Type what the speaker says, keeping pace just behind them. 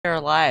Are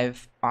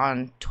live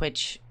on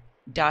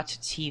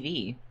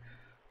twitch.tv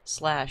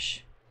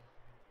slash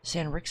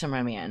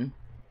Sanrixamamian.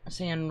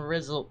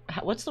 Sanrizzle.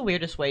 What's the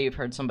weirdest way you've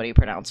heard somebody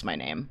pronounce my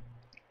name?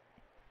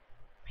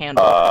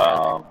 Handle,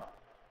 rather.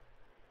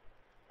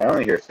 I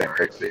only hear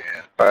Sanri.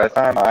 By the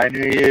time I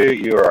knew you,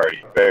 you were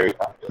already very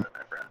popular,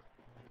 my friend.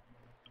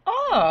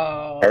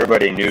 Oh.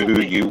 Everybody knew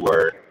who you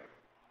were.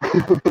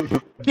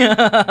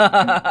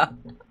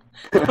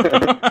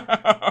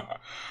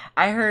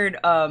 I heard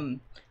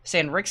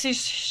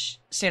Sanrixish,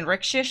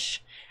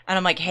 and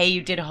I'm like, hey,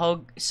 you did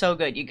so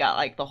good. You got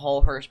like the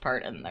whole first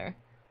part in there.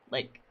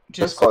 Like,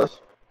 Just just close.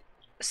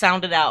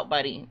 sound it out,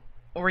 buddy.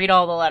 Read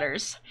all the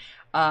letters.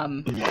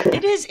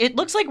 It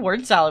looks like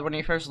word salad when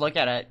you first look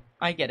at it.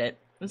 I get it.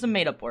 It's a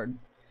made up word.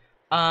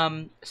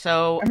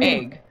 So I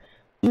mean, egg.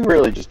 You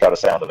really just gotta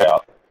sound it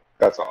out.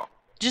 That's all.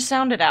 Just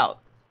sound it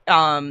out.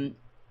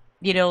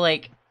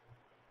 Like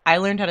I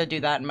learned how to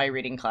do that in my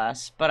reading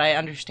class, but I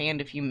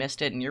understand if you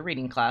missed it in your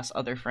reading class,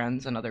 other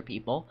friends and other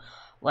people.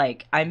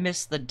 Like, I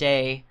missed the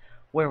day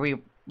where we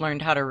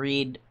learned how to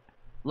read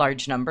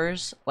large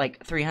numbers,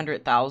 like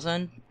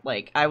 300,000.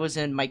 Like, I was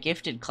in my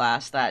gifted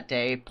class that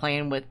day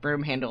playing with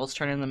broom handles,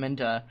 turning them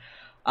into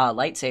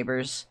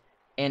lightsabers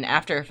in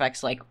After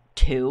Effects, like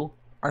 2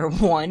 or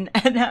 1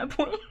 at that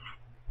point.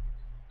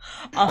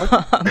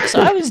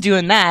 So I was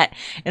doing that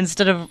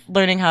instead of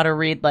learning how to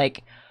read,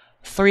 like,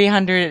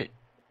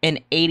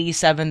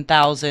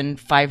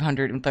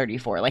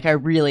 387,534. Like, I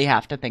really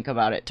have to think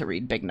about it to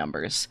read big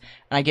numbers.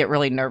 And I get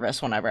really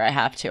nervous whenever I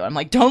have to. I'm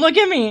like, don't look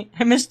at me!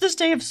 I missed this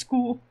day of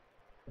school.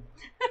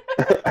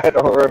 I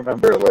don't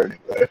remember learning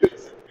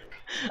this.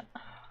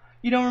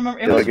 You don't remember?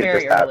 It feel was like it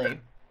very just early.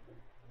 happened.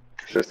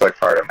 It's just like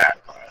part of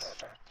math class.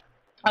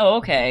 Oh,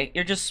 okay.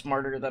 You're just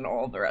smarter than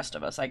all the rest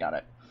of us. I got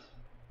it.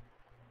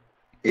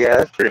 Yeah,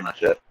 that's pretty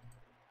much it.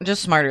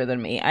 Just smarter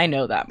than me. I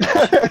know that much.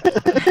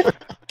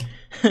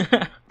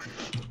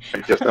 I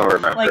just don't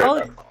remember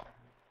Like, it.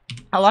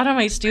 a lot of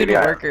my student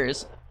Yeah.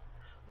 workers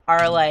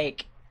are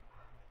like,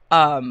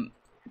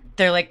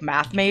 they're like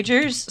math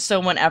majors. So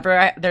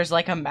whenever there's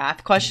like a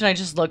math question, I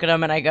just look at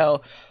them and I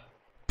go,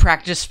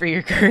 practice for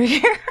your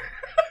career.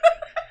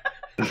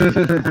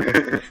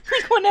 Like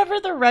whenever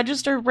the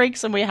register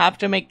breaks and we have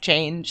to make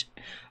change,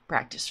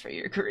 practice for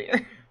your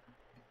career.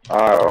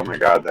 Oh my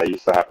god, that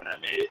used to happen to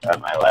me at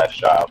my last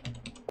job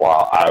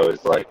while I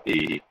was like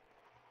the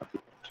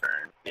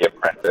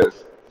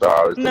apprentice. So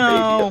I was the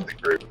baby of the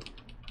group.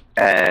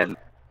 And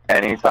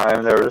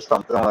anytime there was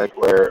something like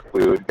where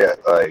we would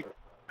get like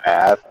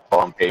math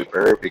on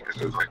paper because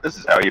it was like, this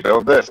is how you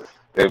build this.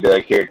 They'd be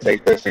like, here,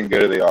 take this and go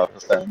to the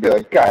office. And I'd be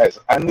like, guys,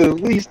 I'm the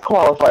least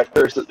qualified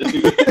person to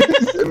do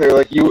this. And they're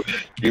like, you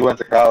went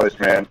to college,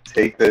 man.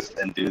 Take this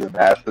and do the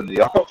math in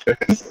the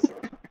office.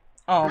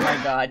 Oh my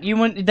god. You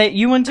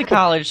went to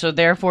college, so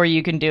therefore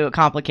you can do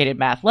complicated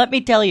math. Let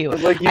me tell you,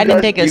 Like, I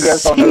didn't take a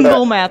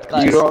single math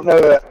class. You don't know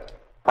that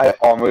I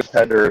almost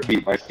had to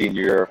repeat my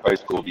senior year of high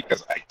school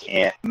because I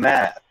can't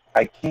math.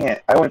 I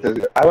can't. I went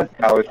to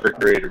college for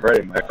creative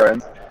writing, my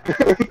friends.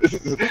 this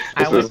is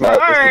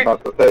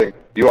not the thing.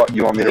 You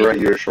want me to write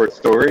you a short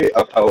story,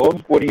 a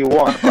poem? What do you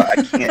want? But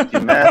I can't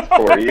do math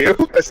for you,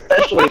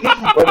 especially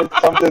when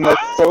it's something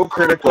that's so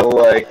critical.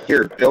 Like,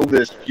 here, build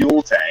this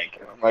fuel tank.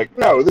 And I'm like,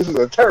 no, this is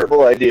a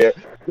terrible idea.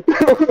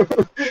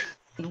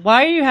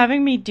 Why are you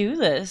having me do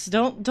this?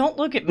 Don't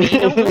look at me.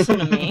 Don't listen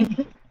to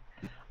me.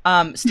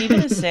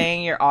 Steven is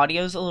saying your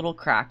audio's a little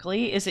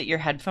crackly. Is it your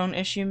headphone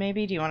issue,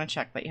 maybe? Do you want to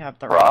check that you have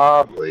the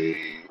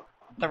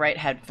right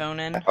headphone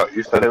in? I thought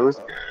you said it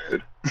was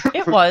good.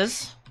 It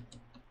was.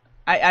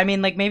 I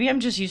mean, like, maybe I'm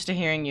just used to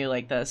hearing you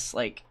like this.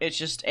 Like, it's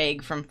just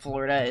egg from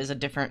Florida is a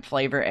different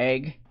flavor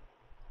egg.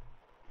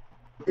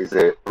 Is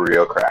it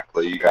real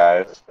crackly, you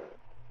guys?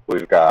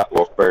 We've got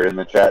Wolfbird in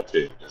the chat,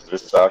 too. Does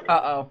this suck?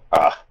 Uh-oh.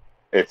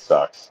 It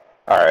sucks.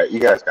 Alright, you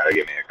guys gotta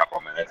give me a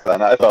couple minutes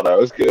then. I thought I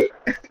was good.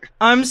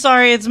 I'm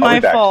sorry, it's my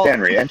fault.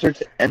 Sanri,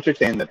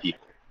 entertain the people.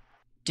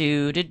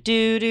 Do.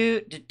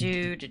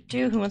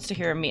 Who wants to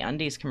hear a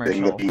MeUndies commercial?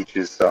 Sing the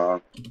Beaches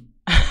song.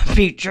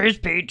 Peaches,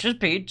 peaches,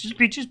 peaches,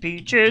 peaches,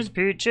 peaches,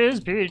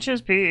 peaches,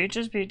 peaches,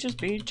 peaches, peaches,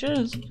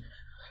 peaches,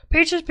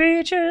 peaches,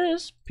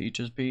 peaches,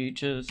 peaches,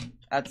 peaches.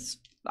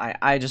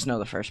 I just know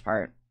the first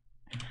part.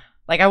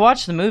 Like, I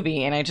watched the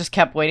movie and I just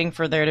kept waiting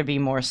for there to be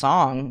more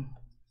song,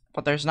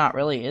 but there's not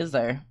really, is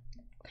there?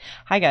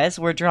 Hi guys,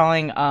 we're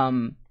drawing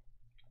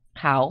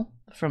Howl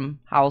from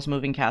Howl's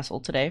Moving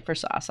Castle today for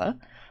Sassa.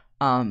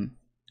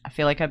 I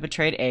feel like I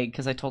betrayed Egg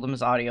because I told him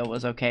his audio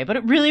was okay, but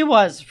it really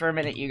was for a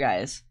minute, you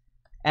guys.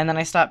 And then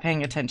I stopped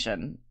paying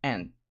attention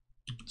and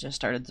just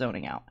started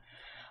zoning out.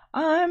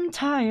 I'm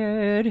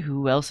tired.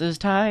 Who else is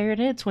tired?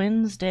 It's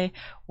Wednesday.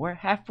 We're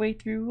halfway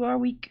through our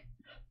week.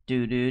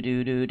 Do.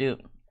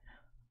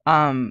 Me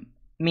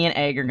and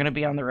Egg are gonna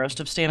be on the roast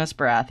of Stannis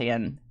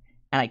Baratheon,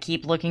 and I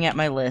keep looking at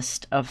my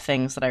list of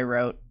things that I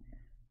wrote,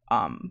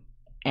 and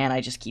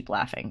I just keep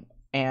laughing.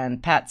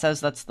 And Pat says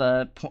that's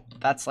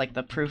like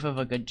the proof of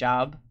a good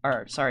job,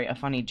 or sorry, a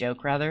funny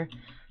joke rather.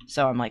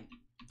 So I'm like,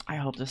 I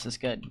hope this is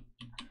good.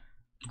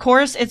 Of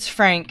course, it's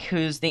Frank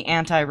who's the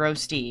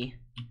anti-roasty.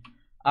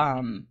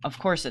 Of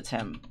course it's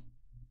him.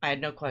 I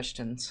had no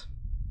questions.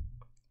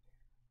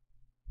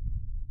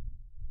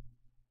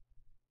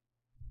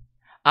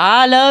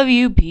 I love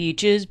you,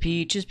 peaches,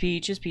 peaches,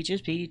 peaches,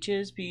 peaches,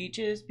 peaches,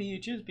 peaches,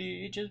 peaches,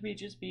 peaches,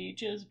 peaches,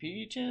 peaches,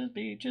 peaches,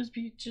 peaches,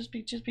 peaches,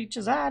 peaches,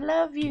 peaches. I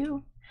love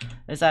you.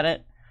 Is that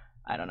it?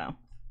 I don't know.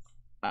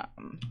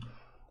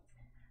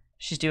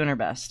 She's doing her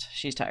best.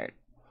 She's tired.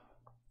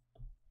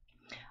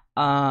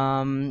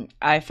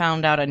 I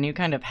found out a new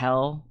kind of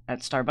hell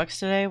at Starbucks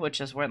today, which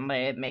is when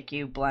they make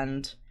you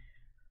blend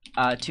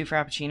 2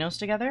 frappuccinos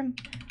together.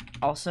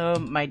 Also,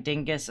 my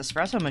dingus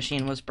espresso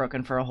machine was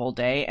broken for a whole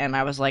day, and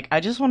I was like, I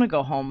just want to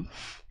go home.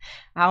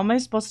 How am I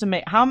supposed to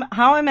make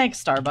how I make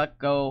Starbucks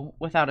go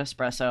without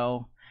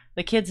espresso?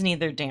 The kids need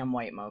their damn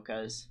white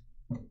mochas.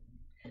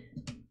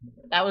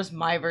 That was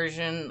my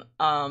version,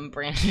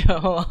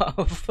 Brando,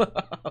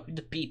 of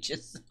the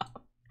peaches.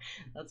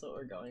 That's what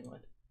we're going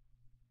with.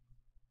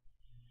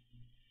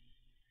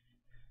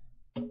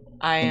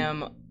 I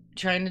am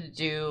trying to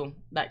do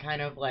that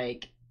kind of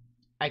like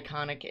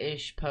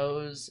iconic-ish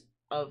pose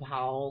of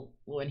Howl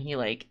when he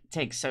like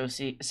takes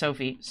Sophie.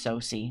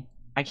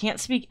 I can't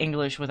speak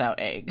English without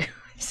egg.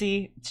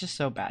 See, it's just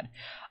so bad.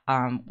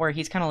 Where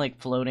he's kind of like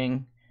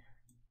floating,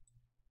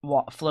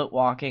 float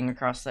walking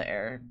across the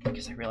air,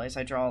 because I realize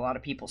I draw a lot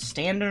of people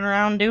standing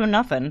around doing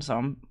nothing, so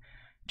I'm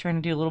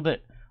trying to do a little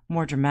bit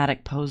more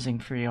dramatic posing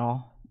for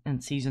y'all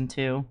in season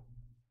 2.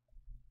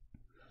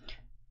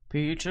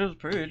 Peaches,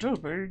 peaches,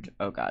 peaches.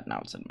 Oh god, now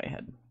it's in my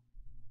head.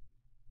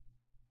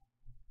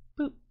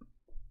 Boop.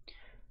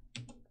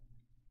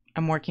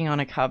 I'm working on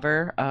a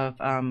cover of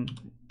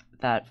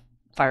that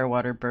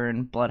Firewater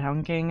Burn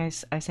Bloodhound Gang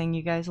I sang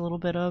you guys a little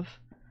bit of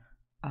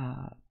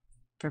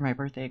for my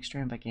birthday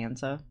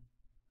extravaganza.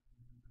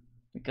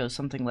 It goes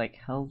something like,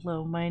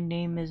 hello, my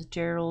name is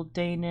Gerald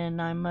Dane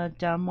and I'm a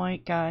dumb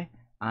white guy.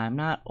 I'm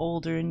not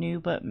older than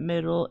you, but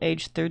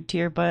middle-aged, 3rd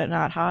tier, but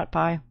not hot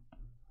pie.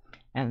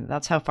 And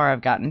that's how far I've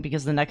gotten,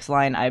 because the next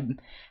line I'm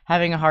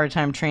having a hard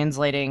time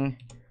translating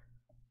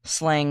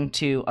slang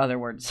to other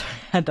words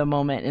at the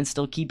moment and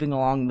still keeping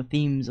along the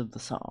themes of the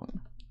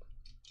song.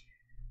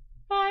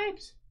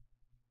 Vibes!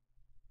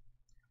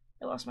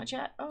 I lost my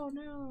chat. Oh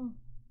no.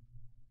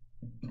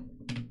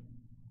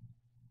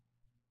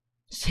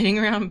 Sitting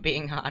around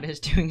being hot is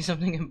doing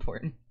something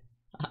important.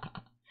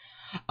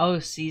 Oh,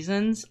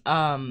 seasons?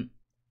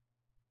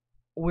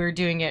 We're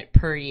doing it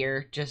per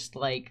year, just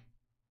like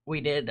we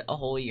did a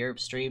whole year of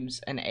streams,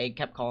 and Egg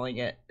kept calling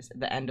it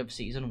the end of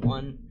season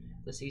 1,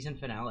 the season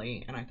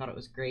finale, and I thought it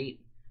was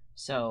great.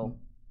 So,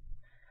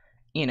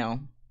 you know,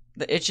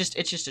 it's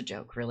just a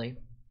joke, really.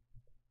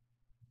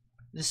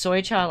 The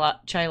soy chai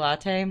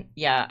latte,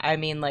 yeah, I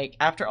mean, like,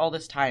 after all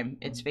this time,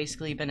 it's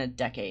basically been a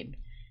decade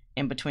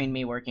in between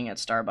me working at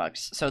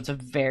Starbucks, so it's a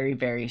very,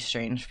 very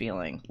strange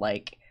feeling,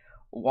 like,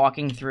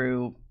 walking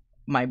through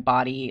my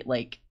body,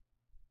 like,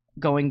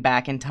 going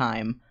back in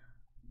time.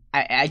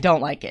 I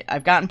don't like it.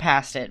 I've gotten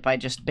past it by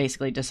just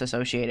basically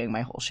disassociating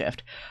my whole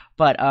shift.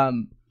 But,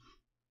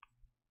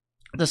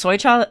 the soy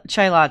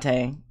chai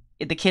latte,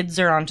 the kids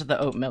are onto the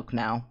oat milk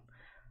now.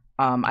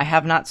 I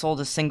have not sold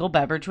a single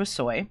beverage with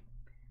soy,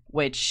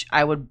 which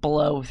I would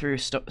blow through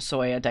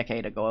soy a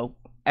decade ago.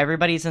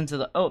 Everybody's into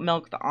the oat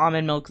milk, the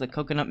almond milk, the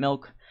coconut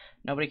milk.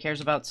 Nobody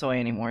cares about soy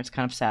anymore. It's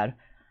kind of sad.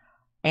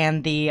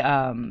 And the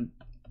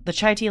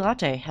chai tea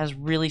latte has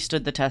really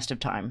stood the test of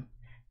time.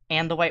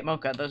 And the white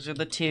mocha. Those are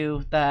the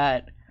 2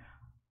 that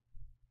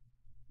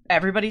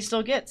everybody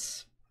still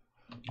gets.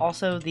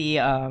 Also, the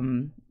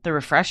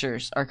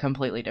refreshers are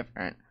completely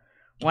different.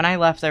 When I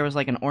left, there was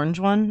like an orange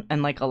one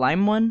and like a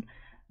lime one.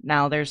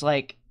 Now there's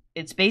like,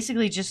 it's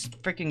basically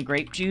just freaking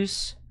grape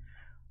juice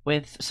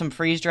with some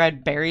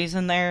freeze-dried berries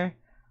in there.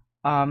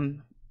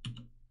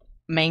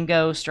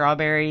 Mango,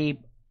 strawberry,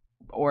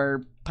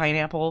 or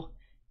pineapple.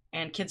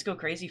 And kids go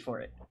crazy for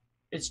it.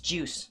 It's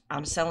juice.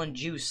 I'm selling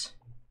juice.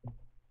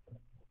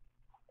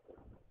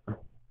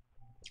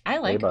 I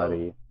like. Hey,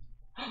 buddy.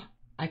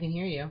 I can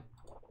hear you.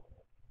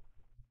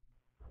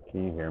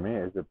 Can you hear me?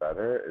 Is it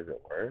better? Is it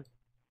worse?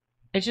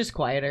 It's just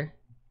quieter.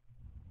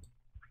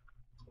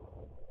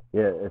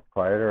 Yeah, it's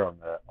quieter on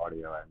the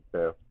audio end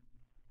too.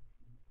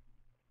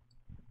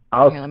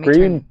 I'll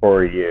scream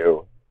for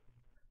you.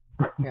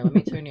 Here, let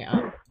me turn you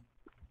up.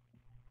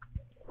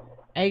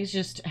 Egg's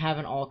just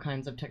having all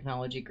kinds of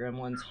technology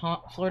gremlins.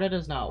 Florida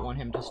does not want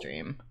him to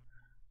stream.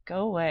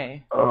 Go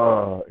away.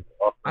 Oh,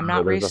 I'm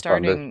not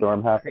restarting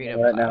Creative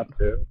right now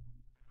too.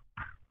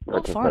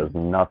 Well, Which fun. has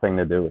nothing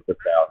to do with the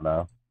sound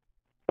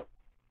though.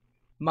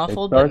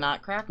 Muffled but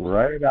not crackling.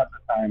 Right about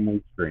the time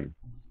we stream.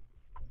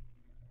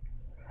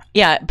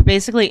 Yeah,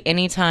 basically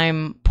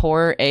anytime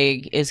poor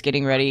Egg is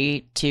getting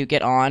ready to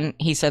get on,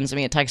 he sends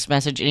me a text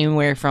message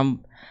anywhere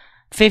from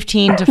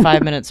 15 to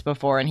 5 minutes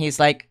before, and he's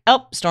like,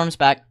 oh, storm's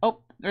back.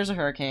 Oh, there's a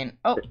hurricane.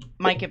 Oh,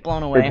 might get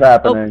blown away. It's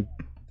happening.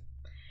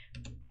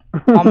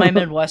 Oh. All my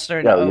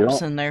Midwestern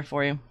oaks in there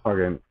for you.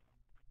 Fucking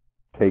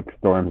take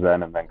storms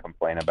in and then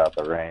complain about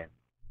the rain.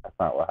 That's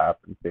not what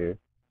happened to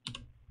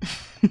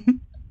you.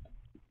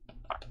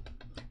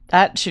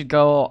 That should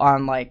go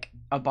on like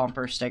a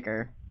bumper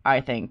sticker,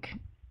 I think.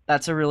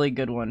 That's a really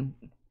good one.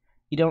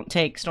 You don't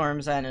take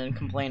storms in and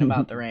complain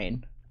about the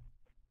rain.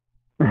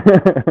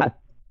 Are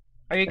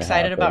you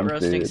excited about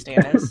roasting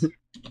Stannis?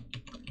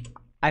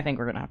 I think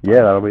we're gonna have fun.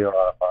 Yeah, that'll be a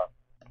lot of fun.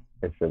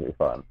 It should be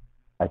fun.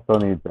 We still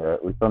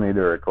need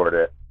to record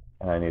it,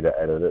 and I need to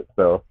edit it.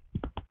 So.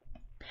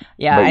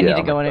 Yeah, I need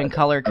to go in and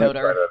color code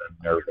her.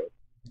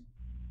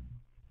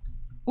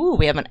 Ooh,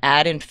 we have an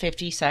ad in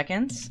 50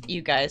 seconds.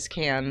 You guys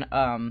can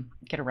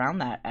get around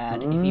that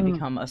ad if you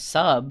become a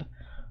sub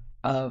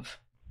of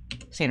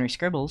Sanri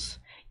Scribbles.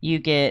 You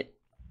get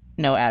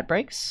no ad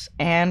breaks,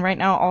 and right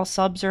now all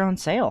subs are on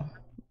sale.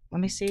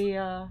 Let me see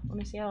how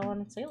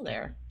on sale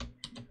there.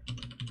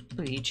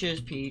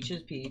 Peaches,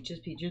 peaches, peaches,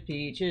 peaches,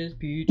 peaches,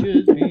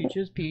 peaches,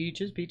 peaches,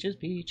 peaches, peaches,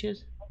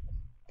 peaches.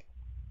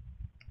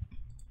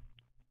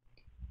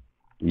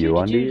 You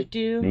undies?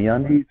 Me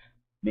undies?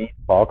 Me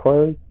small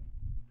clothes?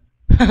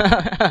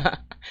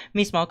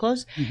 Me small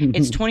clothes?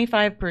 It's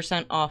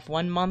 25% off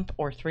 1 month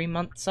or 3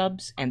 month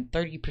subs and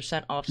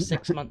 30% off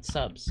 6 month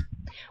subs.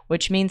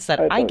 Which means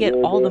that I get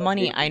all the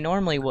money I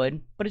normally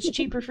would, but it's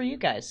cheaper for you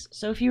guys.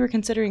 So if you were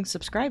considering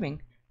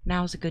subscribing,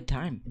 now's a good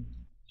time.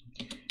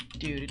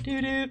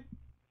 Do-do-do-do.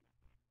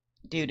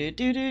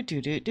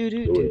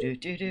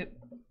 Do-do-do-do-do-do-do-do-do-do.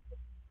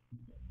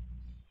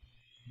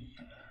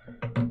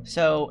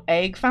 So,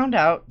 Egg found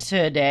out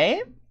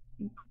today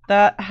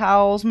that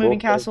Howl's Moving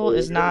Castle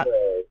is not...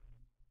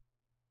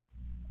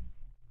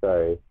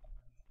 Sorry.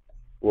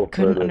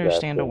 Couldn't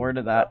understand a word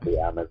of that. The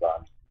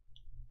Amazon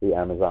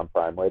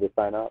Prime way to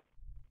sign up?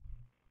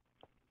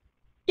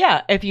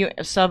 Yeah, if you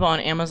sub on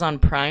Amazon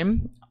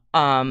Prime,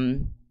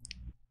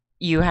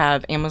 you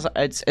have Amazon.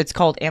 It's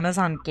called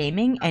Amazon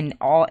Gaming, and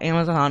all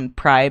Amazon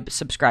Prime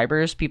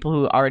subscribers, people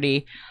who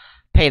already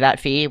pay that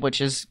fee, which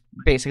is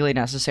basically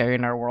necessary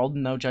in our world,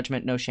 no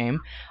judgment, no shame,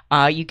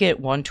 you get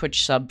 1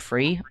 Twitch sub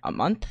free a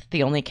month.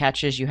 The only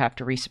catch is you have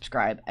to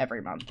resubscribe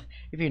every month.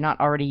 If you're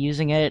not already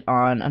using it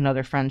on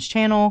another friend's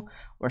channel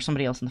or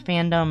somebody else in the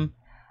fandom,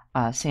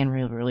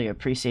 Sanri really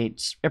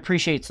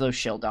appreciates those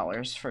shill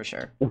dollars for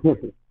sure.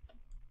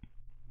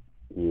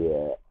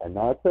 Yeah, and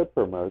not to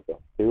promote them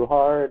too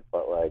hard,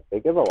 but like they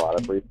give a lot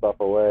of free stuff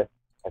away.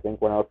 I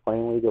think when I was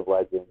playing League of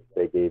Legends,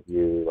 they gave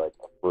you like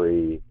a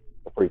free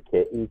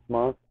kit each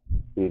month.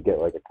 So you'd get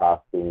like a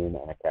costume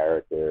and a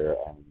character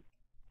and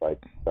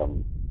like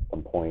some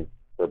points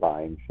for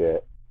buying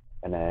shit.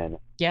 And then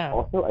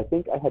also I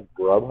think I had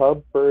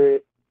Grubhub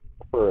for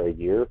a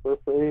year for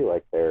free,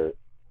 like their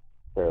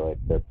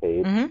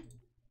paid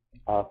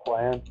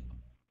plan.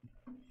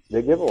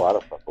 They give a lot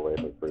of stuff away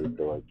for free,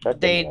 so like check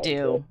They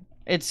do.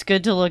 It's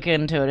good to look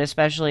into it,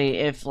 especially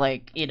if,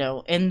 like, you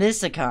know, in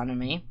this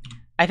economy.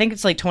 I think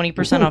it's like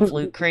 20% off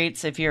loot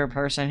crates if you're a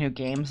person who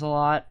games a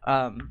lot.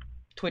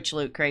 Twitch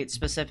loot crates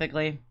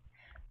specifically.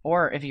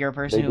 Or if you're a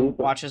person who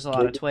watches a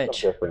lot of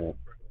Twitch.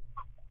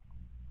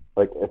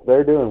 Like, if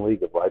they're doing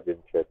League of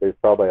Legends shit, there's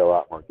probably a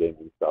lot more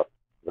gaming stuff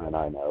than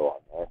I know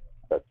on there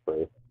that's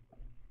free.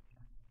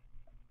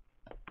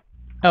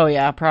 Oh,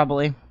 yeah,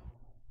 probably.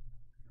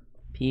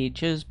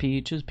 Peaches,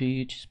 peaches,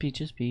 peaches,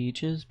 peaches,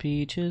 peaches,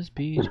 peaches,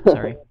 peaches.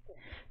 Sorry.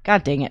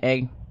 God dang it,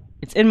 Egg.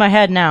 It's in my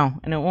head now,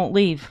 and it won't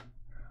leave.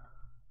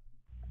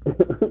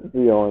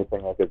 The only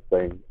thing I could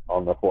sing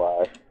on the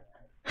fly.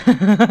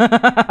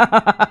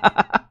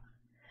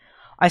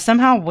 I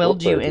somehow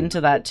willed you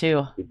into that,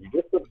 too. Did you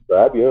just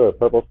subscribe? You have a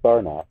purple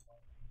star now.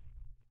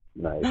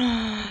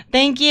 Nice.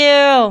 Thank you!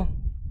 I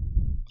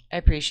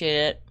appreciate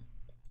it.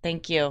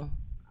 Thank you.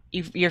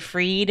 You're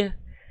freed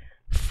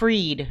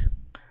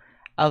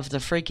of the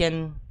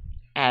freaking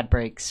ad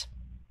breaks.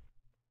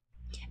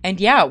 And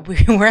yeah,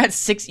 we're at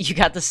 6. You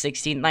got the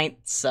 69th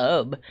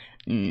sub.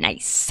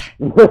 Nice.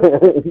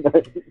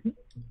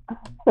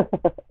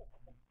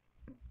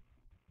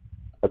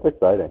 That's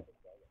exciting.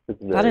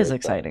 That is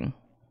exciting.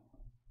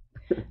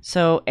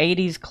 So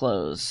 80s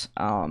clothes,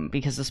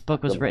 because this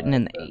book was written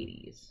in the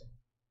 80s.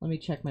 Let me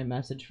check my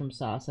message from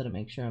Sassa to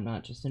make sure I'm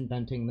not just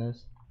inventing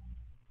this.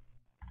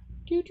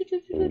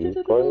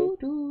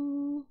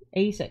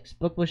 86.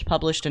 Book was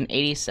published in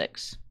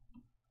 86.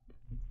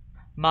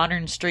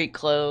 Modern street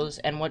clothes,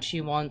 and what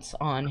she wants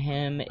on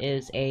him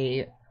is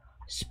a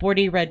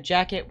sporty red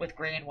jacket with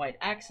gray and white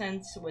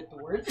accents with the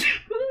words.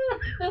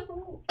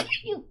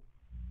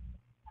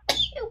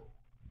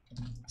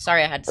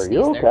 Sorry, I had to sneeze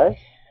there. Are you okay?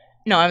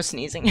 No, I was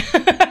sneezing.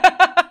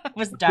 I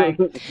was dying.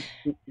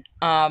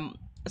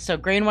 So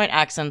gray and white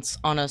accents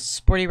on a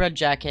sporty red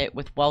jacket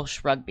with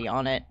Welsh rugby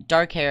on it,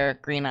 dark hair,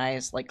 green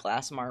eyes like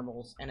glass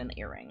marbles, and an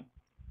earring.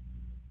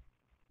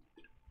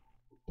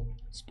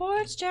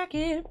 Sports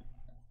jacket.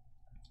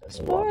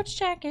 Sports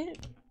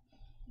jacket.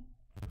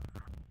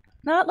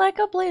 Not like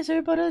a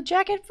blazer, but a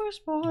jacket for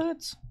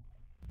sports.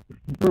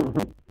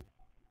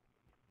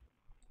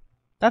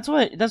 That's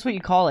what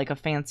you call like a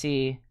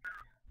fancy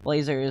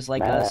blazer, is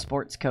like a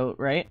sports coat,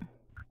 right?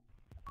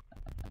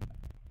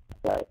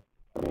 Right.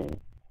 I mean,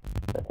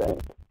 I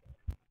think.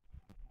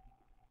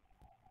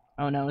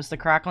 Oh no, is the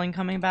crackling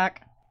coming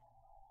back?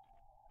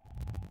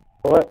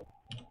 What?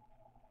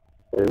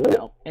 Is it?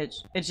 No,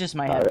 it's just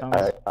my headphones.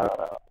 I don't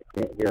know. I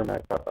can't hear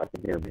myself. I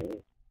can hear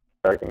me.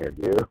 I can hear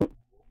you.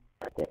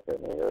 I can't hear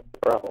me. That's the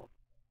problem.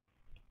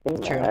 Hey,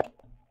 It's true. Matt.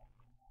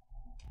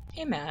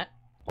 Hey, Matt.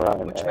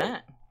 Ryan, Which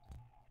Matt?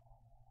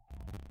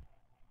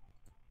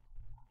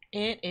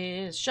 It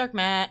is Shark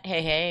Matt.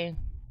 Hey, hey.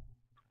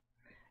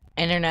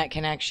 Internet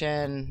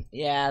connection.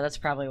 Yeah, that's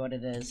probably what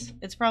it is.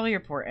 It's probably your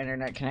poor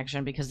internet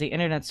connection because the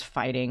internet's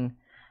fighting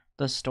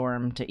the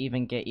storm to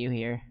even get you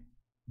here.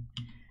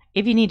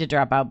 If you need to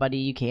drop out, buddy,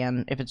 you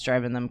can, if it's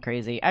driving them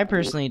crazy. I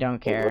personally don't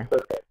care.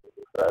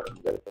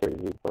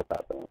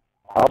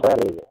 How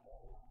bad is it?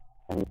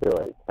 I need to,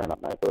 like, turn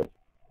up my voice,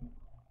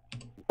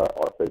 but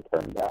also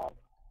turn down.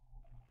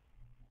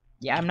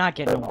 Yeah, I'm not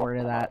getting a word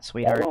of that,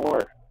 sweetheart. That won't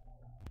work.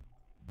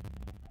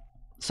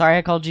 Sorry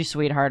I called you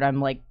sweetheart.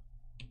 I'm, like,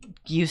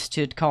 used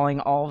to calling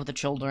all of the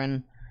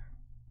children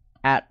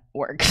at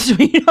work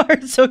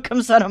sweetheart, so it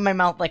comes out of my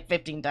mouth like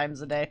 15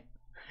 times a day.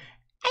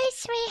 Hey,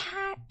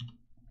 sweetheart.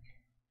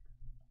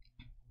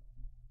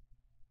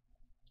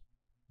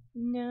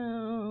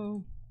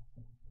 No.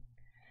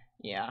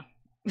 Yeah.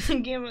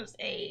 Give us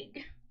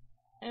egg.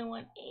 I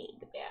want egg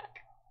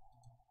back.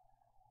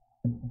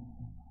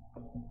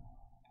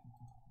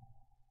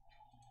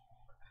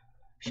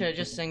 Should I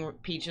just sing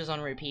Peaches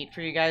on repeat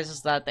for you guys?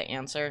 Is that the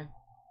answer?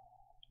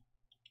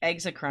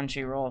 Egg's a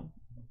crunchy roll.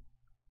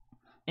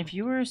 If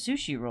you were a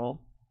sushi roll,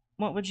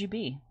 what would you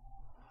be?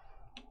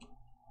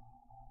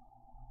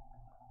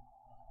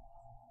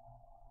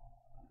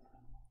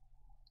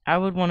 I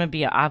would want to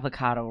be an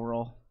avocado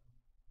roll.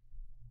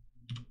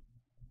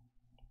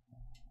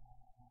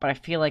 But I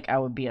feel like I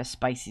would be a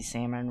spicy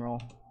salmon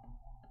roll.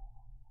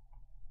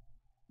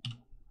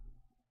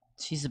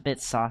 She's a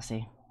bit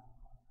saucy.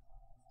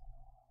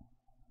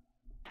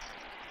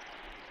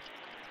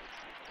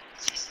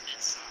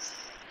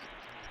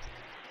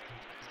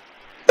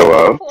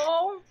 Hello?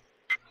 Hello?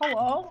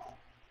 Hello?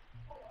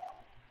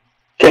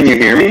 Can you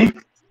hear me?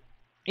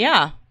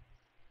 Yeah.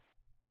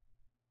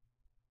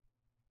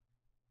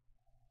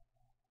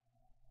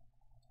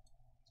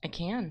 I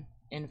can,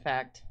 in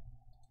fact.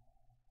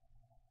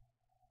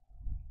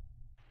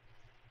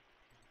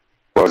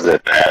 Was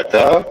it bad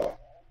though?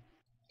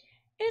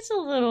 It's a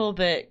little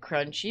bit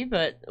crunchy,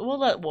 but we'll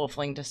let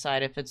Wolfling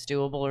decide if it's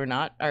doable or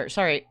not. Or,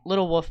 sorry,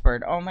 Little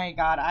Wolfbird. Oh my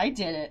god, I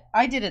did it.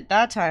 I did it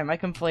that time. I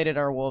conflated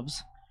our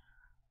wolves.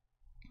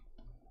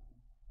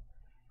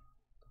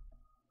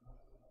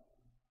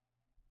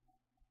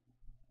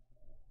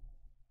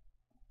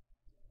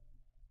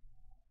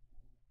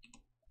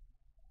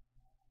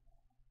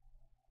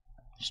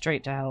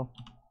 Straight to hell.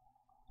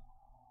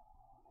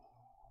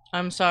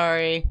 I'm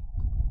sorry.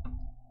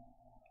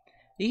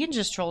 You can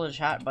just troll the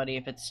chat, buddy,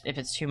 if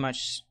it's too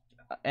much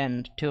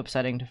and too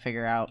upsetting to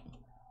figure out.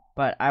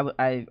 But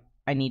I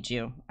need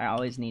you. I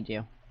always need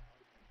you.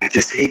 I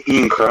just hate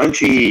being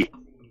crunchy.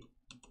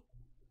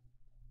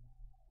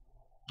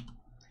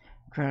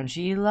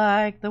 Crunchy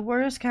like the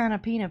worst kind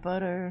of peanut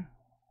butter.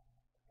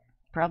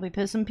 Probably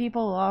pissing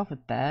people off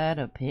with that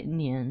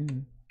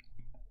opinion.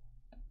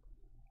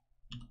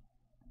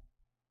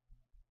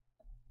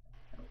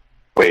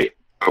 Wait,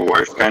 the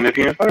worst kind of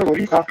peanut butter? What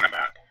are you talking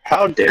about?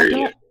 How dare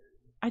you?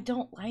 I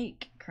don't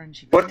like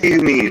crunchy peanut What do you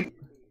butter. mean?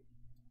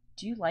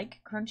 Do you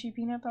like crunchy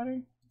peanut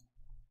butter?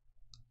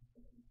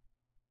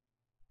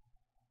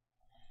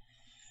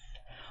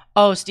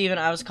 Oh, Steven,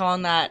 I was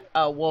calling that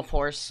Wolf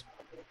Horse.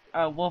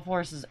 Wolf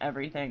Horse is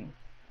everything.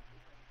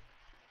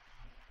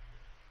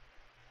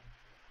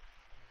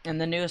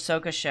 And the new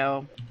Ahsoka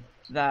show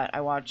that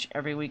I watch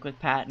every week with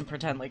Pat and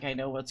pretend like I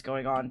know what's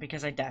going on,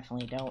 because I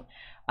definitely don't.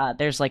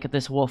 There's like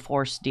this Wolf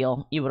Horse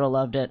deal. You would have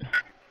loved it.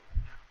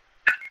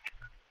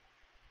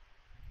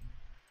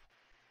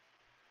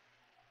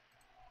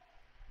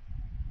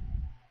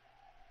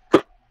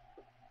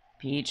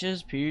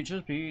 Peaches,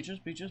 peaches, peaches,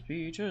 peaches,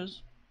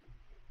 peaches.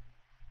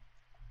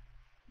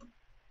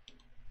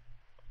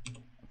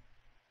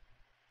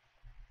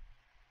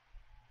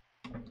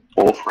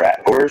 Wolf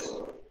rat horse?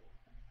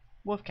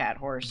 Wolf cat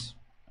horse.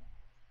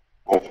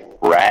 Wolf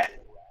rat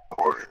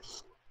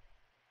horse.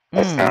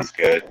 That sounds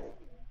good.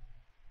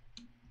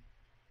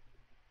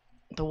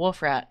 The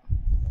wolf rat.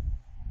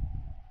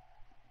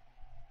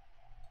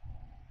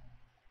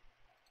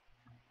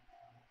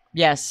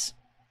 Yes.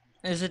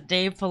 Is it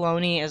Dave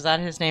Filoni? Is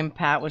that his name?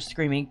 Pat was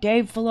screaming,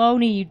 Dave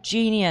Filoni, you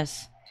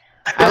genius!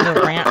 I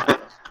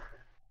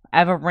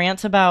have a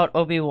rant about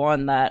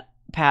Obi-Wan that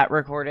Pat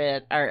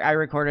recorded, or I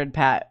recorded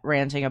Pat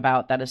ranting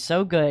about that is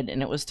so good,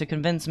 and it was to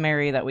convince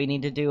Mary that we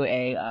need to do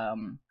a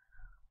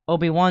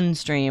Obi-Wan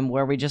stream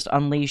where we just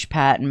unleash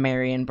Pat and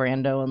Mary and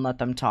Brando and let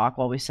them talk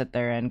while we sit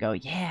there and go,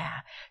 yeah,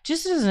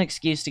 just as an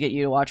excuse to get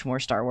you to watch more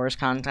Star Wars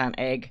content,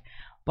 egg.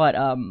 But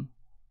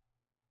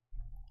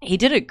he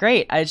did it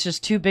great. It's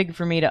just too big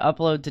for me to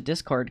upload to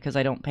Discord because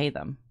I don't pay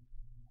them.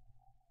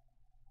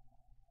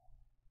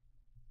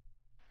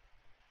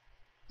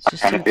 I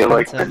kind of feel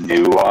like the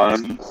new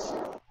ones,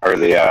 or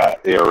the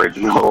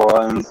original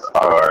ones,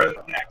 are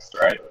next,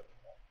 right?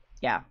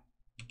 Yeah.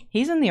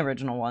 He's in the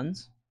original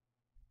ones.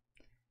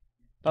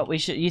 But we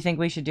should. You think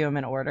we should do them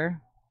in order?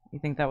 You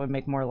think that would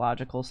make more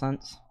logical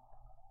sense?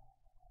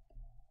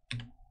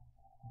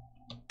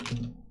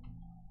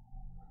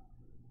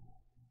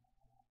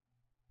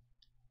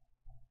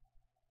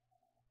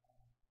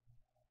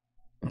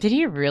 Did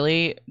he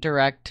really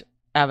direct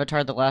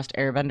Avatar: The Last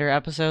Airbender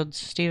episodes,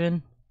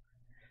 Steven?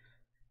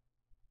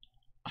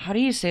 How do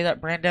you say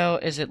that,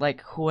 Brando? Is it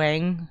like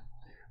Huang?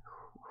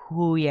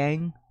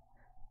 Huyang?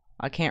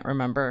 I can't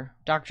remember.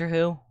 Doctor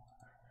Who?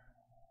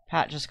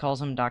 Pat just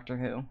calls him Doctor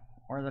Who.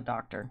 Or the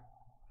Doctor.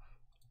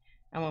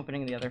 I'm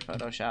opening the other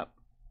Photoshop.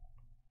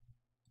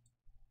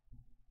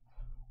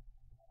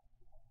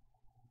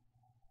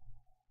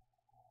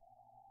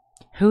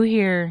 Who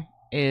here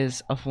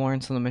is a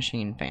Florence and the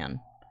Machine fan?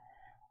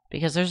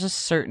 Because there's a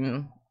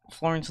certain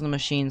Florence and the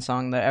Machine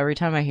song that every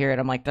time I hear it,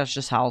 I'm like, that's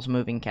just Howl's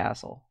Moving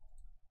Castle.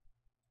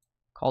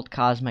 Called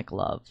Cosmic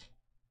Love.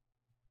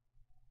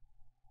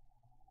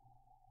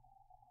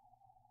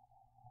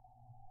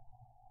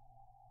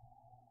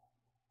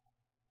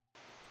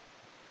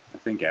 I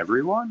think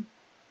everyone?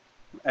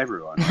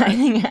 Everyone, right?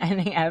 I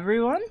think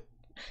everyone?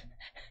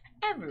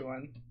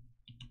 Everyone.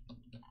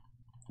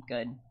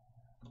 Good.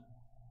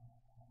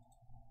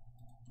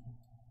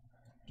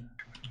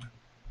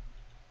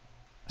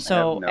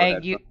 So, no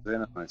Egg, you...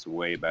 It's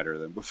way better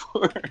than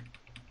before.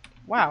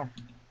 Wow.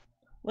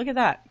 Look at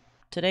that.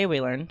 Today we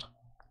learned.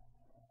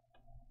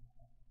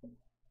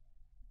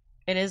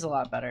 It is a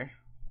lot better.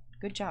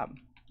 Good job.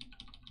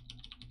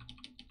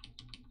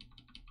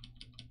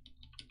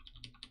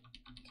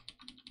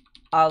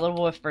 Little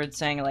Wolfbird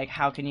saying, like,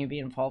 how can you be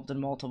involved in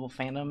multiple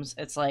fandoms?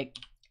 It's like,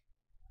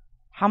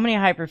 how many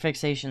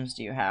hyperfixations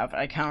do you have?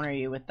 I counter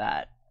you with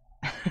that.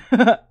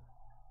 I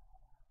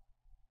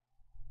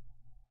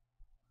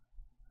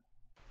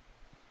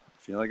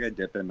feel like I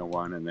dip into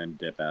one and then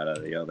dip out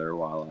of the other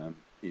while I'm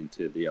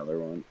into the other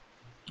one.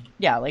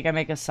 Yeah, like I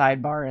make a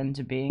sidebar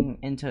into being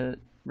into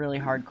really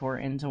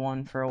hardcore into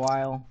one for a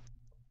while.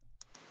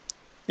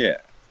 Yeah.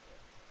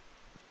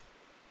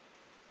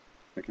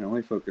 I can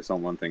only focus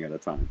on one thing at a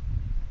time.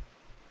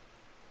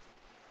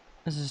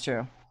 This is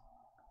true.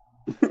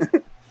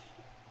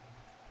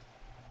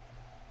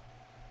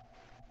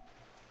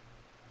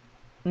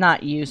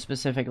 Not you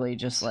specifically,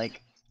 just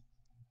like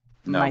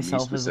No,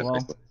 myself as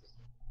well.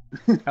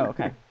 Oh,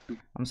 okay.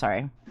 I'm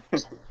sorry.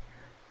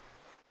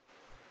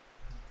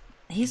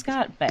 He's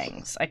got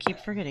bangs. I keep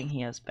forgetting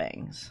he has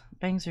bangs.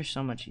 Bangs are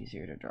so much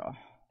easier to draw.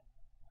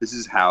 This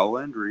is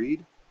Howland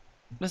Reed?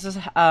 This is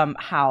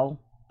Howl.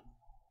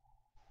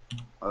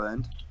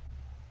 And?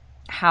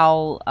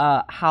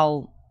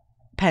 Howl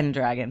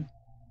Pendragon.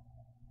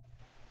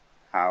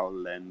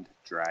 Howland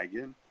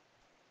Dragon?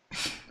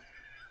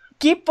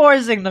 Keep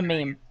forcing the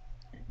meme.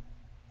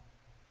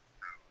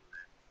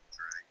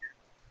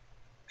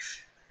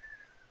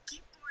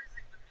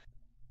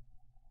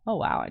 Oh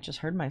wow, I just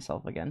heard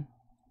myself again.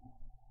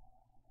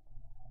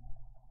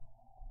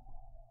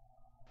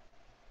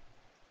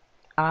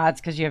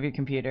 It's because you have your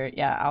computer.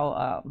 Yeah,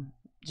 I'll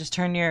just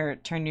turn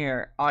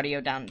your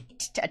audio down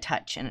a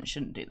touch, and it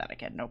shouldn't do that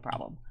again. No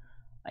problem.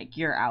 Like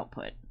your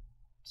output,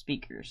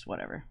 speakers,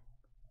 whatever.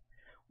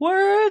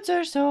 Words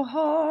are so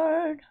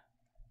hard.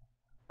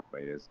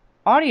 Wait,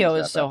 Audio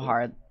is so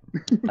hard.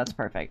 That's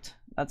perfect.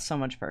 That's so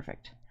much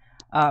perfect.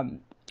 I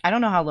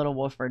don't know how Little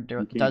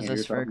Wolfbird does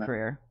this for a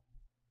career.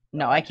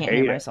 No, I can't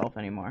hear myself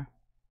anymore.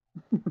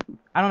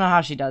 I don't know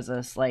how she does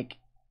this. Like,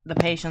 the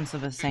patience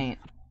of a saint.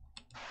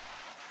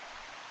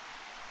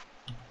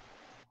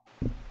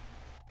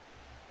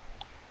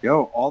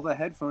 Yo, all the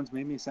headphones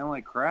made me sound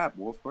like crap,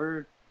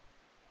 Wolfbird.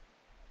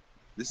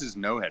 This is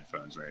no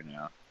headphones right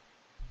now.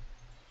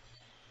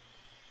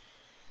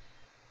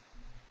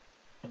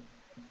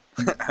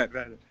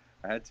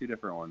 I had two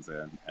different ones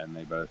in, and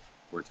they both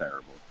were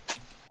terrible.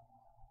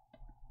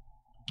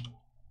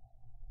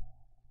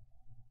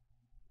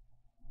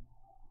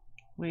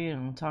 We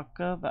don't talk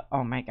about...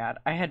 Oh my god.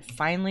 I had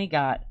finally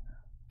got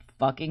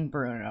fucking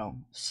Bruno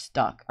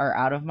stuck, or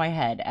out of my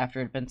head, after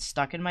it had been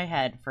stuck in my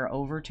head for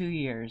over 2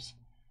 years,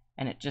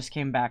 and it just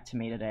came back to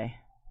me today.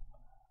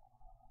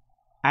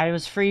 I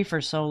was free for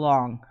so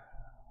long.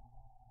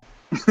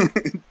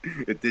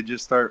 It did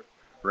just start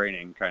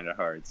raining kind of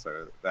hard,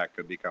 so that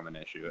could become an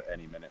issue at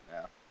any minute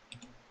now.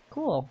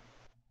 Cool.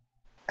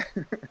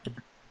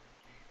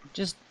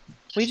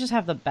 We just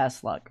have the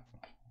best luck.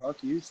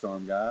 Fuck you,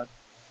 Storm God.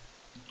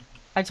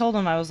 I told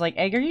him, I was like,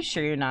 Egg, are you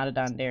sure you're not a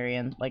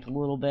Dondarrion? Like, a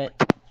little bit.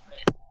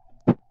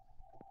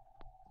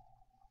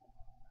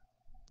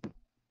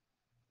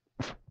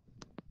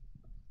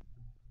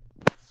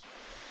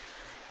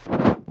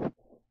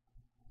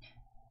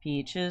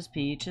 Peaches,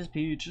 peaches,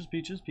 peaches,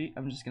 peaches, peaches.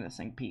 I'm just gonna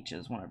sing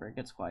peaches whenever it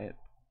gets quiet.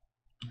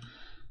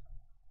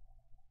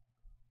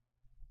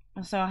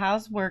 So,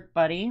 how's work,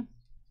 buddy?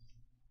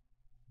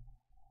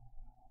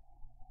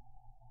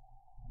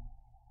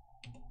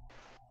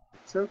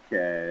 It's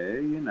okay,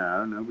 you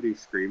know, nobody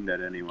screamed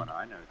at anyone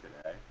I know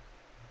today.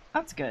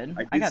 That's good.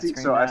 I I did got see.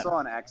 screamed So I at. saw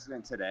an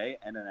accident today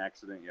and an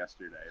accident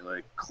yesterday.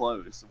 Like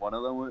close. One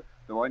of them was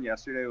the one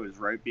yesterday was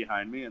right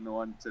behind me, and the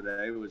one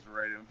today was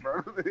right in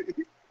front of me.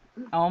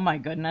 Oh my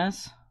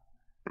goodness.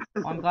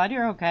 Well, I'm glad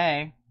you're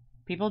okay.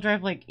 People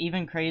drive like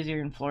even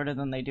crazier in Florida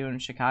than they do in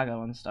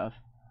Chicago and stuff.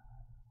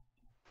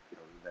 Get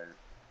over there.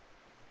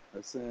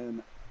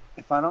 Listen,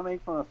 if I don't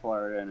make fun of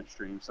Florida in a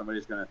stream,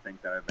 somebody's gonna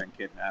think that I've been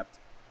kidnapped.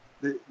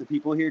 The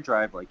people here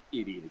drive like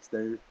idiots.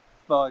 They're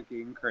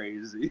fucking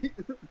crazy.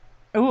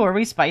 Ooh, are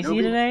we spicy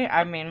Nobody today?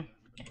 I mean,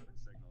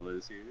 signal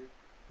is here.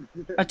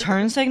 a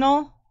turn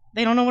signal?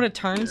 They don't know what a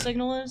turn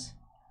signal is?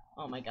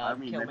 Oh my god, I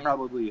mean, kill they me.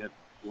 probably have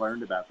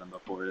learned about them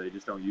before. They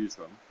just don't use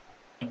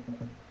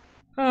them.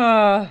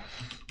 Uh,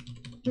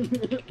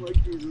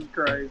 Like, Jesus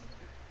Christ.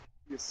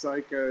 You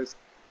psychos.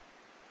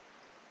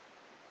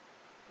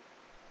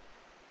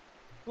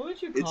 what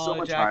would you It's call so a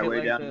much jacket highway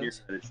like down this?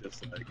 here that it's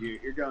just like,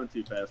 you're going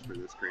too fast for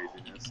this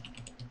craziness.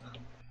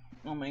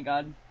 Oh my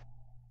god.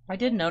 I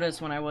did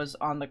notice when I was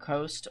on the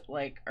coast,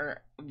 like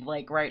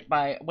right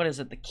by, what is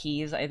it, the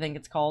Keys, I think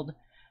it's called,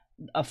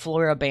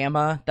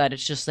 Floribama, that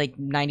it's just like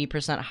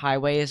 90%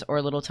 highways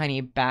or little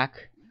tiny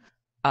back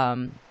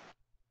roads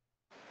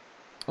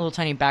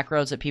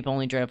that people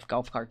only drive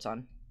golf carts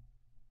on.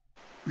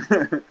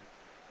 Okay,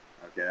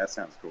 that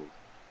sounds cool.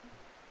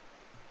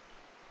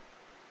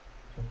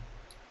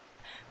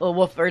 Well,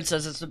 Wolfbird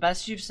says it's the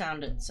best you've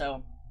sounded,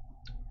 so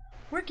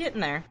we're getting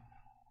there.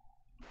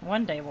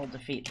 One day we'll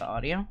defeat the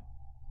audio.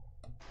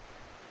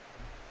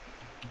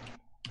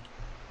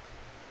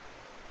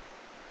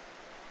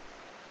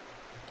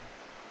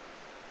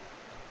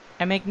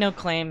 I make no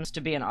claims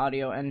to be an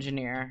audio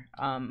engineer.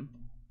 I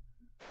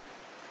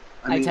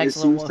mean, text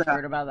little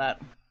Wolfbird about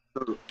that.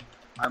 So,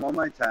 I'm on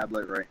my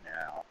tablet right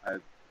now.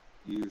 I've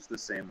used the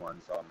same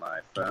ones on my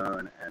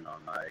phone and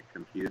on my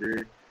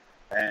computer,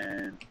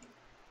 and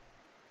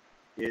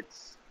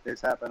it's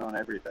happened on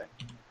everything.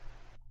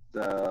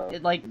 So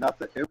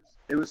nothing.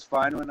 It was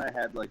fine when I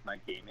had like my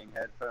gaming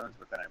headphones,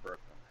 but then I broke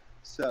them.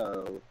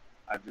 So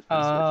I've just been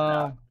switching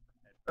out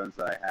headphones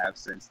that I have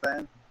since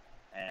then,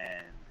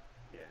 and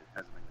yeah, it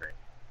hasn't been great.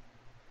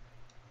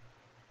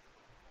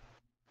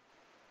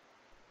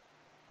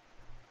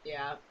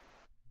 Yeah.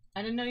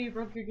 I didn't know you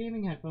broke your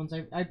gaming headphones.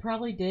 I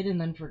probably did and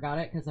then forgot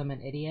it because I'm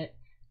an idiot.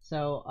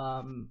 So,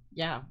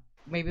 yeah.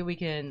 Maybe we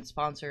can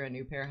sponsor a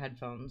new pair of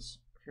headphones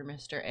for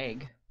Mr.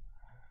 Egg.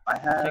 I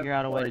have figure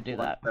out a way to do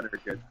that. That are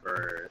good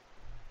for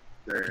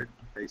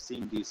they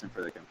seem decent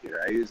for the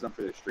computer. I used them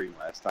for the stream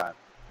last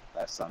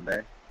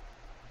Sunday.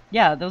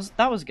 Yeah,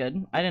 that was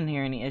good. I didn't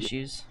hear any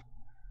issues.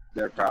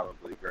 They're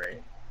probably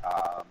great.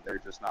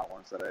 They're just not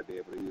ones that I'd be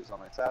able to use on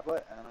my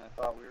tablet, and I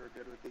thought we were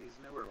good with these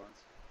newer ones.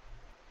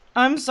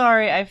 I'm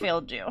sorry, I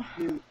failed you.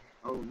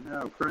 Oh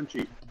no,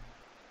 Crunchy.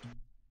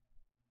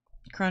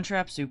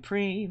 Crunchwrap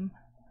Supreme.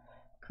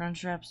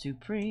 Crunchwrap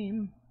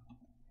Supreme.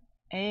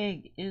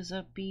 Egg is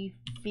a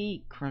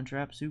beefy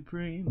Crunchwrap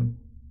Supreme.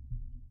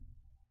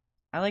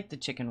 I like the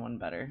chicken one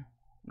better.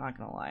 Not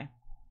gonna lie.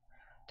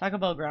 Taco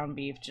Bell ground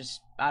beef,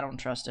 just, I don't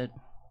trust it.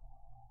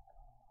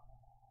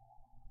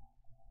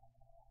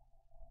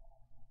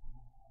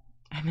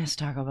 I miss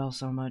Taco Bell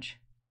so much.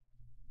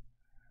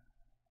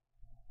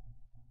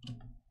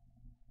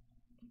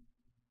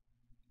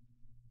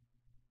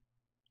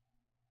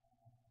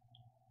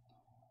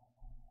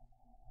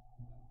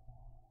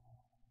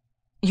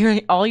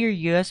 All your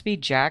USB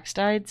jacks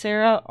died,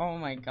 Sarah? Oh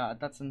my god,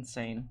 that's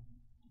insane.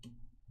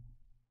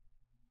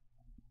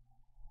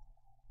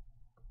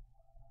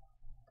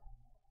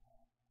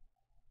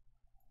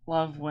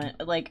 Love when,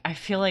 like, I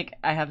feel like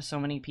I have so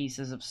many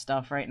pieces of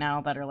stuff right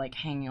now that are, like,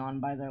 hanging on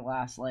by their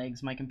last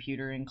legs, my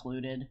computer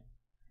included.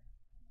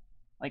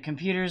 Like,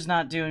 computer's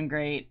not doing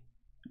great,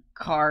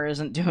 car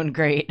isn't doing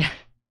great.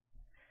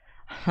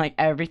 Like,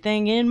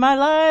 everything in my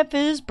life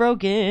is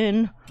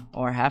broken,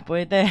 or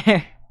halfway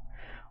there.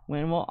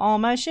 When will all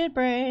my shit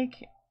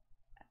break?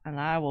 And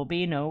I will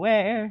be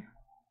nowhere.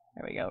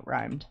 There we go,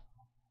 rhymed.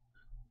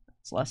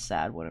 It's less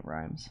sad when it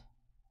rhymes.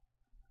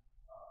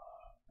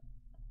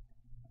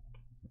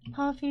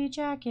 Puffy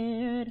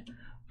jacket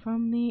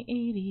from the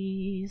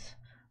 80s.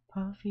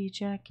 Puffy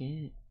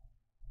jacket.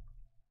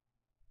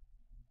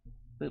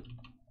 Boop.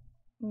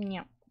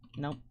 Yep.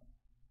 Nope.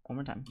 One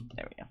more time.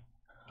 There we go.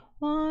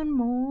 One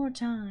more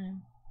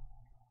time.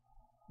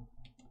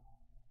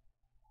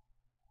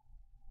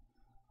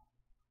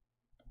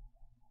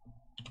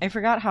 I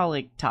forgot how,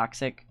 like,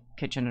 toxic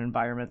kitchen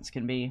environments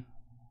can be.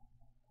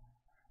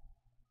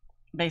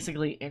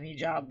 Basically, any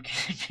job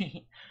could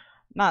be.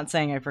 Not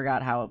saying I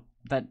forgot how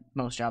that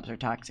most jobs are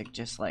toxic,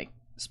 just, like,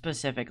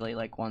 specifically,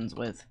 like, ones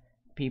with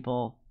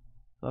people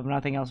who have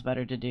nothing else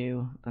better to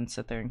do than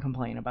sit there and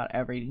complain about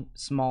every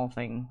small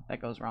thing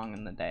that goes wrong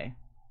in the day.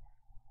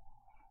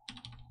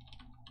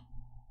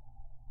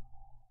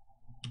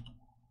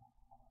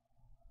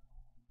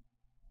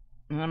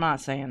 And I'm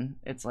not saying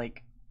it's,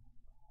 like,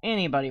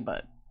 anybody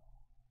but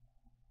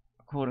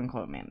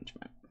quote-unquote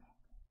management.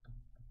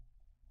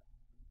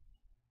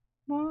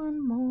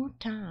 One more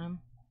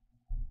time.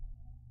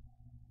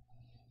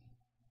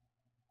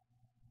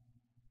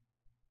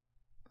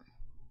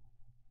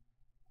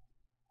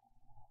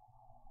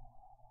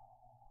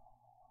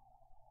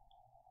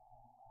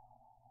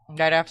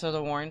 Right after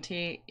the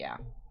warranty, yeah.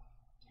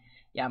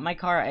 Yeah, my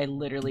car I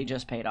literally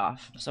just paid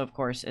off. So of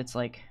course it's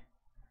like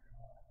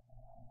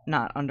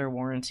not under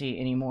warranty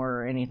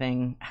anymore or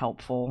anything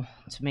helpful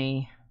to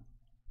me.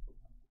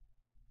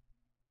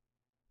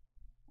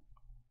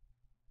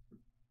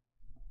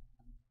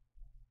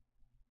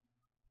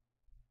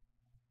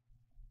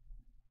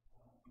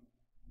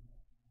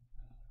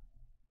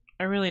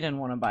 I really didn't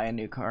want to buy a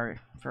new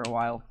car for a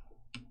while.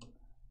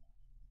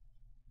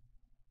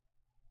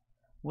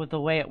 With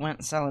the way it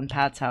went selling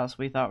Pat's house,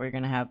 we thought we were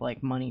going to have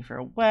like money for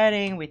a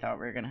wedding. We thought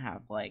we were going to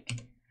have like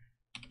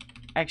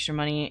extra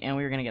money and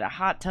we were going to get a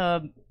hot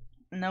tub.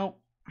 Nope.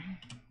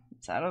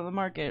 It's out of the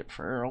market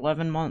for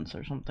 11 months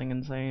or something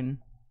insane.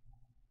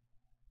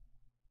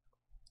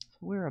 So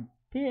we're a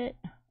bit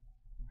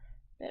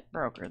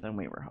broker than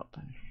we were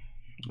hoping.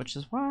 Which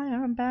is why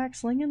I'm back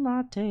slinging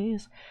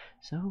lattes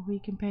so we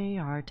can pay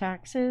our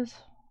taxes.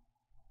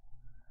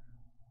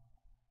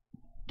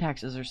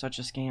 Taxes are such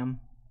a scam.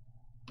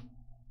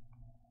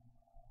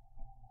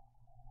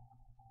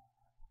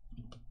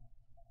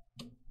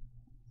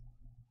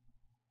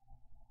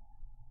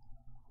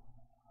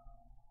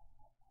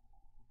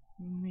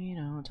 We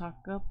don't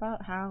talk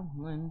about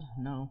Howland.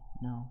 No,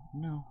 no,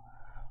 no.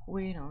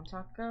 We don't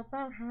talk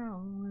about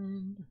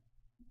Howland.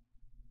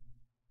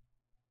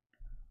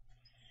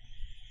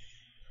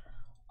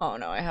 Oh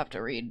no, I have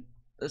to read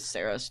the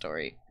Sarah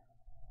story.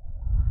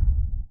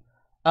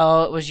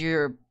 Oh, it was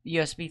your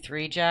USB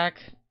 3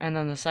 jack, and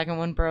then the second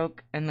one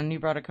broke, and then you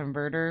brought a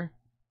converter.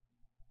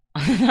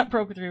 That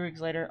broke 3 weeks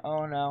later.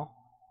 Oh no.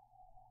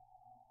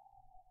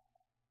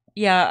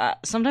 Yeah,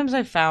 sometimes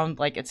I've found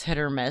like it's hit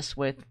or miss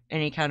with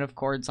any kind of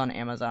cords on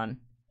Amazon.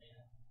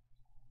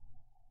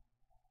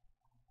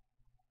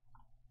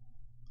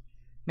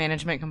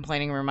 Management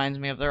complaining reminds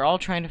me of they're all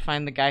trying to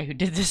find the guy who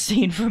did this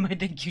scene from I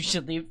Think You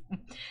Should Leave.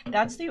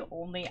 That's the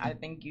only I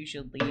Think You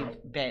Should Leave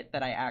bit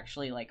that I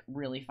actually like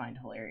really find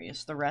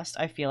hilarious. The rest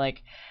I feel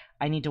like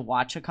I need to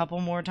watch a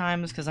couple more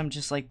times because I'm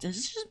just like,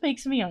 this just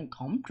makes me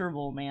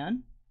uncomfortable,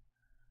 man.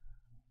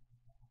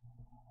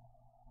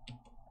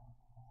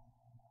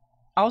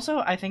 Also,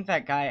 I think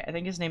that guy, I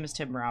think his name is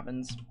Tim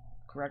Robbins.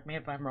 Correct me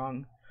if I'm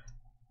wrong.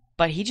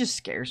 But he just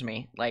scares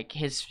me. Like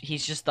he's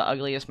just the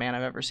ugliest man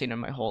I've ever seen in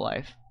my whole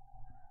life.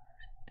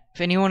 If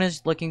anyone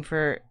is looking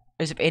for,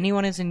 if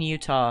anyone is in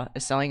Utah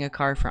is selling a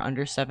car for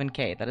under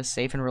 7K that is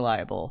safe and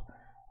reliable,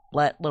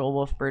 let Little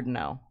Wolfbird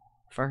know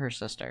for her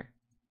sister.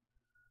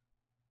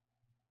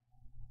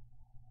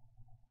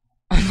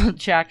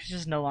 Jack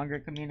just no longer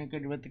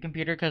communicated with the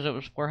computer because it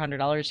was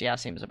 $400. Yeah,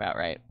 seems about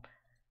right.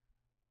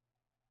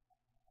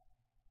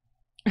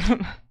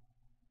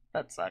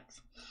 That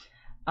sucks.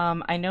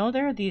 I know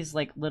there are these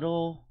like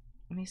little.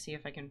 Let me see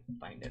if I can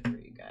find it for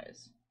you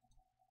guys.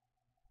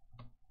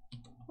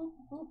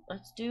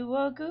 Let's do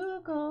a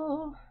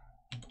Google.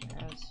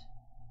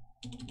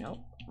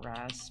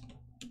 Raspberry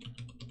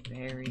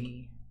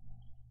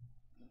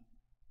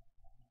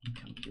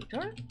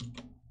computer.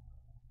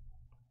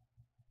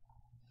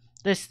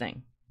 This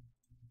thing,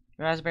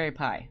 Raspberry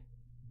Pi.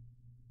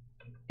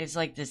 It's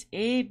like this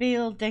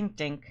A-Bill dink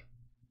dink.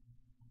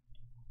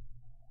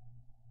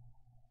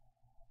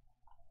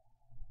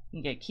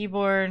 You get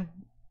keyboard,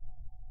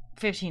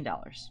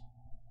 $15.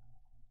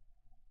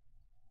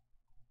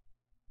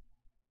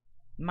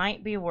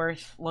 Might be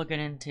worth looking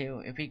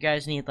into if you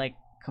guys need like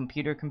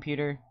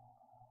computer.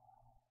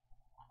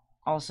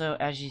 Also,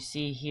 as you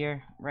see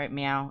here, right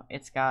meow,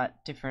 it's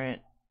got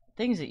different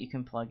things that you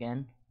can plug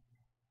in.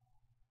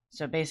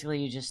 So basically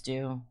you just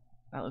do,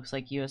 that looks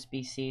like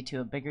USB-C to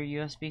a bigger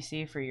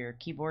USB-C for your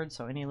keyboard,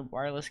 so any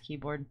wireless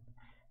keyboard.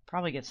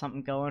 Probably get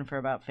something going for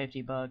about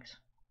 50 bucks.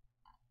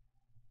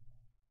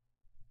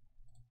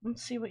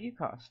 Let's see what you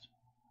cost.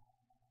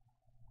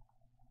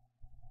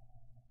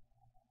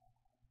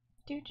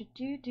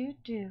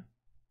 Do.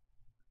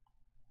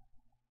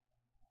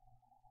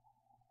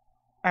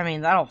 I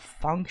mean, that'll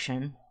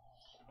function.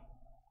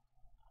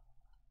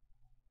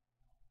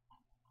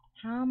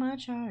 How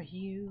much are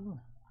you?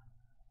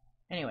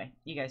 Anyway,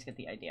 you guys get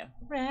the idea.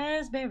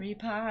 Raspberry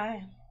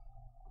Pi.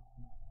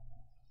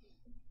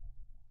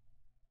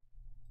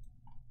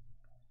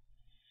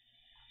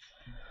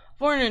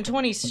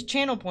 $420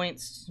 channel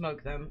points.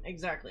 Smoke them.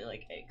 Exactly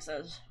like Egg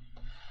says.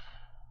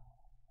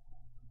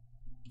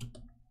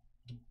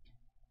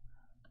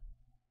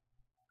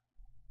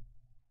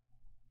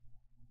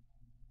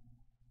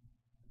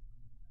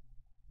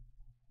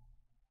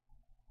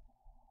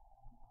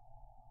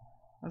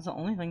 That's the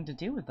only thing to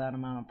do with that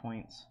amount of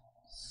points.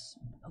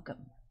 Smoke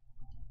them.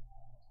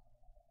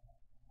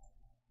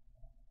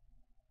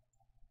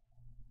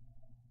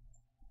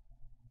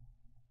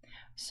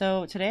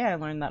 So today I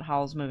learned that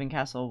Howl's Moving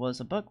Castle was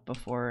a book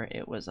before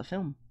it was a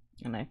film,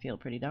 and I feel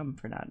pretty dumb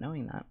for not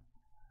knowing that,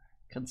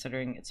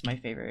 considering it's my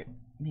favorite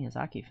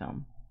Miyazaki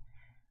film.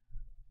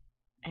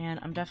 And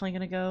I'm definitely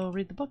gonna go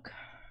read the book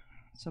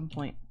at some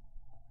point,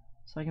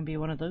 so I can be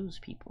one of those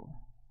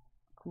people.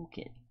 Cool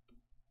kid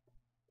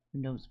who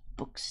knows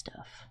book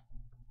stuff.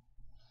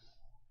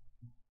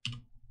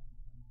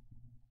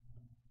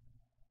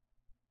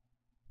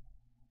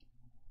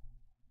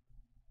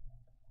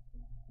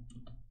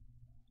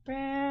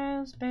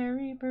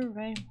 raspberry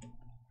beret.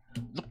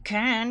 Look,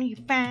 can you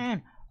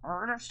find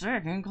a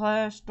second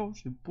class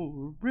starship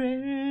for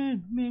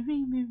red,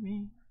 Mary,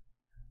 Mary.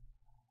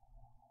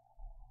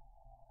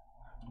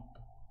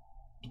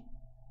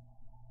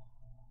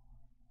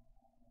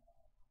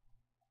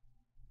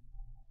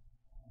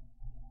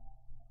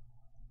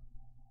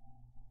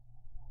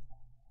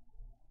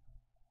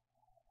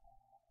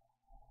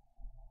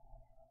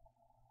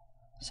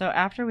 So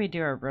after we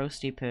do our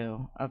roasty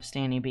poo of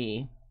Stanny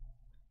B,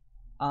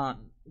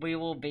 we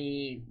will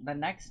be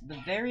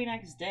the very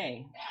next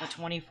day, the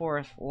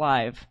 24th,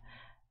 live,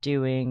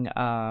 doing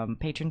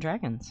Patron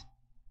Dragons.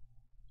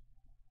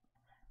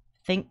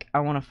 Think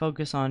I want to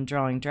focus on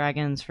drawing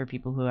dragons for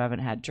people who haven't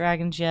had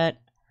dragons yet.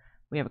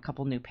 We have a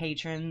couple new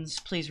patrons.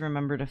 Please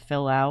remember to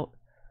fill out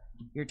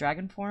your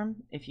dragon form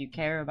if you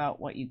care about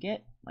what you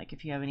get. Like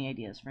if you have any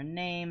ideas for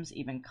names,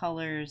 even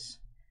colors,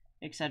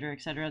 etc.,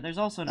 etc. There's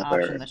also an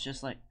option that's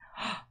just like,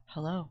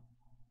 hello.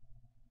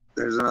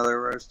 There's another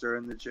roaster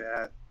in the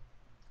chat.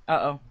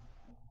 Uh-oh.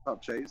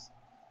 Up, Chase.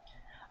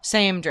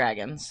 Same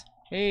dragons.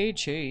 Hey,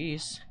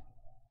 Chase.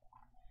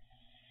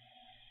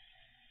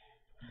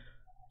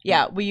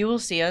 Yeah, you will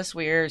see us.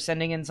 We're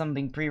sending in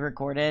something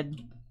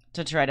pre-recorded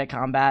to try to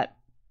combat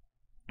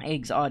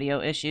Egg's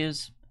audio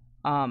issues,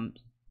 /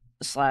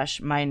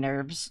 my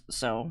nerves,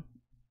 so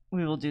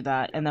we will do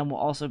that, and then we'll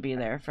also be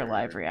there for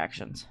live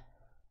reactions.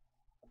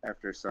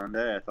 After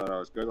Sunday, I thought I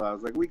was good. I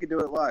was like, we could do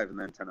it live, and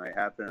then tonight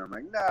happened, and I'm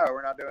like, no,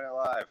 we're not doing it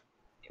live.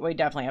 We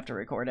definitely have to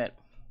record it.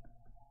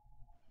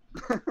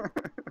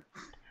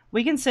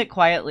 We can sit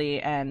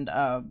quietly, and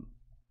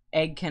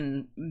Egg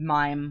can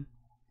mime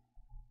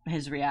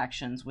his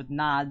reactions with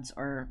nods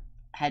or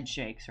head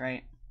shakes,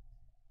 right?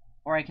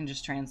 Or I can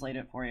just translate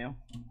it for you.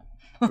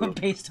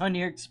 Based on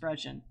your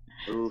expression.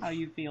 Oof. How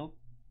you feel.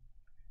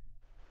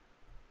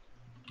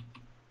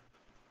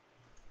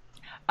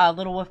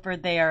 Little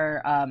Wolfbird, they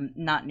are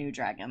not new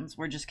dragons.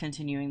 We're just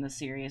continuing the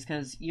series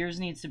because yours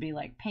needs to be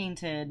like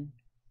painted,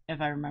 if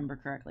I remember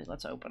correctly.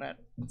 Let's open it.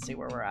 Let's see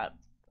where we're at.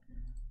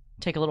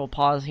 Take a little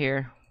pause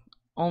here.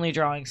 Only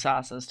drawing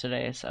Sassas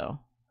today, so.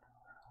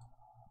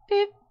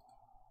 Beep.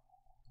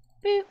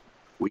 Beep.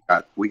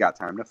 We got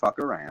time to fuck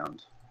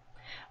around.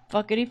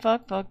 Fuckity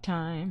fuck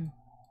time.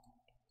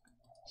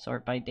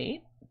 Sort by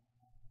date?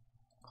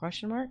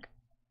 Question mark?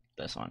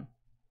 This one.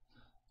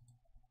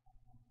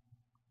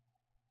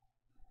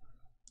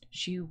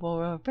 She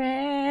wore a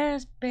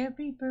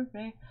raspberry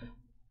beret.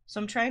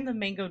 So I'm trying the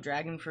mango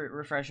dragon fruit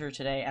refresher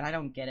today, and I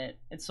don't get it.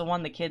 It's the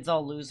one the kids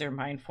all lose their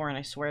mind for, and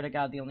I swear to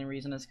God the only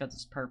reason is because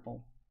it's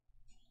purple.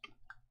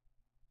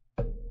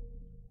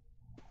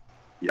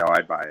 Yo,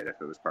 I'd buy it if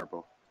it was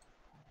purple.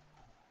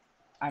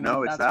 I mean,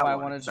 no, that's why I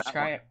wanted to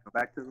try it. Go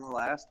back to the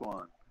last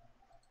one.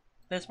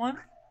 This one?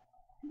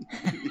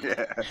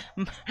 Yeah.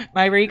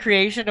 My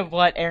recreation of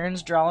what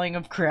Aaron's drawing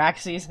of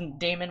Caraxes and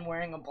Damon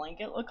wearing a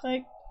blanket look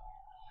like?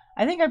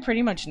 I think I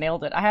pretty much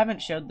nailed it. I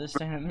haven't showed this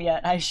to him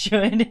yet. I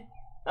should.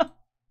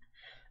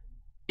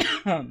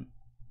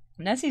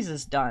 Nessie's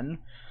is done.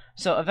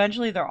 So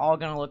eventually they're all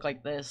going to look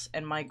like this.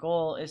 And my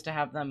goal is to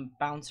have them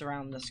bounce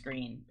around the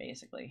screen,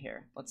 basically.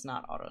 Here, let's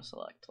not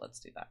auto-select.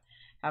 Let's do that.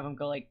 Have them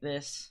go like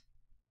this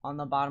on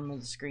the bottom of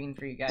the screen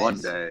for you guys. One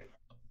day.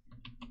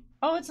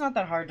 Oh, it's not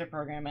that hard to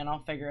program in.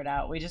 I'll figure it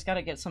out. We just got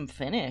to get some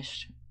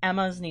finished.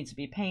 Emma's needs to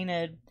be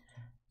painted.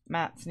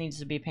 Matt's needs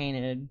to be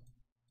painted.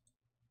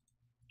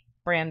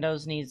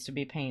 Brando's needs to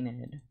be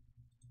painted.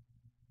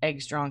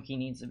 Egg's Dronky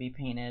needs to be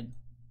painted.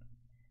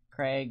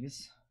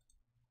 Craig's.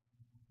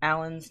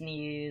 Alan's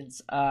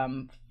needs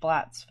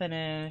flats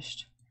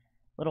finished.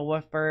 Little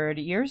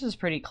Wolfbird. Yours is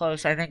pretty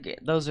close. I think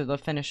those are the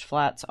finished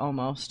flats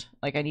almost.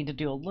 Like I need to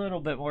do a little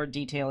bit more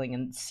detailing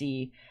and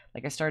see.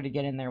 Like I started to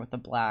get in there with the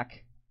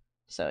black.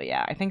 So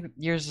yeah, I think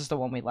yours is the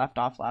one we left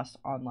off last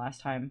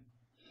time.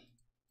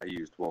 I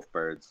used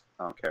Wolfbirds.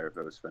 I don't care if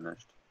it was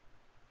finished.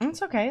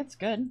 It's okay. It's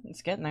good.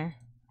 It's getting there.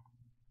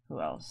 Who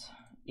else?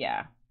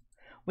 Yeah.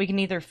 We can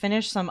either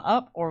finish some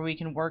up or we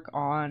can work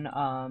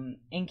on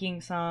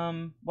inking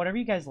some. Whatever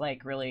you guys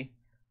like, really.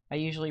 I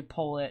usually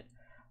pull it.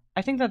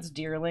 I think that's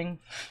Deerling.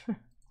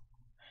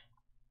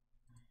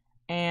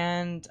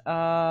 And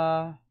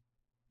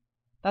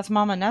that's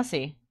Mama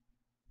Nessie.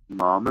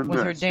 Mama Nessie.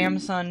 With her damn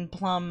son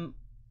plum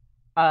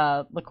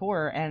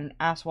liqueur and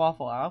ass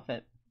waffle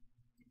outfit.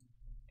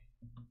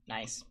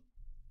 Nice.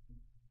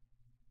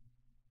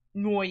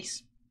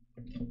 Nice.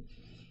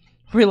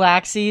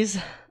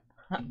 Relaxies.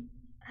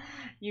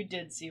 You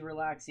did see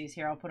Relaxies.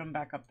 Here, I'll put him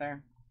back up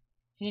there.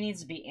 He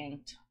needs to be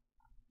inked.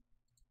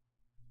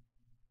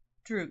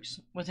 Drooks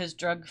with his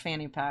drug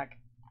fanny pack.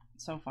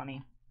 So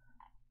funny.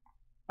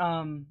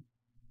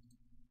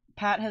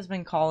 Pat has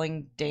been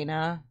calling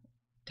Dana,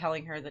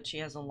 telling her that she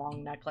has a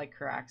long neck like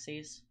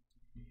Caraxes.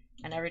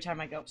 And every time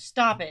I go,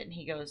 stop it, and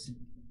he goes,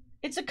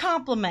 it's a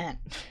compliment.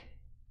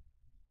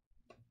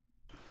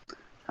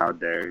 How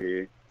dare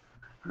he?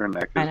 Her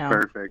neck is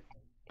perfect.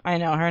 I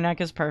know, her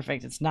neck is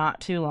perfect. It's not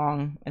too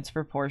long. It's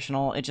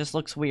proportional. It just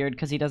looks weird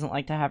because he doesn't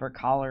like to have her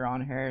collar on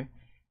her.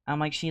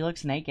 I'm like, she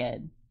looks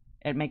naked.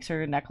 It makes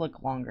her neck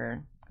look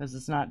longer because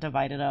it's not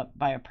divided up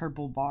by a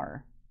purple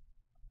bar.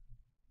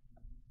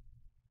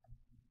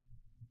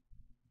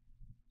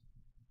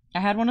 I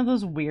had one of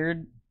those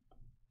weird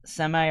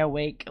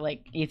semi-awake,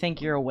 like, you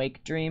think you're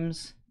awake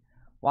dreams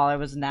while I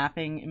was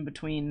napping in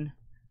between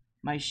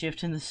my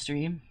shift in the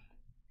stream.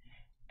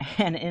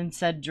 And in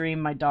said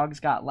dream, my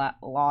dogs got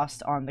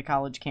lost on the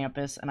college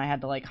campus, and I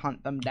had to, like,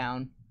 hunt them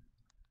down.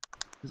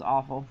 It was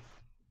awful.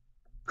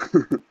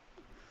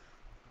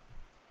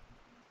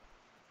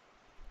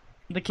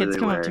 The kids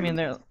come up to me and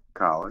they're...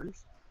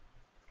 collars?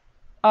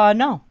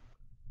 No.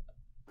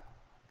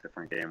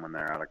 Different game when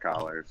they're out of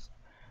collars.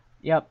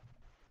 Yep.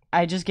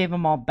 I just gave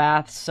them all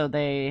baths, so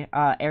they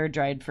air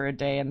dried for a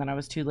day, and then I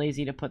was too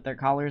lazy to put their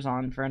collars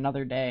on for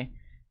another day.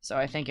 So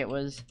I think it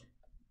was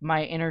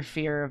my inner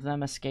fear of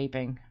them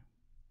escaping.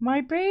 My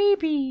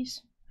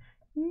babies!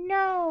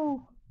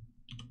 No!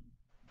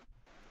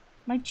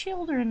 My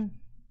children!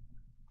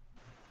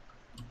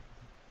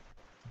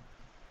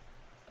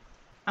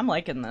 I'm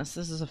liking this.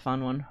 This is a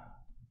fun one.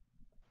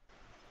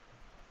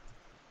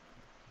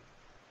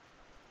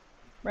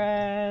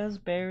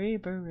 Raspberry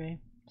beret.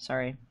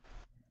 Sorry.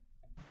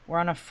 We're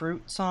on a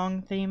fruit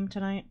song theme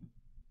tonight.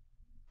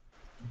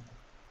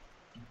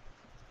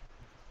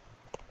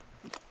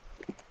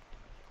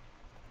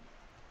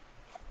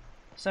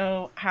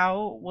 So,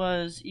 how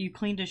was... You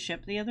cleaned a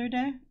ship the other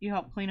day? You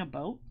helped clean a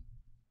boat?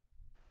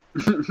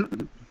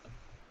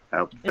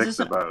 Help fix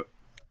a boat.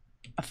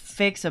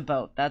 Fix a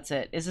boat, that's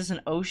it. Is this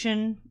an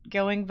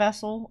ocean-going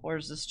vessel, or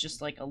is this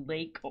just like a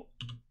lake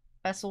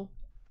vessel?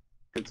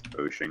 It's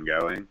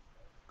ocean-going.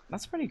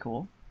 That's pretty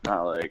cool.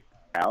 Not like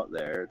out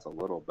there. It's a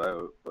little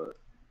boat, but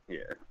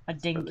yeah. A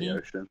dinghy. For the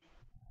ocean.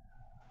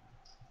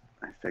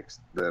 I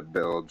fixed the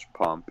bilge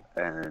pump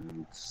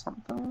and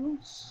something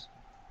else.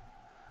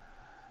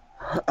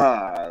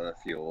 The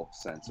fuel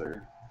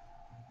sensor.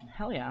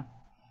 Hell yeah.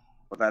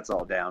 But that's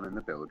all down in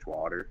the bilge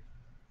water.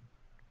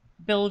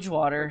 Bilge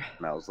water. It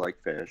smells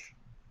like fish.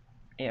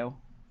 Ew.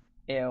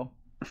 Ew.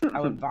 I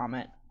would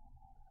vomit.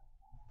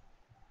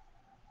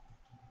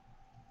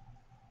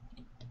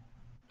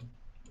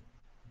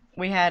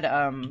 We had,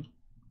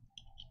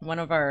 one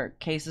of our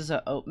cases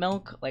of oat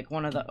milk, like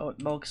one of the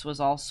oat milks was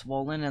all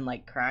swollen and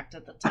like cracked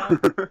at the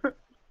top.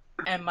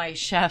 And my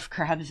chef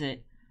grabs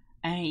it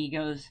and he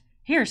goes,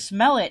 "Here,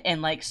 smell it,"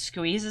 and like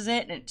squeezes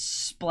it and it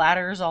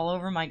splatters all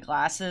over my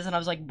glasses. And I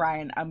was like,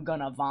 "Brian, I'm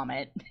gonna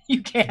vomit.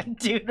 You can't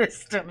do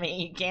this to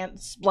me. You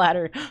can't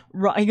splatter."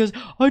 He goes,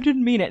 "I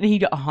didn't mean it." And he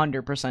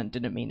 100%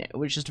 didn't mean it. It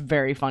was just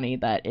very funny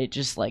that it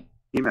just like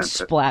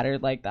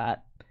splattered like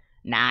that.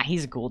 Nah,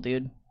 he's a cool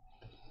dude.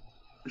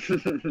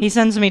 He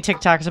sends me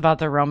TikToks about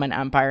the Roman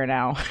Empire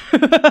now.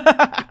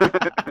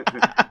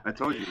 I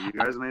told you, you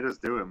guys made us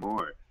do it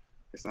more.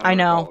 It's not I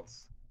know. Fault.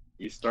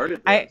 You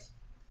started this.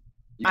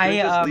 You could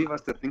just leave us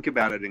to think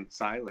about it in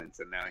silence,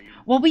 and now you.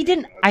 Well, we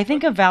didn't. I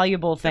think a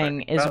valuable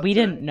thing is we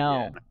didn't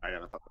know. Yeah, I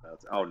haven't thought about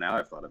it. Oh, now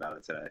I've thought about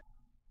it today.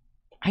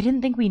 I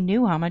didn't think we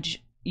knew how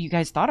much you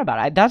guys thought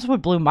about it. That's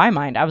what blew my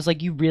mind. I was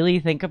like, "You really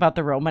think about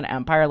the Roman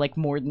Empire like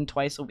more than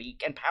twice a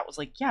week?" And Pat was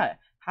like, "Yeah.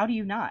 How do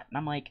you not?" And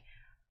I'm like,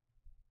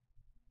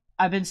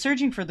 I've been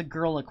searching for the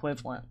girl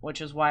equivalent,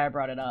 which is why I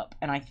brought it up.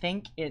 And I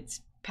think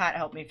it's Pat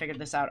helped me figure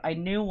this out. I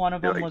knew one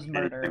of them was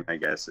murder. Anything, I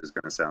guess, is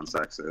going to sound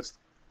sexist.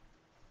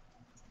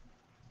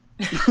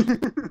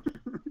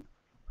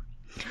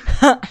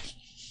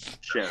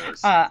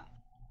 Shows.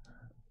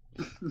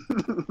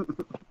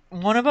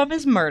 One of them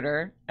is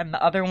murder, and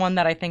the other one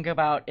that I think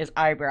about is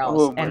eyebrows.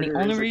 Oh, and the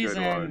only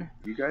reason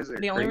you guys are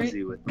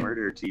crazy with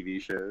murder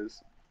TV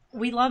shows.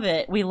 We love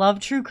it. We love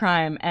true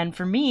crime, and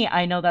for me,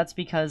 I know that's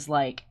because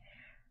like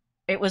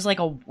it was like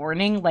a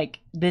warning, like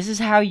this is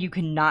how you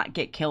cannot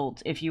get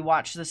killed if you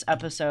watch this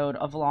episode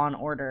of Law and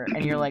Order,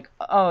 and you're like,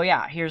 oh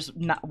yeah, here's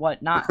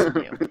what not to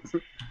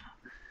do.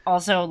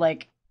 Also,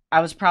 like,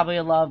 I was probably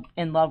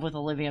in love with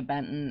Olivia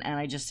Benton, and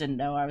I just didn't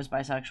know I was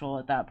bisexual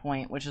at that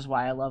point, which is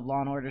why I love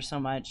Law and Order so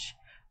much.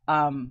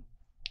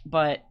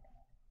 But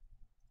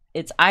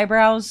it's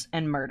eyebrows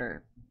and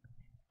murder,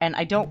 and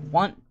I don't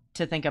want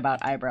to think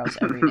about eyebrows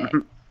every day,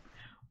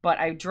 but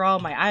I draw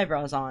my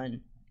eyebrows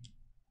on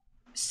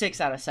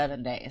 6 out of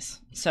 7 days,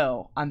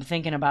 so I'm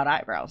thinking about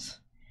eyebrows.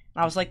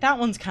 And I was like, that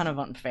one's kind of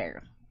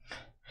unfair.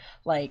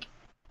 Like,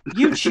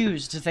 you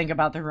choose to think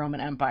about the Roman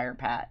Empire,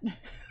 Pat.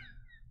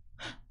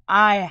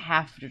 I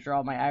have to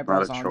draw my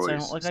eyebrows on so I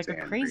don't look like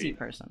a crazy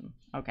person.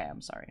 Okay,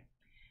 I'm sorry.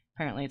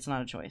 Apparently it's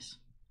not a choice.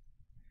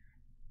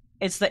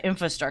 It's the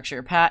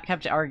infrastructure. Pat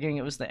kept arguing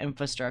it was the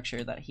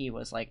infrastructure that he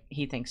was like,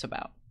 he thinks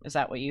about. Is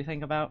that what you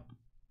think about?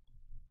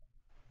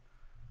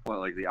 What,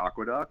 like the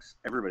aqueducts?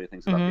 Everybody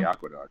thinks about the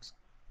aqueducts.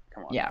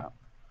 Come on. Yeah, now.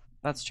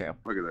 That's true.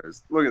 Look at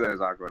those. Look at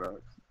those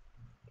aqueducts.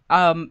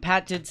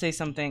 Pat did say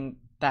something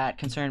that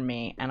concerned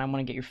me, and I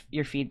want to get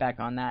your feedback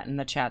on that and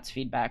the chat's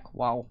feedback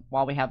while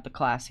we have the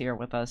class here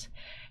with us.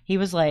 He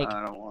was like,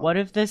 what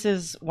if this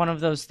is one of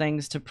those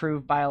things to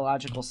prove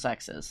biological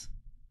sexes?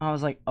 I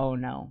was like, oh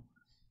no.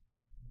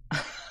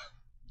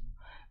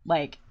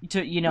 Like,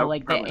 to, you know, nope,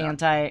 like the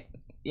anti...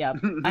 Yeah,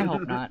 I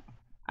hope not.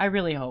 I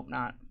really hope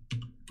not.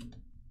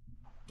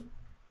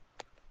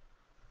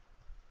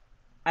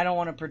 I don't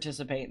want to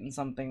participate in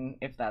something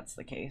if that's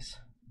the case.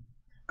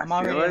 I'm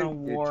I feel already in a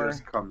like war. it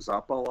just comes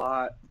up a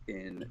lot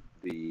in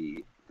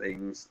the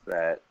things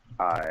that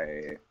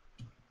I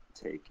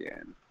take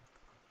in.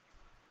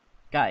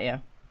 Got ya.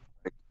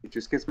 It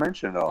just gets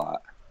mentioned a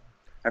lot.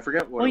 I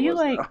forget what Well, it you was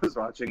like- that I was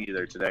watching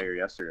either today or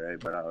yesterday,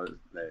 but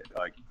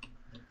like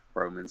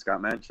Romans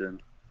got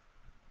mentioned.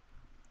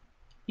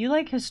 You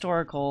like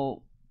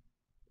historical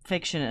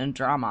fiction and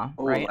drama,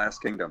 Oh, right?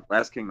 Last Kingdom.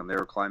 Last Kingdom. They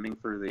were climbing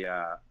through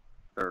the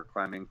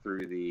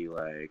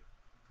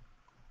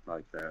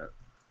like the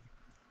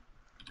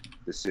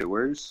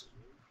sewers,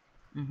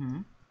 Mm-hmm.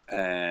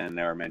 and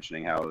they were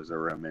mentioning how it was a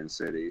Roman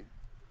city,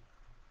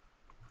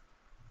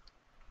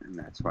 and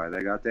that's why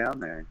they got down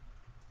there.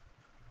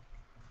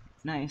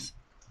 Nice.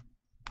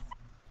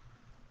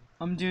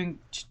 I'm doing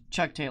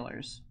Chuck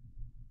Taylor's,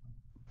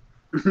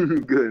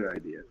 Good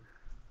idea.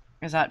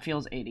 because that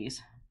feels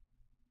 80s.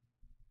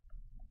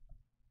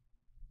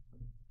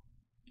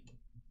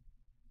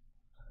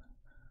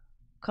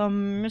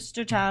 Come,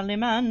 Mr.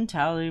 Tallyman,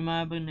 tally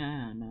my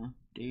banana.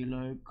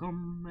 Daylight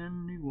come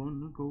and we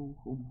wanna go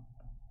home.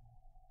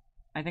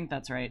 I think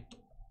that's right.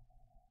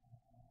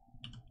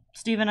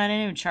 Steven, I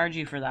didn't even charge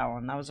you for that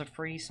one. That was a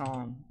free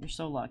song. You're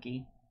so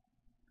lucky.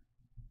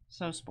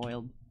 So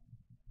spoiled.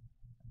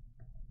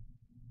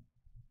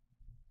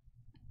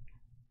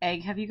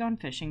 Egg, have you gone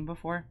fishing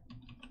before?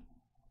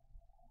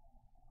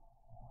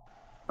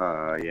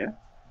 Yeah.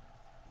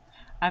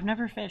 I've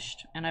never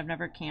fished, and I've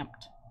never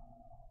camped.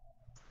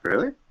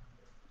 Really?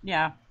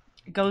 Yeah.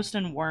 Ghost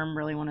and Worm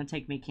really want to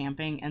take me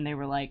camping, and they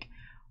were like,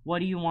 what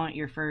do you want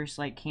your first,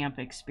 like, camp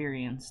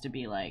experience to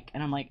be like?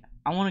 And I'm like,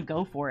 I want to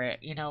go for it,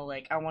 you know,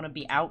 like, I want to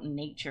be out in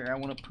nature, I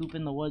want to poop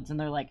in the woods, and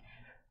they're like,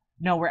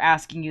 no, we're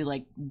asking you,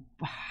 like,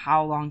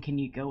 how long can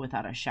you go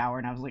without a shower?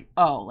 And I was like,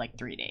 oh, like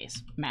 3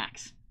 days,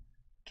 max.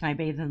 Can I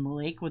bathe in the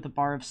lake with a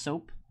bar of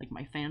soap, like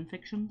my fan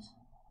fictions?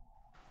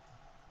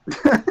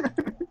 I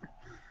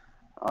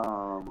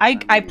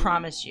mean,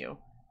 promise you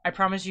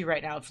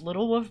right now, if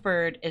Little Wolf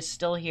Bird is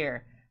still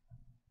here,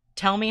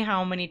 tell me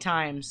how many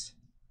times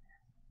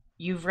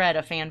you've read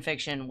a fan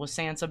fiction with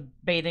Sansa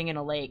bathing in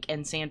a lake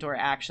and Sandor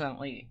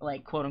accidentally,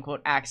 like, quote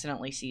unquote,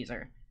 accidentally sees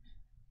her.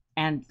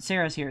 And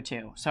Sarah's here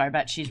too, so I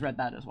bet she's read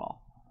that as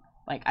well.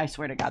 Like, I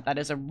swear to God, that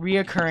is a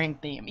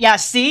reoccurring theme. Yeah,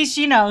 see?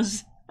 She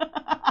knows.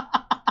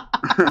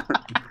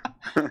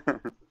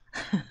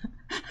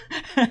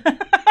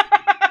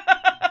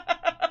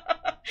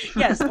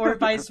 Yes, or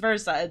vice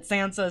versa. It's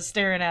Sansa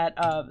staring at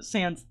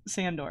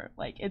Sandor.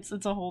 Like, it's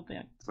a whole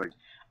thing. It's like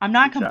I'm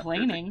not chapters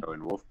complaining. ago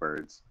in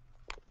Wolfbirds.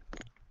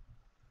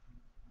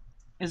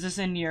 Is this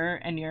in your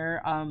In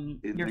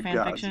the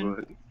fan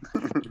fiction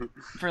Godswood.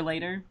 for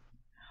later?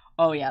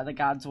 Oh yeah, the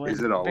Godswood.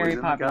 Is it always very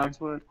in popular. the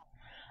Godswood?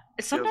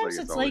 Sometimes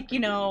it's it's always like, you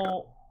gonna be in the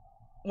know,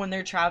 when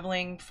they're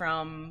traveling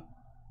from,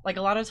 like,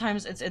 a lot of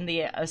times it's in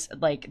the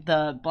like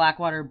the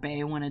Blackwater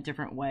Bay went a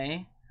different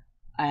way,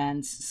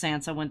 and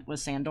Sansa went with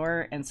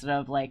Sandor instead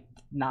of, like,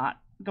 not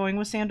going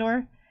with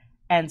Sandor,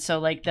 and so,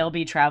 like, they'll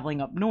be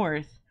traveling up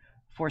north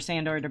for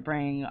Sandor to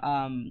bring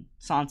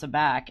Sansa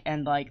back,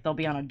 and, like, they'll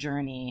be on a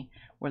journey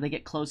where they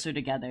get closer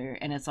together,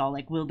 and it's all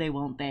like, will they,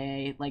 won't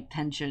they, like,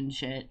 tension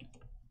shit.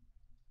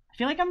 I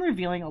feel like I'm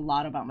revealing a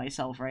lot about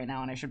myself right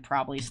now, and I should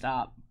probably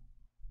stop.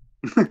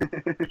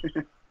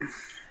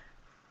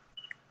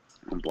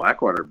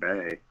 Blackwater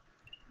Bay.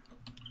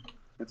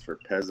 That's for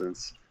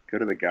peasants. Go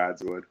to the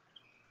Godswood.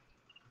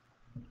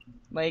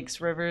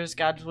 Lakes, rivers,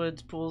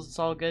 Godswoods, pools, it's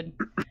all good.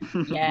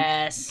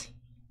 Yes.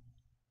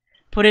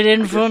 Put it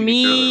in I guess for you could go to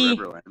me. the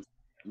Riverlands.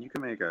 You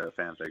can make a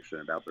fan fiction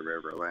about the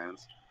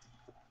Riverlands.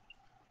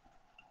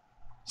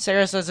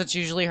 Sarah says it's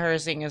usually her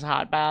seeing as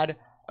hot bad.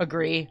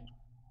 Agree.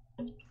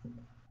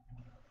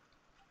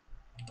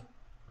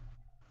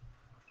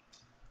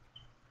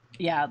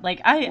 Yeah, like,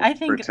 I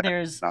think Pretend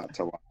there's... not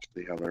to watch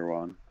the other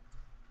one.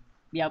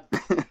 Yep.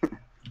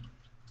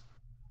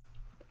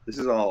 This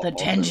is all The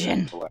also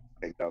tension. the Last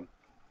Kingdom.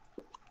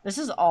 This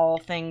is all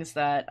things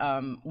that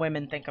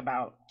women think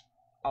about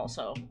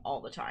also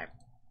all the time.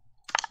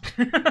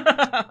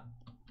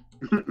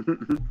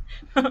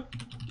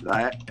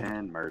 That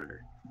and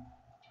murder.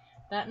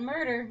 That and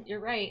murder, you're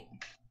right.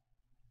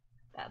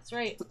 That's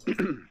right.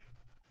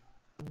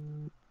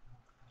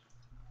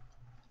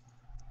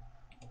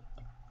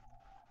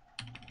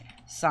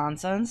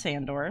 Sansa and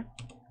Sandor.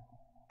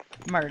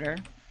 Murder.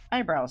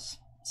 Eyebrows.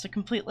 It's a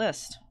complete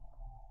list.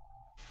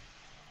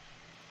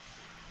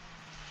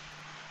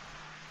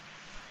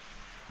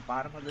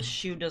 Bottom of the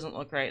shoe doesn't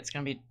look right. It's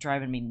gonna be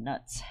driving me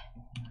nuts.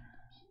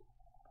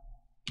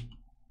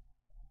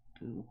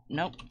 Ooh,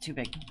 nope, too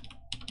big.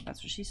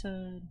 That's what she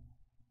said.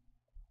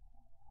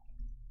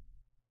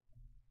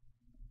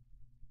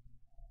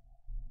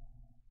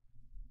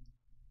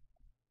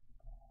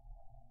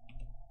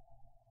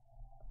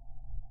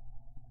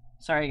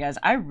 Sorry guys,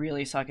 I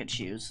really suck at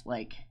shoes,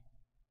 like,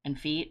 and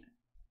feet.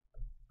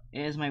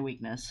 It is my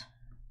weakness.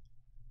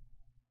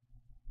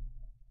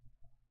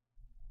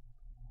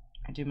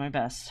 I do my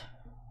best.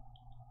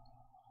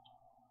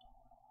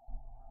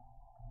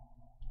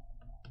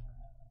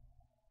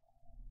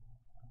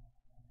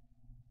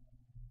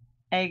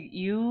 Egg,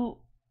 you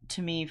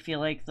to me feel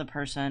like the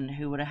person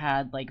who would have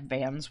had like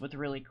Vans with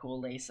really cool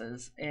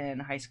laces in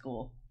high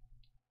school.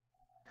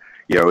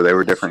 Yo, they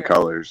were That's different true.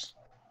 colors.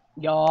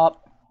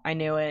 Yup, I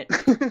knew it.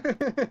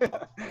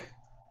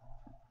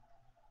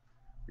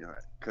 Yeah,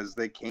 because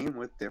they came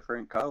with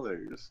different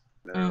colors.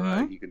 They're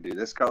Mm-hmm. like, you can do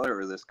this color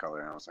or this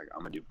color, and I was like,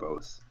 I'm gonna do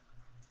both.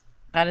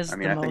 That is I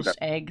mean, the I think most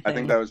that egg I thing.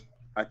 think that was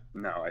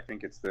I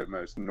think it's the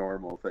most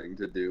normal thing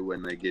to do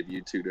when they give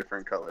you two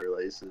different color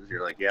laces.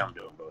 You're like, yeah, I'm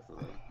doing both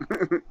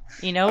of them.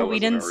 You know, That we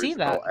wasn't didn't see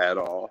that. original at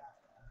all.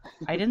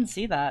 I didn't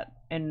see that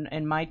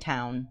in my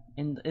town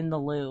in the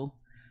Lou.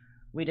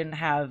 We didn't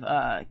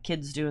have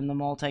kids doing the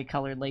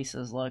multicolored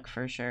laces look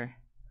for sure.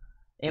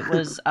 It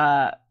was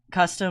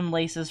custom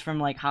laces from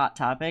like Hot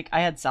Topic.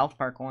 I had South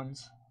Park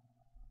ones.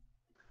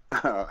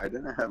 I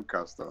didn't have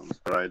customs,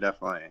 but I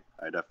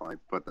definitely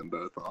put them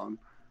both on.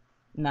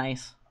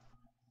 Nice.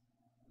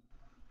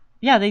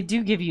 Yeah, they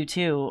do give you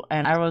two,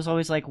 and I was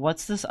always like,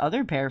 "What's this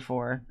other pair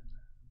for?"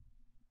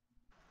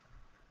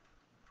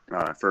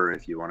 For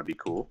if you want to be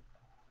cool.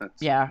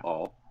 That's Yeah.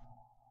 all.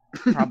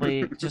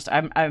 Probably just.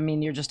 I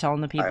mean, you're just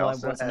telling the people I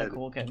also wasn't a had-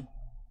 cool kid.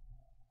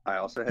 I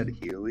also had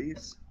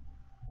Heelys.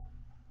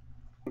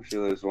 See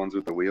those ones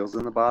with the wheels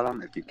in the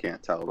bottom, if you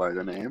can't tell by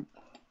the name.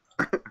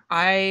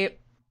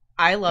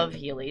 I love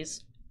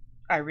Heelys.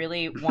 I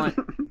really want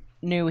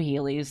new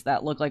Heelys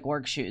that look like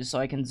work shoes so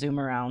I can zoom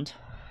around.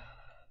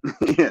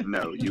 Yeah,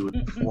 no, you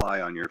would fly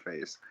on your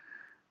face.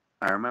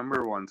 I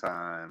remember one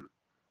time,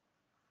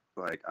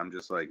 like, I'm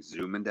just like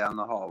zooming down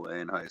the hallway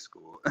in high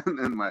school, and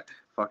then my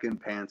fucking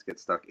pants get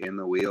stuck in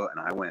the wheel, and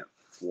I went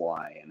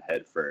flying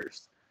head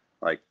first.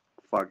 Like,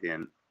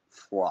 fucking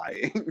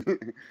flying.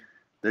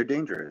 They're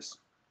dangerous.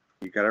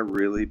 You gotta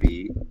really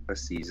be a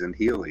seasoned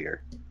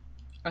heelier.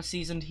 A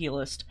seasoned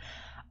heelist.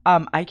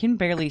 I can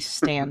barely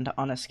stand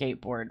on a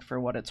skateboard for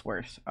what it's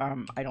worth.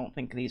 I don't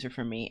think these are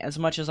for me. As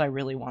much as I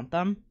really want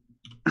them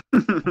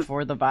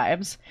for the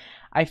vibes,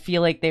 I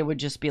feel like they would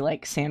just be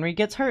like, Sanri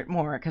gets hurt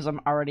more because I'm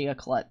already a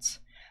klutz.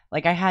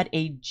 Like, I had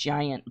a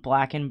giant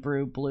black and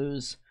blue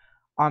blues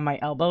on my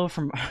elbow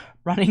from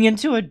running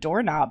into a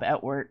doorknob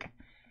at work.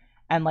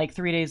 And like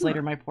 3 days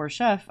later, my poor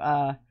chef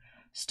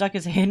stuck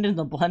his hand in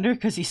the blender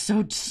because he's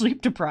so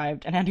sleep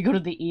deprived and had to go to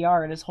the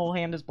ER, and his whole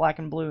hand is black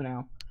and blue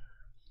now.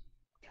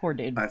 Poor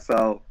dude. I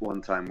fell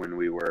one time when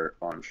we were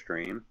on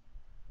stream,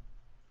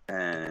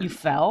 and You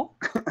fell?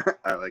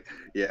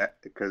 yeah,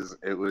 because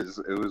it was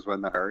when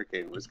the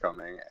hurricane was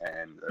coming,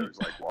 and there was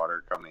like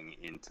water coming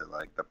into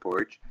like the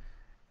porch,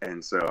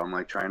 and so I'm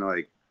like trying to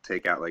like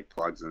take out like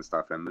plugs and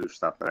stuff and move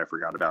stuff that I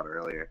forgot about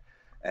earlier,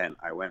 and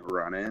I went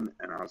running,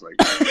 and I was like,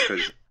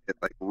 because it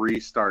like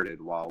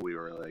restarted while we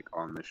were like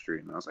on the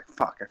stream, and I was like,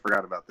 fuck, I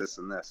forgot about this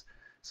and this.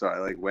 So I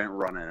like went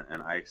running,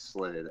 and I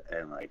slid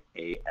and like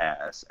ate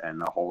ass, and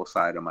the whole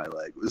side of my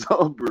leg was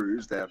all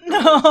bruised after.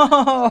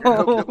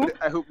 No.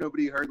 I hope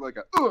nobody heard like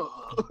a.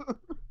 Ugh.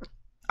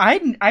 I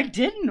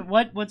didn't.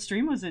 What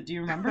stream was it? Do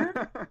you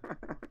remember?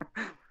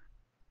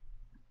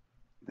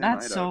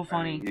 That's so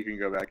funny. I mean, you can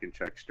go back and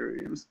check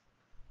streams.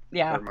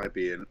 Yeah. There might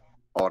be an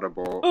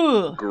audible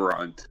Ugh.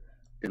 grunt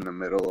in the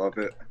middle of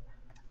it.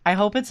 I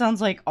hope it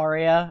sounds like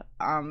Aria.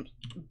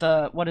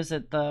 What is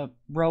it? The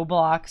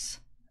Roblox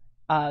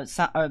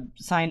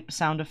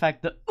sound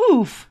effect. The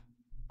oof,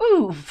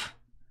 oof.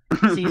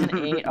 Season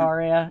 8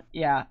 Aria.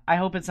 Yeah, I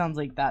hope it sounds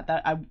like that.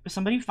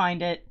 Somebody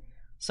find it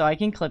so I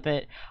can clip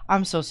it.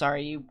 I'm so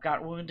sorry you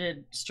got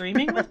wounded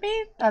streaming with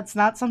me. That's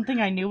not something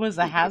I knew was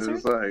a hazard. It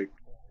was like,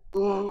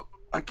 oh,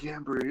 I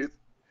can't breathe.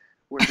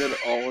 Where did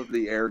all of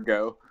the air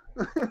go?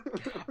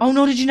 Oh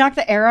no, did you knock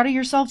the air out of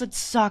yourself? It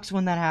sucks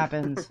when that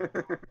happens.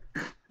 Did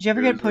you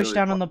ever get pushed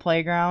down on the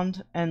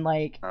playground and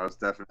like... I was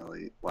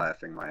definitely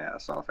laughing my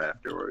ass off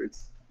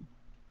afterwards.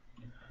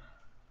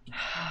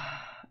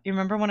 You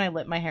remember when I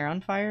lit my hair on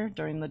fire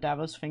during the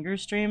Davos Finger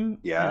stream?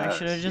 Yeah. And I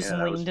should have just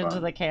leaned into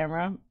the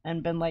camera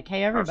and been like,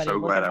 hey everybody, I'm so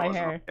look glad at I my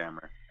wasn't hair.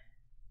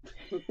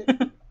 on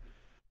camera.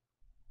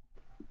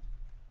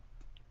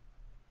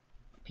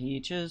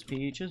 Peaches,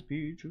 peaches,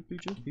 peaches,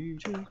 peaches,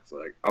 peaches. It's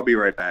like, I'll be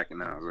right back. And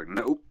then I was like,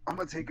 nope, I'm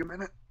going to take a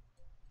minute.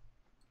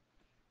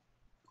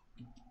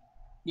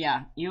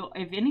 Yeah,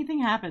 if anything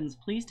happens,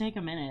 please take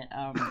a minute.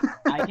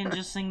 I can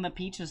just sing the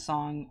Peaches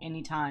song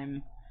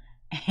anytime.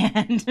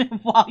 And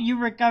while you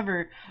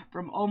recover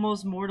from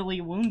almost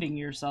mortally wounding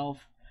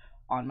yourself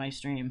on my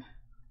stream.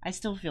 I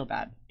still feel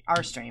bad.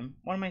 Our stream.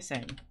 What am I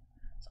saying?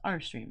 It's our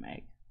stream,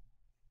 Meg.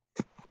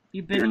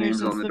 You've been here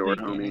since the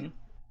beginning. Homie.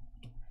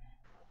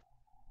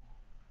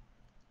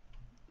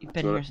 You've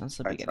been here since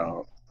the beginning.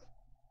 Tell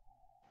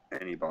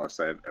any boss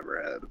I've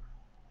ever had.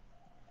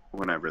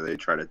 Whenever they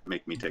try to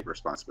make me take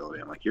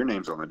responsibility, I'm like, your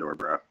name's on the door,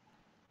 bro.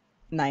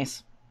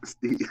 Nice.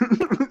 See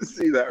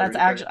that? That's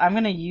actually, I'm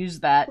gonna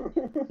use that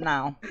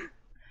now.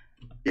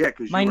 Yeah,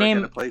 because my work name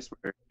at a place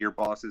where your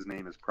boss's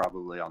name is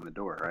probably on the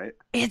door, right?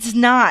 It's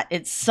not.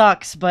 It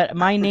sucks, but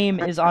my name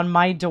is on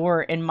my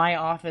door in my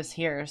office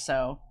here.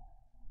 So,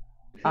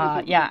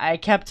 yeah, I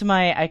kept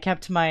my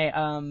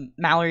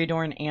Mallory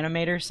Dorn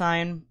animator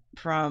sign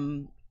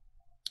from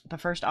the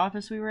first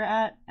office we were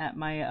at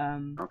my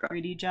Okay.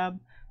 3D job.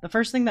 The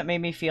first thing that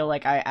made me feel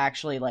like I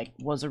actually like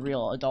was a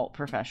real adult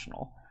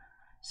professional.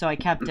 So I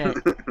kept it.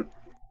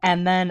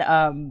 And then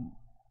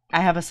I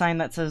have a sign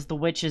that says "The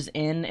witch is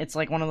in." It's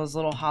like one of those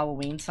little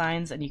Halloween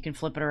signs, and you can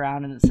flip it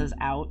around, and it says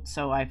 "out."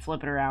 So I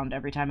flip it around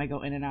every time I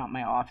go in and out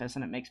my office,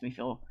 and it makes me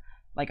feel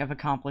like I've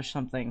accomplished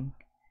something.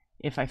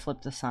 If I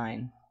flip the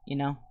sign, you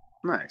know.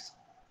 Nice.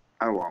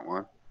 I want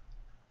one.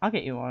 I'll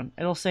get you one.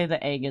 It'll say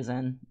the egg is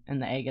in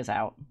and the egg is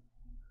out.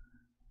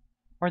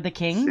 Or the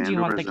king? Do you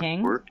Sandra want the was at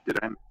king? work. Did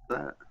I miss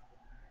that?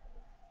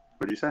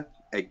 What did you say?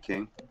 Egg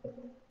King.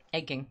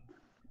 Egg king.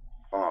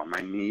 Oh,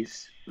 my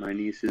niece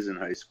is in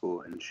high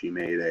school, and she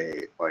made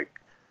a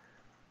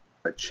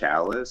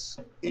chalice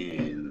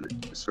in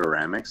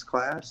ceramics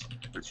class,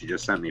 and she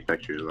just sent me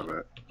pictures of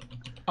it.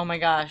 Oh my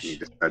gosh. She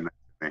just said to me.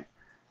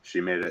 She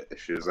made it.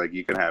 She was like,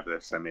 "You can have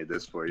this. I made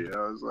this for you."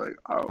 I was like,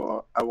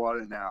 I want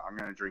it now. I'm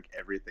gonna drink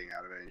everything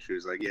out of it." And she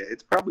was like, "Yeah,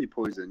 it's probably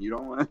poison. You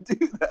don't want to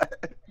do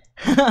that."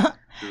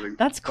 Like,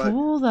 that's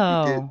cool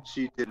though.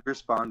 She did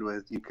respond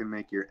with, "You can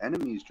make your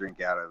enemies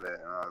drink out of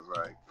it," and I was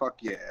like,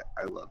 "Fuck yeah,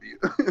 I love you."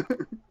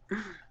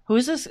 Who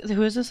is this?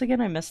 Who is this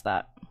again? I missed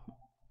that.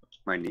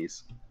 My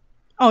niece.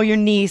 Oh, your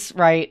niece,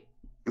 right?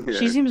 Yeah.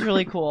 She seems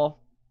really cool.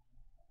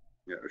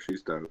 Yeah,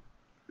 she's dope.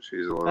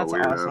 She's a little That's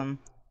weirdo. awesome.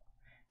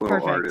 Little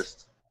Perfect.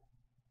 artist.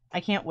 I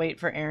can't wait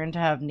for Aaron to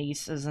have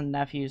nieces and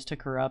nephews to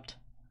corrupt.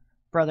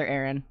 Brother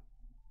Aaron.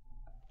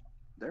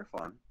 They're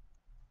fun.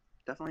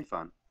 Definitely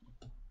fun.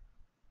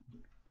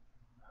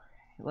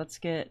 Let's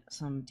get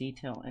some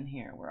detail in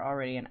here. We're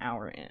already an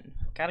hour in.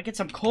 Gotta get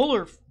some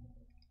color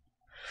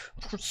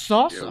for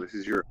Sassa. Yeah, this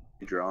is your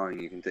drawing.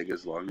 You can take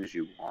as long as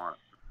you want.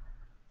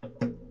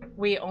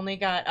 We only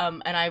got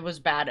and I was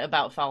bad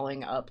about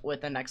following up with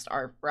the next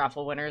art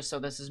raffle winners, so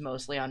this is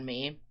mostly on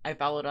me. I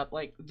followed up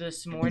like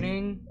this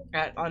morning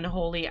at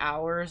unholy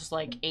hours,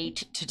 like 8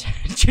 to 10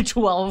 to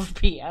 12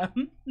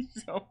 p.m.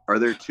 So Are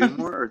there 2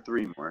 more or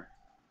 3 more?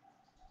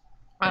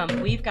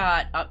 we've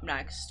got up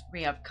next.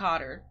 We have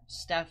Cotter,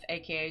 Steph,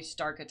 aka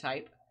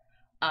Starkatype.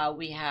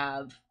 We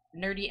have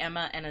Nerdy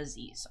Emma and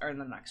Aziz are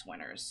the next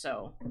winners.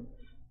 So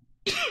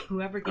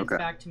whoever gets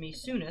back to me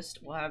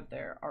soonest will have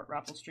their art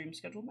raffle stream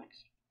scheduled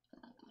next.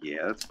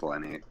 Yeah, that's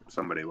plenty.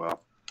 Somebody will.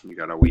 You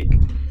got a week.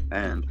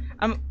 And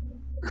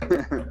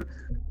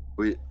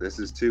this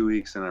is 2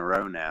 weeks in a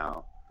row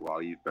now while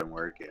you've been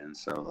working,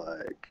 so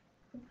like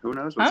who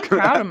knows what's I'm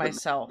gonna proud happen. of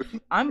myself.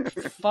 I'm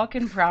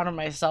fucking proud of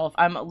myself.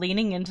 I'm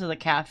leaning into the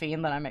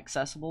caffeine that I'm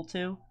accessible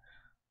to.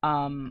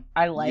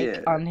 I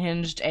like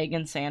unhinged egg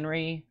and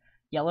Sanri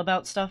yell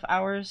about stuff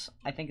hours.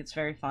 I think it's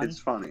very fun. It's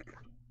funny.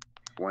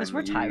 When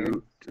we're tired.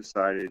 you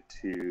decided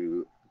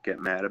to get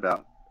mad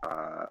about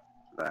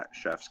that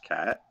chef's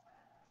cat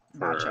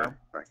for Nacho.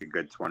 like a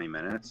good 20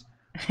 minutes.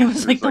 It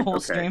was like the like, whole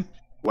okay, stream.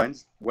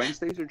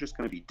 Wednesdays are just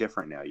going to be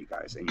different now, you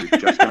guys, and you're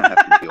just going to have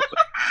to deal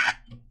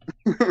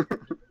with it.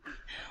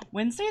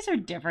 Wednesdays are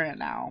different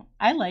now.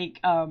 I like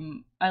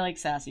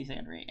sassy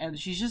Sanri, and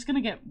she's just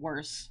gonna get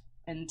worse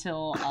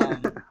until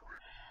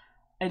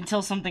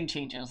until something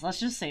changes.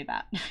 Let's just say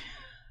that.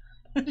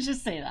 Let's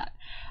just say that.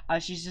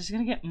 She's just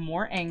gonna get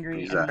more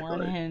angry and more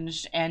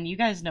unhinged. And you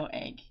guys know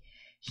Egg.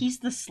 He's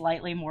the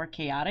slightly more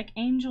chaotic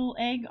angel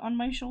Egg on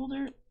my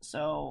shoulder,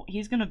 so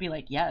he's gonna be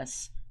like,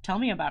 "Yes, tell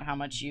me about how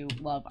much you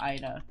love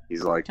Ida.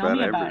 He's like, tell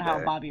me about every how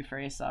day." Bobby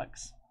Frey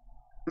sucks."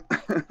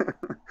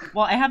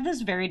 Well, I have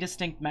this very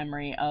distinct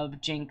memory of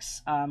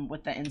Jinx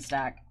with the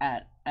Instack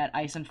at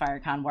Ice and Fire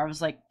Con where I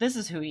was like, this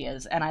is who he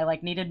is, and I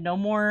like needed no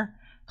more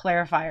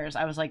clarifiers.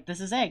 I was like, this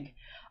is Egg.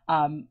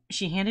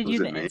 She handed you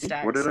the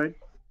Instax. What did I?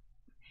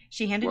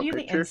 She handed you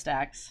picture? The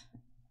Instax.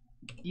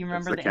 You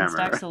remember the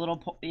camera, Instax, the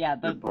little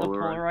the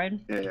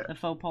Polaroid, yeah. the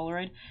faux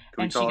Polaroid,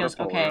 Can and she goes,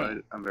 okay.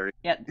 I'm very.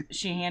 Yeah,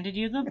 she handed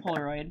you the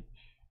Polaroid.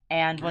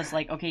 And was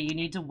like, okay, you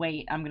need to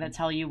wait. I'm going to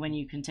tell you when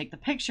you can take the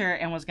picture,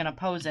 and was going to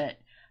pose it.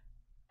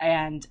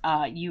 And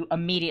you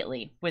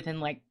immediately, within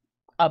like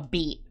a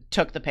beat,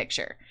 took the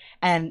picture.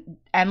 And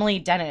Emily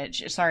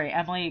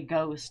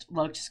Ghost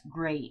looked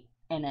great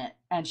in it.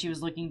 And she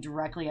was looking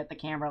directly at the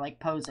camera, like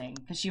posing,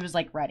 because she was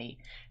like ready.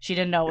 She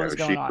didn't know what was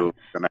going on.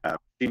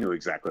 She knew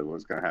exactly what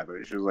was going to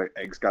happen. She was like,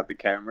 Egg's got the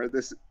camera. We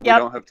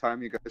don't have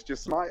time. You guys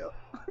just smile.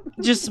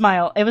 Just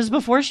smile. It was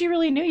before she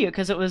really knew you,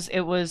 because it was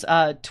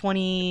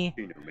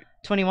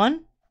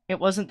 2021. It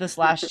wasn't this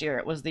last year.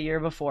 It was the year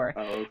before.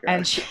 Oh, okay.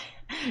 And she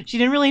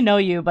didn't really know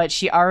you, but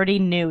she already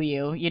knew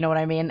you. You know what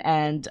I mean?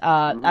 And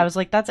I was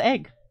like, that's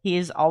Egg. He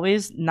is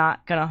always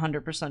not going to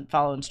 100%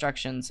 follow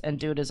instructions and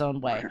do it his own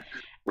way.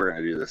 We're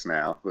going to do this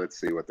now. Let's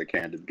see what the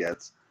candid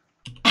gets.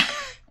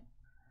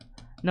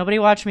 Nobody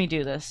watch me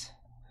do this.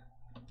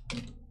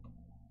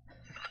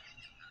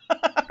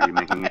 Are you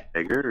making it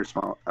bigger or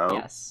small? Oh.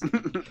 Yes.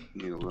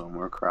 Need a little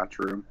more crotch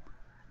room.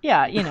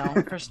 Yeah, you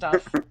know, for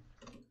stuff.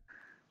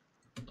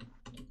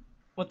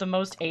 With the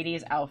most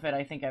 80s outfit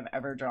I think I've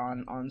ever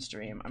drawn on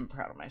stream. I'm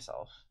proud of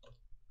myself.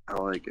 I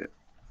like it.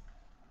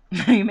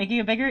 Are you making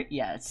it bigger?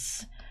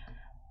 Yes.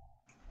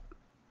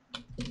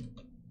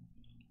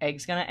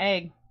 Egg's gonna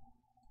egg.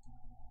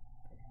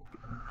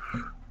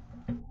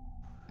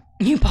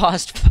 You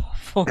paused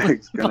fully,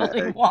 Egg's gonna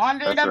fully egg.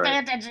 wandered That's to pay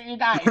right. attention, you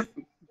guys.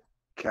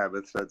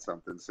 Cabot said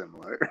something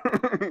similar.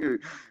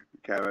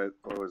 Cabot,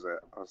 what was it?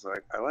 I was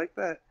like, I like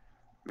that.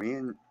 Me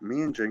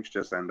and Jinx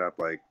just end up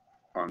like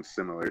on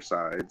similar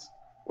sides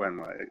when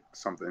like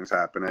something's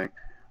happening,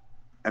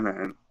 and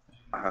then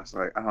I was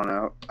like, I don't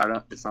know.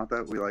 It's not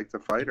that we like to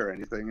fight or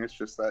anything. It's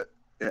just that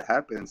it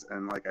happens,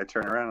 and like I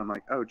turn around, I'm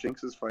like, oh,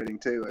 Jinx is fighting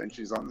too, and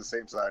she's on the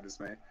same side as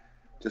me,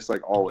 just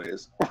like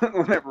always.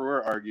 Whenever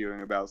we're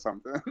arguing about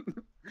something,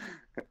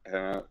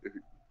 and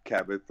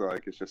Cabot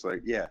like it's just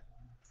like, yeah,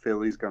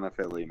 Philly's gonna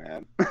Philly,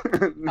 man. Just end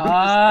up in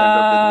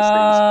the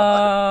same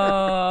spot.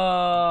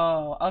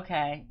 Oh,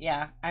 okay,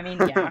 yeah. I mean,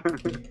 yeah.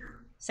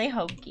 Say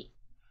Hoagie.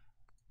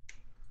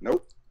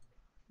 Nope,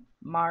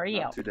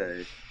 Mario. not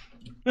today.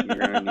 We're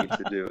gonna need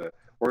to do it.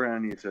 We're gonna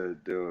need to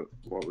do it.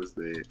 What was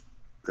the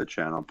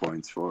channel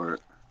points for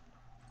it?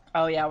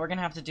 Oh yeah, we're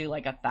gonna have to do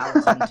like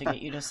 1,000 to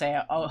get you to say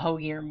oh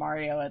Hoagie or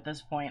Mario at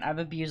this point. I've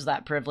abused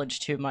that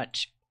privilege too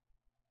much.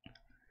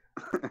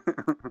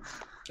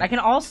 I can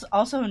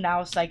also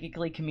now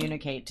psychically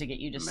communicate to get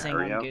you to sing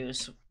on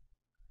Goose.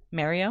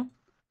 Mario?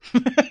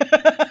 Maybe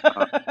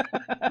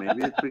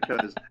it's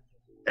because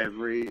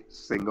every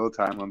single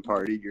time I'm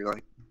partied, you're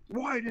like,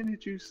 why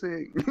didn't you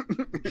sing?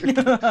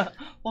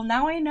 Well,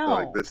 now I know.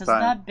 Like this Because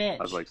time, that bitch.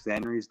 I was like,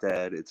 Sanri's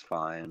dead. It's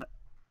fine.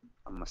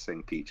 I'm gonna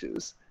sing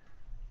Peaches.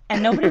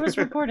 And nobody was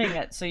recording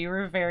it, so you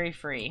were very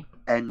free.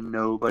 And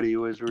nobody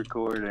was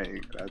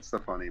recording. That's the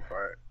funny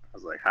part. I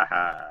was like,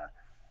 haha.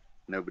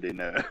 Nobody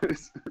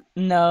knows.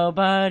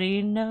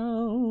 Nobody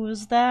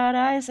knows that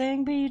I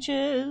sang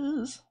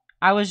Peaches.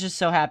 I was just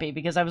so happy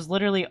because I was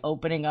literally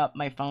opening up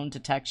my phone to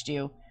text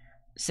you,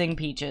 sing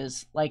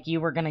Peaches, like you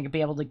were going to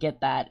be able to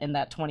get that in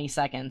that 20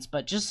 seconds,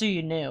 but just so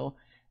you knew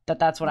that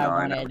that's what I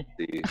wanted. I never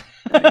see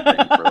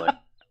anything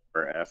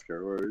for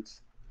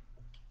afterwards.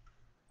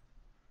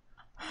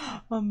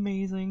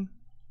 Amazing.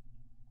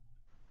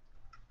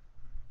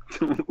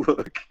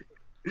 Look.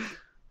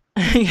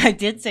 I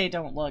did say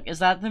don't look. Is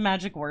that the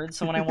magic word?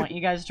 So when I want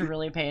you guys to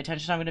really pay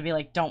attention, I'm going to be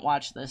like, don't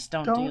watch this.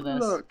 Don't do this.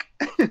 Look.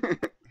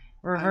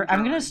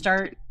 I'm going to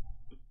start.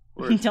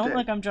 Don't dead.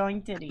 look, I'm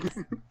drawing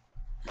titties.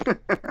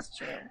 It's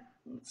true.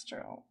 It's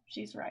true.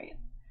 She's right.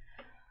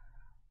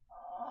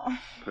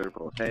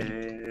 Purple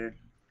hair.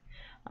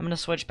 I'm going to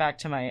switch back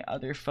to my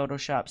other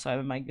Photoshop so I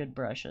have my good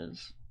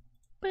brushes.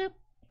 Boop.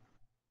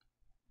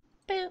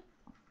 Boop.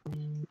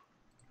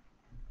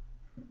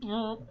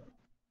 Boop.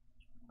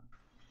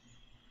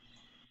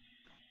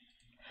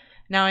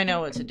 Now I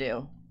know what to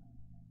do.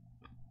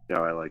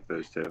 Yeah, I like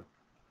those too.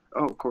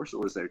 Oh,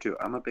 Corsola was there too.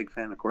 I'm a big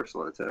fan of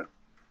Corsola too.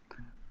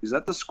 Is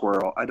that the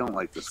squirrel? I don't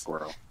like the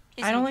squirrel.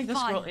 I don't like the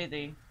squirrel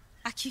either.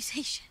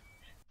 Accusation.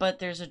 But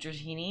there's a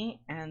Dratini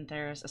and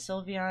there's a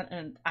Sylveon,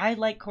 and I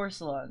like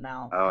Corsola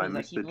now. Oh, I because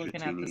missed keep the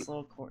looking at Dratini. this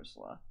little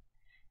Corsola.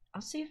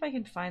 I'll see if I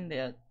can find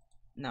the.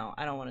 No,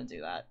 I don't want to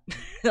do that.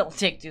 It'll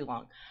take too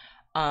long.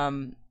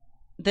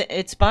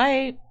 It's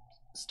by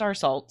Star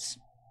Salts.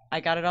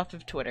 I got it off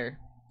of Twitter.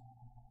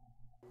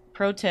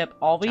 Pro tip,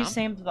 always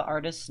save the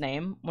artist's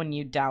name when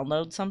you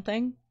download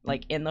something,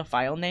 like in the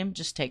file name.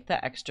 Just take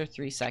the extra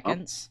 3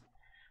 seconds,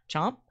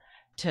 chomp,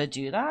 to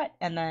do that,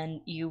 and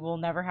then you will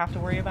never have to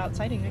worry about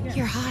citing again.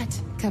 You're hot,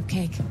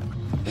 Cupcake.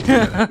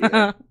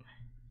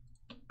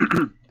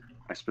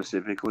 I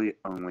specifically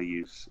only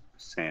use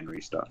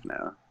Sanri stuff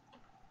now.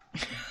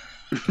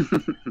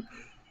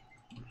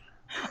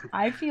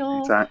 I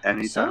feel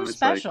anytime so it's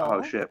special. like,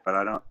 oh shit, but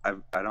I don't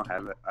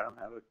have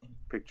a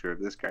picture of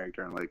this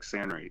character. I'm like,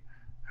 Sanri,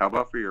 how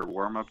about for your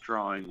warm-up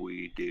drawing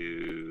we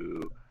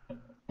do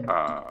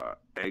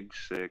egg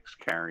 6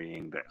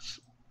 carrying this?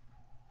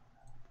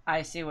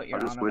 I see what you're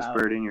I'll just on whisper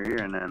about. it in your ear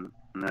and then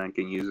I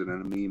can use it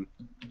in a meme.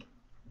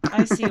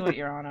 I see what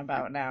you're on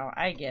about now.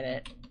 I get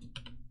it.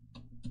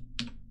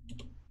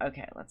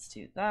 Okay, let's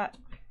do that.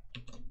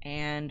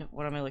 And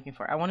what am I looking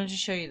for? I wanted to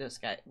show you this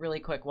guy really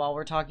quick while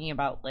we're talking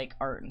about like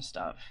art and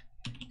stuff,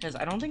 because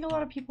I don't think a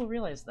lot of people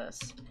realize this.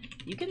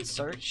 You can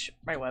search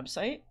my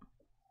website.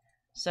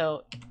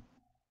 So,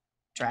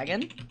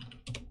 dragons.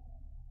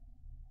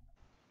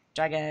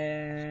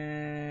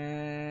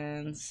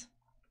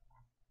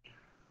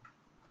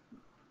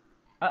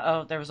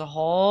 Uh-oh, there was a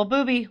whole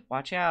booby.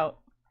 Watch out.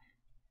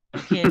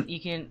 You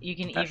can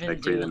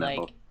even do like,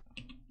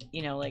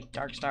 you know, like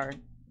Dark Star.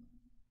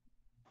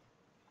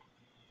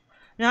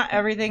 Not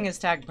everything is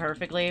tagged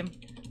perfectly,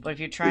 but if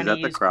you're trying to use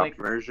Is that the cropped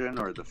version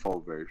or the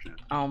full version?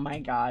 Oh my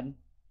god.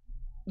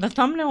 The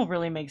thumbnail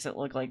really makes it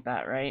look like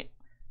that, right?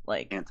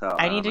 Like, Can't tell.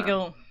 I need to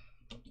go.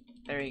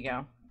 There you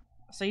go.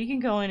 So you can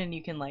go in and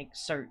you can like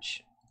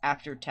search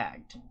after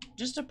tagged.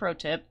 Just a pro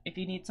tip, if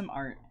you need some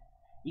art,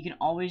 you can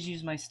always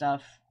use my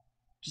stuff.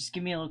 Just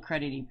give me a little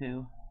credity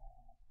poo.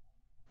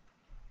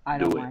 I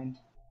don't mind.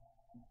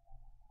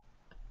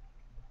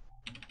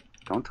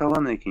 Don't tell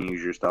them they can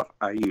use your stuff.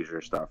 I use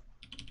your stuff.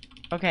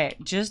 Okay,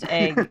 just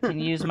Egg can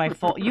use my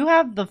full. You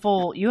have the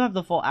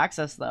full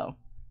access though,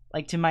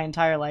 like to my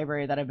entire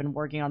library that I've been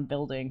working on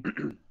building.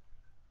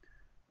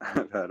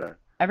 I've had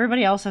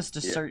Everybody else has to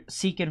Yeah.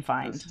 seek and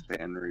find. The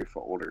Sanri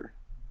folder.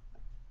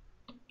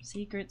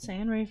 Secret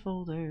Sanri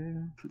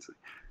folder. It's like,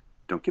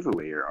 don't give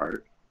away your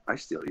art. I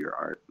steal your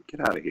art. Get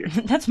out of here.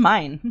 That's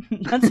mine.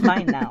 That's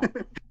mine now.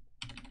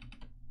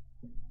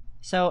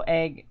 So,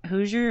 Egg,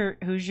 who's your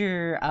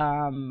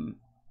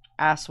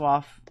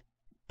Aswaff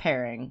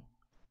pairing?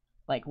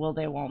 Like, will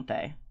they, won't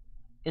they?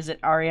 Is it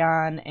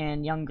Ariane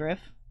and Young Griff?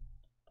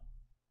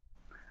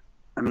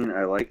 I mean,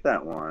 I like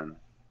that one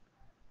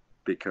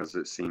because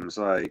it seems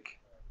like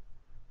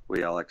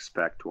we all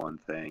expect one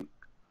thing.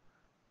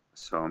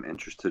 So I'm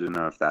interested to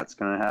know if that's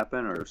going to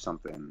happen or if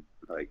something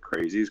like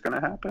crazy is going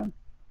to happen.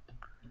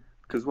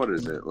 Because what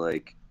is it?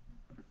 Like,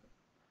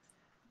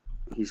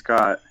 he's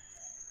got,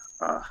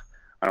 I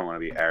don't want to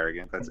be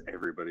arrogant. That's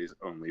everybody's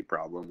only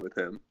problem with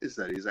him is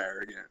that he's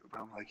arrogant.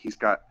 But I'm like,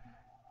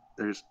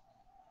 there's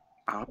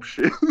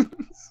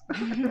options.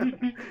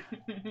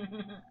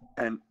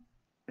 And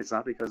it's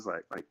not because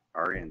like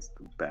Ariane's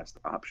the best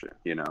option,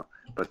 you know,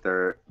 but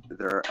there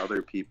are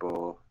other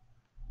people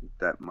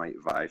that might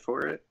vie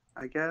for it,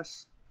 I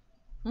guess.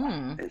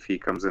 If he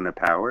comes into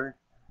power.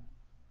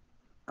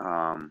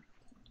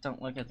 Don't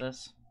look at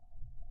this.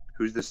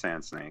 Who's the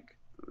Sand Snake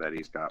that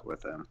he's got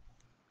with him?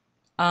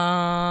 In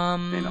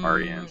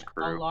Ariane's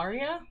crew.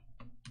 Alaria?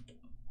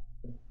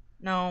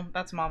 No,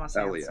 that's Mama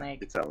Sand Elia. Snake.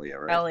 It's Elia,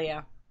 right?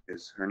 Elia.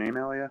 Is her name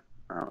Elia?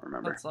 I don't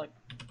remember. Let's look.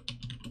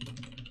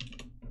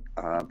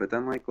 But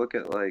then like look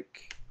at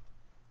like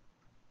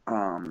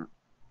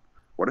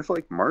what if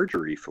like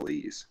Marjorie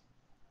flees?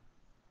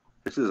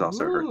 This is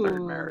also her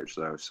third Ooh. marriage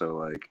though, so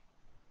like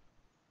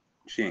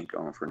she ain't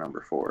going for number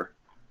 4.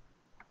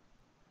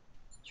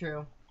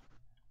 True.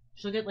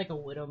 She'll get like a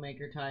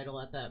Widowmaker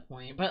title at that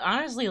point. But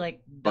honestly,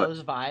 like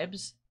those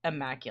vibes,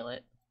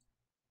 immaculate.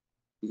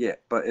 Yeah,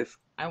 but if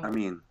I I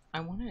mean I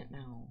want it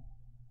now.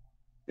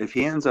 if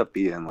he ends up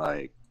being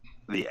like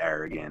the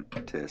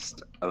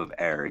arrogantest of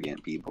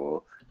arrogant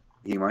people,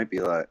 he might be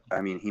like,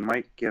 I mean, he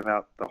might give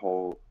out the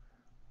whole,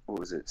 what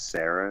was it,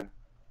 Sarah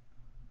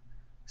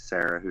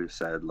who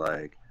said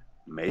like,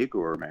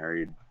 Maegor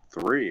married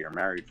 3 or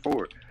married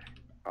 4.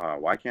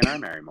 Why can't I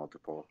marry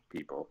multiple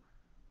people?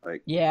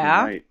 Like, Yeah.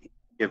 he might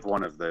give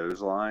one of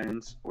those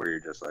lines where you're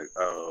just like,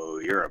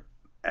 oh, you're a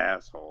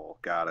asshole,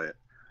 got it.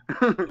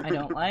 I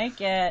don't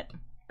like it.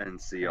 And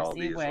see all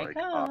these like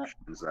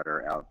options that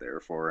are out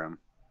there for him.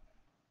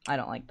 I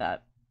don't like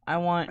that. I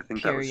want I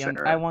think that pure was young.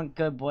 Sarah. I want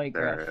good boy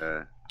Griff.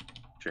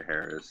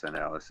 Jaharis and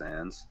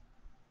Alisand's.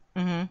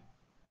 Mm-hmm.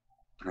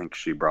 I think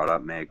she brought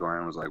up Maegor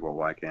and was like, well,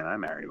 why can't I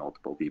marry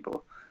multiple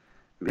people?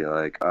 And be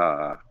like,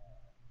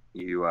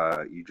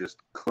 you just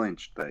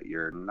clinched that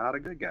you're not a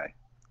good guy.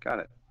 Got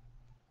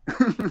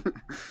it.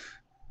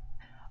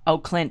 Oh,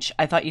 clinch.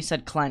 I thought you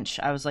said clench.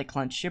 I was like,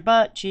 clench your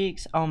butt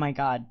cheeks. Oh my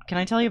god. Can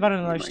I tell you about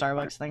another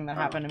Starbucks thing that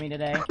happened to me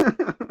today?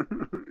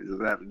 Does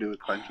it have to do with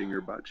clenching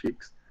your butt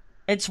cheeks?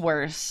 It's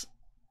worse.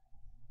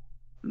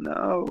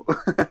 No.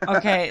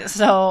 Okay,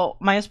 so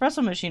my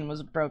espresso machine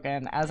was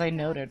broken, as I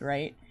noted,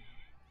 right?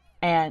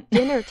 And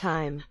Dinner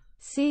time.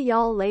 See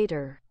y'all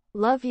later.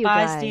 Love you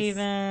bye, guys.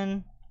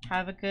 Steven.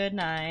 Have a good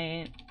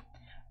night.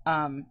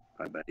 Bye,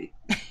 buddy.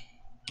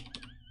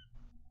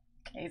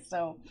 Okay,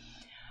 so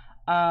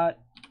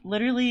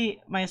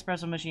literally my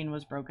espresso machine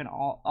was broken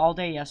all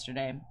day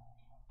yesterday,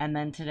 and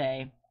then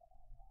today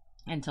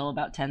until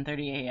about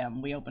 10:30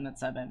 a.m. We open at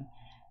 7,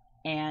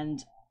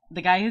 and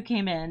the guy who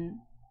came in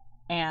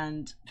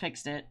and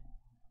fixed it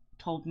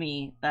told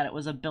me that it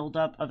was a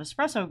buildup of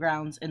espresso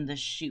grounds in the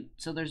chute.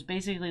 So there's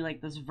basically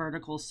like this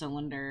vertical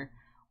cylinder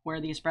where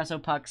the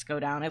espresso pucks go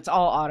down. It's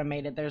all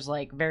automated. There's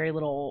like very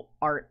little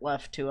art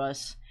left to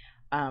us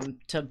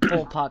to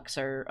pull pucks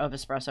or of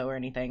espresso or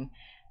anything.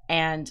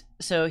 And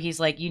so he's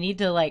like, you need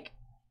to like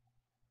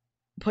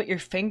put your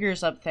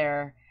fingers up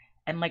there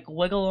and like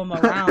wiggle them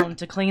around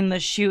to clean the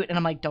chute. And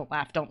I'm like, don't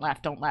laugh, don't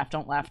laugh, don't laugh,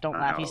 don't laugh, don't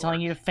laugh. He's telling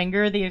you to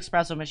finger the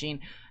espresso machine.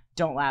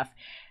 Don't laugh.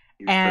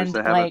 You're And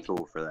supposed to have like, a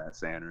tool for that,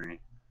 Sanri.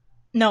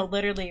 no,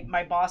 literally,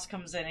 my boss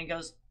comes in and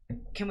goes,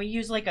 can we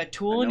use like a I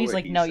tool? know And he's what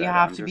like, he no, said. you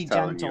have I'm to be just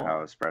telling gentle. you how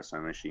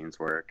espresso machines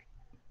work.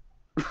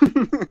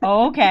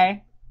 Oh,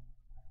 okay.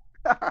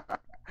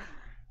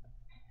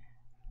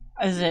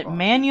 Is Your it boss is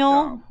manual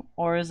dumb.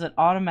 or is it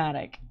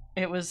automatic?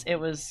 It was the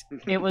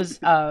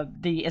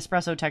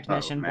espresso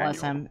technician,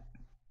 bless manual. him.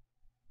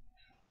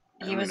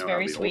 I He only was know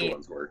very how the old sweet.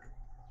 ones work.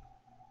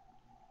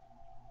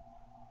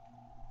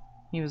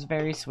 He was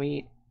very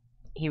sweet.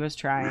 He was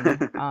trying.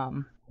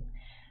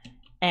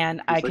 And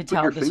He's I like, could put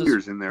tell your this was.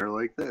 fingers in there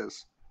like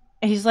this.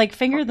 He's like,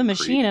 finger the Fucking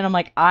machine, creep. and I'm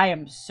like, I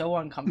am so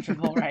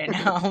uncomfortable right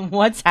now.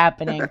 What's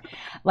happening?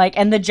 Like,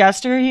 and the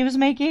gesture he was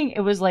making,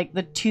 it was like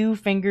the 2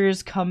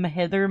 fingers come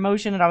hither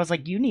motion, and I was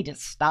like, you need to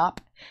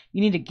stop.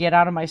 You need to get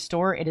out of my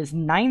store. It is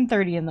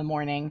 9:30 in the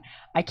morning.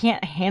 I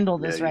can't handle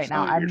this Yeah, you right now.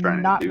 sound like you're trying I'm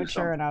to not do mature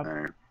something enough.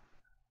 there.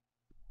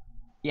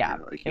 Yeah,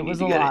 You're like, it you was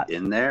need a to get lot. it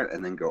in there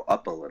and then go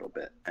up a little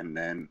bit and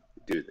then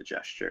do the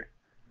gesture.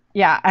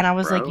 Yeah, and I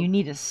was like, Bro. you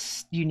need to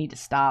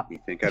stop. You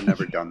think I've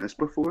never done this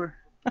before?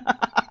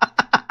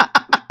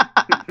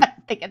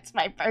 think it's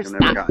my first You've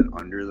never time. gotten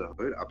under the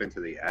hood, up into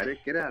the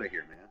attic? Get out of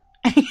here,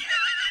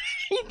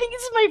 You think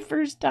it's my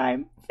first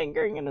time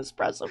fingering an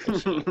espresso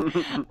machine?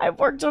 I've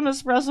worked on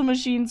espresso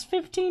machines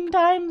 15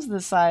 times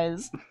the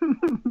size.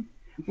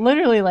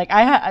 Literally, like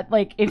I had,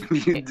 like if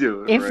You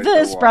do it, if right? the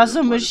water espresso flows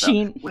out.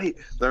 machine. Wait,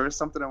 there was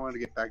something I wanted to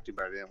get back to,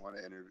 but I didn't want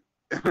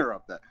to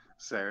interrupt that.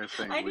 Sarah's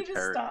saying, I need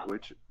to stop.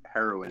 which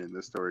heroine in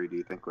the story do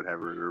you think would have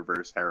a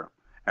reverse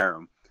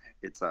harem?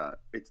 It's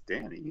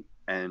Danny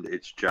and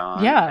it's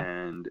John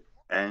and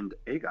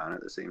Aegon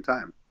at the same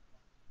time.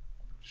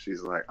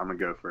 She's like, I'm gonna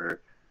go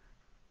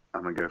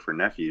for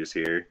nephews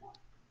here.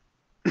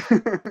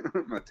 I'm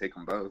gonna take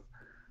them both.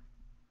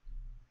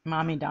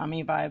 Mommy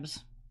Dommy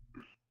vibes.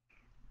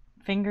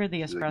 Finger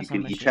the She's espresso like, you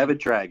can machine. each have a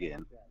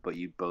dragon, but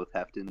you both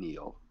have to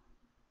kneel.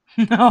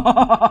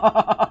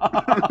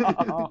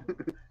 No.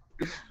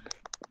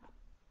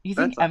 You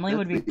think Emily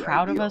would be the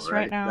proud of ideal, us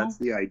right now? That's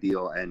the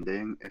ideal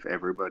ending. If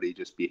everybody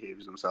just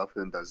behaves themselves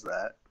and does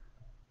that,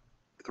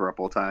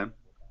 throuple time,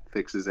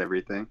 fixes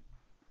everything.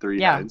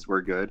 3 heads,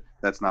 we're good.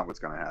 That's not what's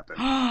gonna happen.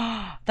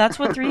 That's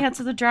what 3 heads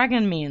of the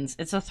dragon means.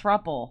 It's a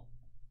thruple.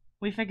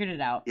 We figured it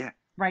out. Yeah.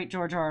 Right,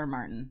 George R. R.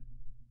 Martin.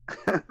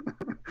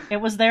 It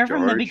was there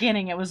from the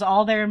beginning. It was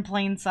all there in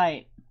plain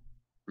sight.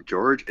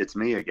 George, it's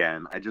me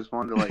again. I just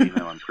wanted to let you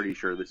know I'm pretty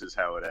sure this is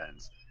how it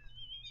ends.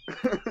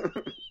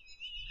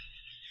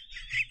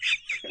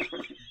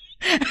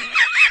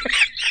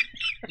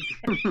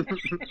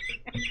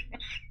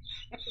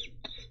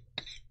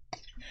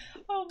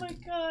 Oh my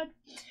god.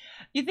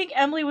 You think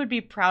Emily would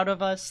be proud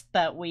of us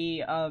that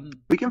we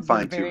can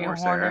find 2 more,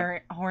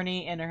 Sarah.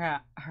 horny in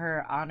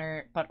her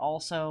honor, but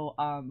also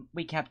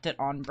we kept it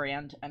on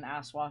brand and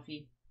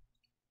asswaffy?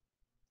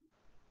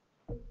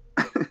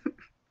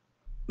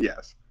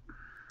 Yes.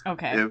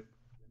 Okay.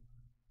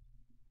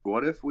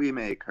 What if we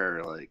make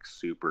her like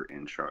super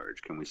in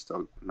charge? Can we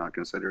still not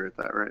consider it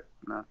that, right?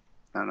 No,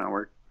 that not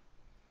work.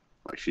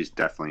 Like she's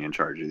definitely in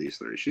charge of these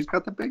 3. She's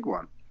got the big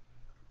one.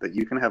 That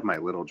you can have my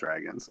little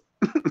dragons.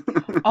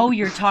 Oh,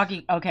 you're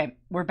talking. Okay,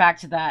 we're back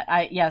to that.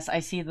 I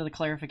see the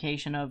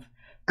clarification of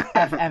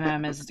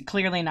FMM is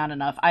clearly not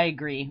enough. I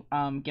agree.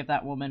 Give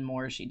that woman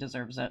more. She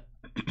deserves it.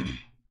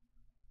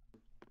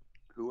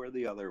 Who are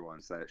the other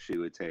ones that she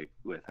would take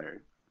with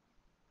her?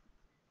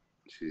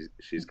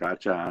 She's got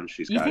John.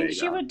 She's got. You think Aegon.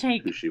 she would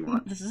take? Who she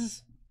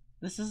wants?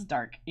 This is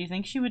dark. You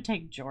think she would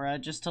take Jorah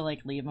just to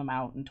like leave him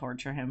out and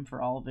torture him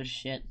for all of his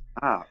shit?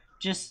 Stop.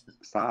 Just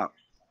stop.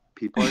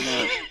 People are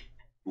gonna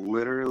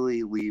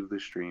literally leave the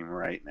stream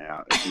right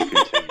now if you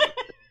continue.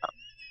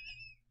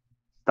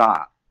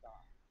 Stop.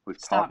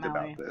 We've talked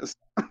about this.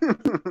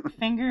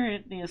 Finger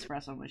the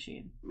espresso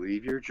machine.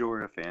 Leave your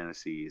Jorah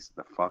fantasies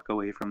the fuck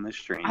away from the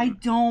stream. I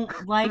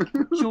don't like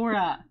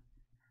Jorah.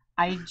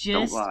 I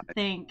just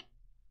think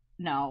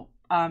no.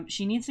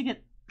 She needs to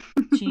get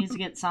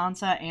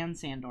Sansa and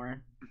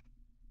Sandor.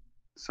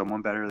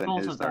 Someone better than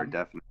Hizdar,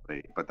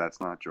 definitely, but that's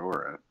not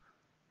Jorah.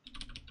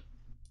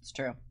 It's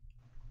true.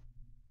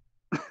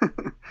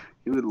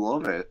 He would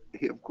love it.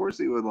 Of course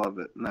he would love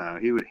it. No,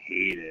 he would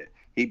hate it.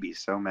 He'd be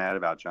so mad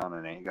about Jon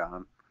and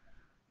Aegon.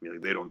 Be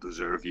like, they don't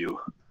deserve you.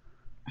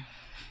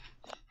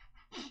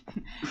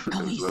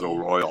 Those little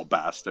royal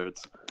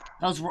bastards.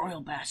 Those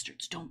royal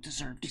bastards don't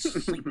deserve to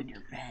sleep in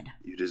your bed.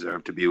 You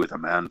deserve to be with a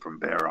man from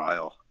Bear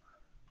Isle.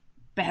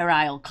 Bear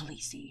Isle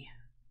Khaleesi.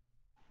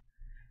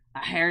 A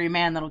hairy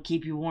man that'll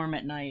keep you warm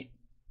at night.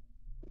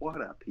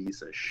 What a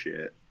piece of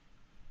shit.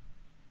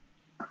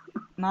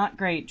 Not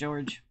great,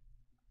 George.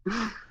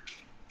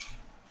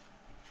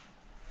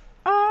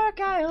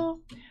 Argyle.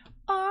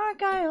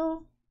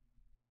 Argyle.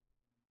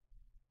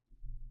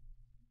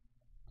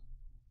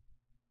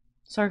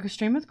 So our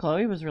stream with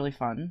Chloe was really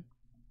fun.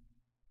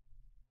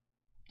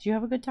 Did you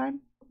have a good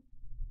time?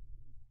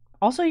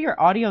 Also, your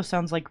audio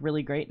sounds like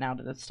really great now.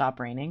 Did it stop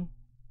raining?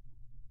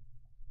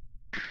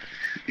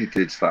 It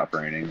did stop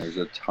raining. There's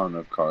a ton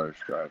of cars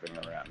driving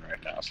around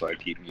right now, so I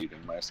keep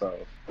muting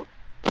myself.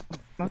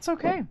 That's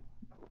okay.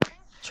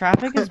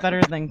 Traffic is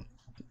better than...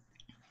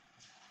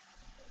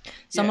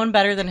 Someone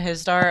better than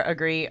Hizdar,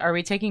 agree. Are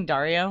we taking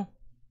Dario?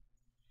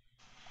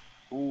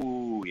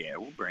 Ooh, yeah,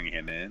 we'll bring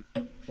him in.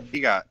 He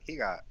got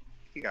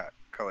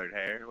colored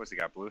hair. What's he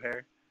got? Blue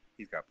hair?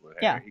 He's got blue hair.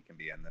 Yeah. He can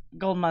be in the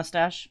Gold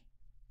mustache.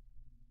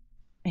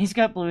 He's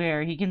got blue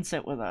hair. He can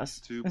sit with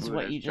us. Two is blue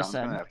what hairs. you just John's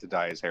said. gonna have to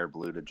dye his hair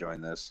blue to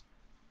join this.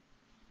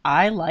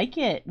 I like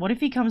it. What if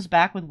he comes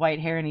back with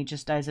white hair and he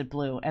just dyes it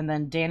blue, and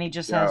then Danny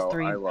just has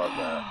 3? I love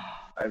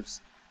that.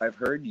 I've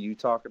heard you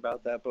talk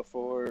about that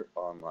before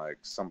on like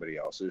somebody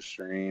else's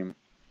stream.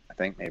 I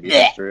think maybe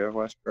History of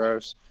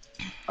Westeros.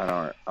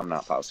 I'm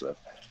not positive,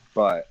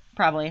 but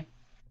probably.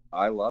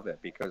 I love it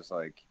because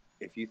like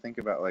if you think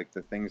about like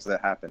the things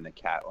that happened to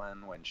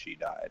Catelyn when she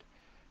died,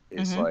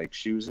 it's like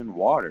she was in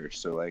water,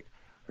 so like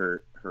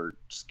her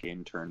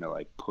skin turned to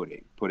like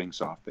pudding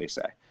soft, they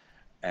say,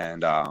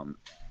 and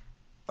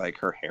like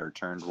her hair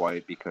turned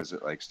white because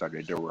it like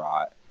started to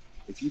rot.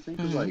 If you think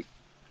of like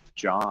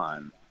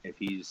Jon, if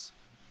he's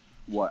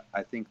what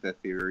I think the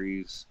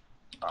theories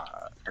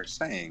are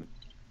saying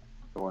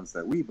the ones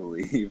that we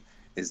believe,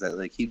 is that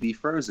like he'd be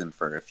frozen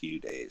for a few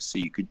days, so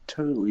you could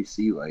totally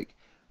see like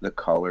the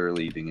color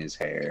leaving his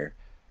hair.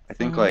 I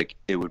think like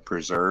it would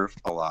preserve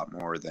a lot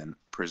more than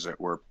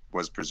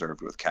was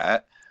preserved with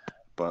Cat,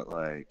 but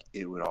like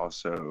it would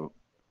also,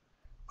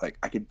 like,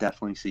 I could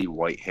definitely see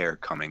white hair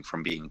coming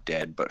from being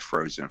dead but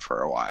frozen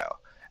for a while,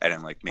 and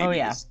then like maybe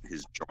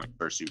his joints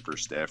are super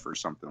stiff or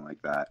something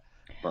like that.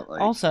 But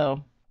like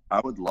Also, I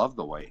would love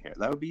the white hair.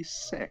 That would be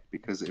sick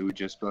because it would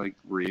just like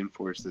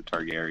reinforce the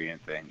Targaryen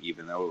thing,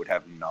 even though it would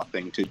have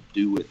nothing to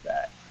do with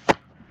that.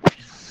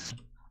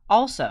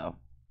 Also,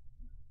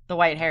 the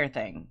white hair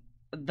thing,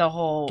 the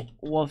whole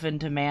wolf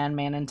into man,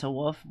 man into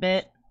wolf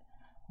bit,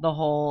 the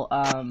whole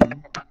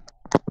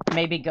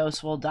maybe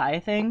Ghost will die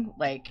thing,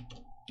 like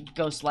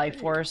Ghost life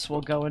force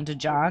will go into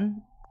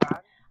Jon.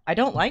 I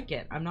don't like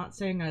it. I'm not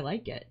saying I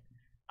like it.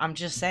 I'm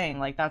just saying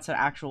like that's an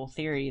actual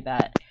theory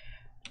that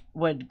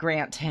would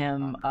grant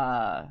him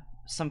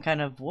some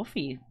kind of wolf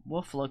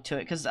look to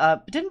it. Because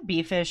didn't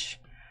Beefish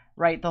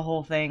write the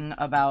whole thing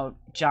about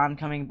Jon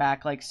coming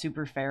back like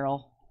super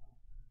feral?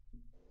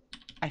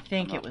 I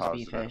think it was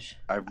Beefish.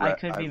 I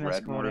could be misquoting. I've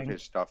read more of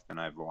his stuff than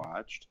I've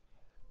watched,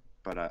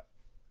 but I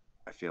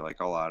feel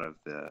like a lot of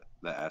the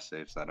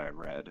essays that I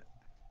read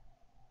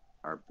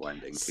are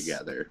blending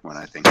together when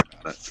I think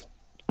about it.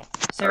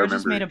 Sarah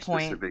just made a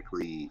point.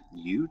 Specifically,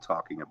 you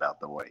talking about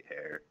the white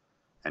hair,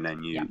 and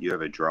then you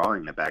have a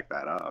drawing to back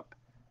that up.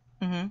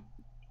 Mm-hmm.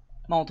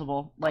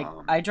 Multiple. Like,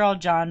 I draw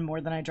Jon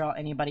more than I draw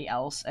anybody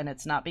else, and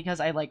it's not because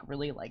I, like,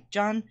 really like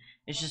Jon.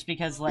 It's just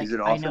because, like,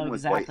 I know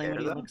exactly what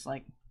he looks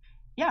like.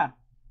 Yeah.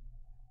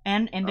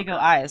 And indigo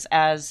eyes,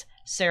 as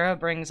Sarah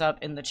brings up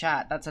in the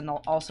chat. That's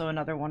also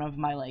another one of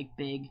my, like,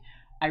 big,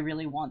 I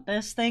really want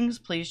this things.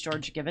 Please,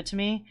 George, give it to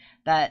me.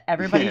 That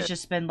everybody's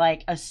just been,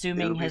 like,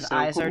 assuming his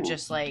eyes are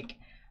just, like,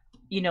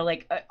 you know,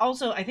 like,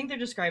 also, I think they're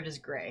described as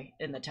gray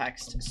in the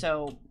text.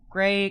 So,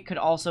 gray could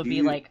also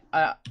be, like,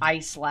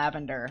 ice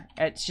lavender.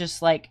 It's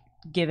just, like,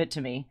 give it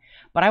to me.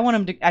 But I want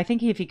him to, I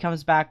think if he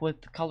comes back with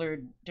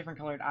different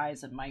colored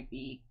eyes, it might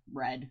be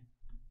red.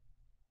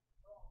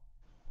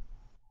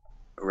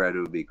 Red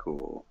would be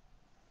cool.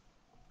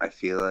 I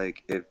feel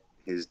like if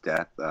his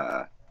death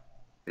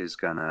is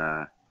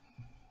gonna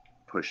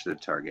push the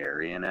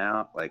Targaryen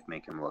out, like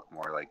make him look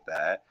more like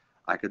that,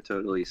 I could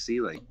totally see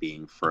like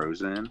being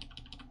frozen,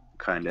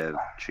 kind of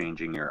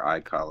changing your eye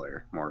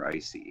color more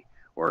icy,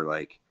 or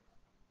like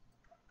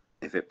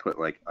if it put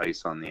like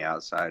ice on the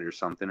outside or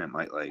something, it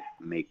might like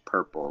make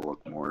purple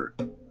look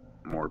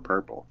more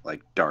purple,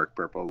 like dark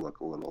purple look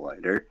a little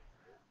lighter.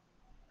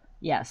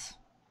 Yes.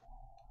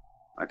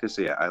 I could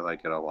see it. I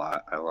like it a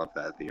lot. I love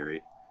that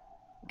theory.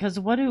 Because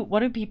what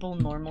do people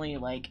normally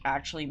like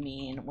actually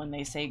mean when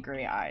they say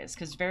gray eyes?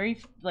 Because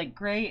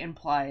gray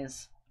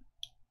implies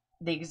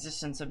the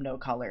existence of no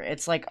color.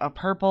 It's like a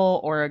purple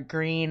or a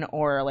green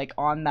or like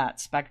on that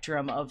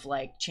spectrum of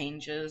like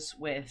changes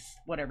with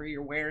whatever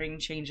you're wearing,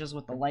 changes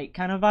with the light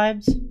kind of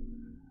vibes.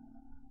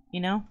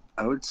 You know?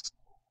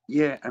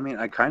 Yeah. I mean,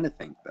 I kind of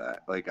think that.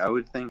 Like, I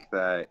would think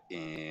that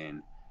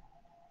in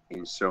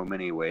so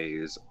many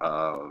ways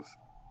of,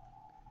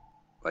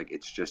 like,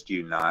 it's just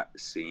you not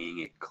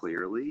seeing it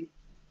clearly.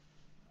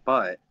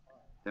 But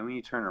then when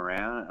you turn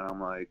around, and I'm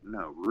like,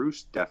 no,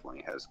 Roose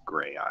definitely has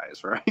gray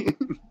eyes, right?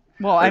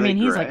 Well, I mean,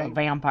 he's like a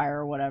vampire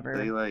or whatever.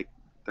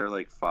 They're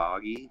like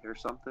foggy or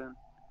something.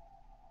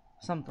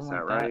 Something like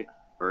that. Is that right?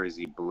 Or is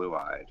he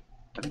blue-eyed?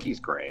 I think he's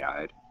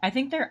gray-eyed. I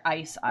think they're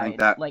ice-eyed,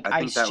 like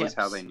ice chips. I think that was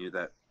how they knew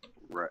that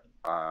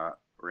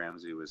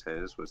Ramsay was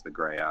the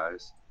gray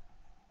eyes.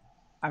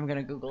 I'm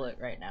gonna Google it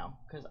right now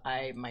because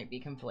I might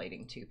be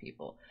conflating two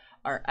people.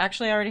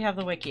 Actually, I already have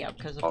the wiki up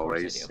because of course I do.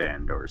 Always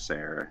Sandor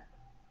Sarah.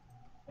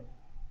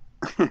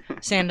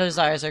 Sandor's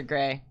eyes are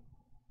gray.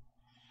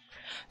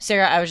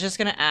 Sarah, I was just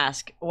gonna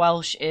ask.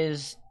 Welsh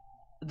is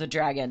the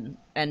dragon,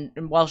 and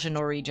Welsh and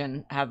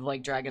Norwegian have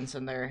like dragons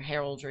in their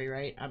heraldry,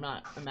 right? I'm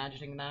not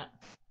imagining that.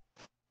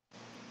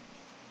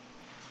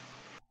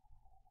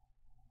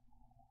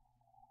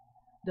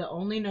 The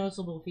only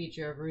noticeable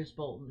feature of Roose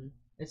Bolton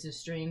is his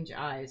strange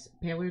eyes,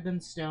 paler than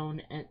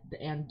stone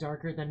and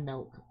darker than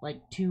milk,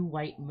 like two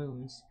white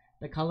moons.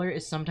 The color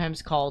is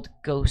sometimes called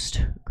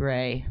ghost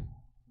gray.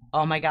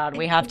 Oh my god,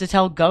 we have to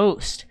tell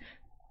Ghost.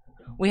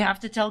 We have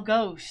to tell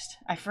Ghost.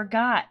 I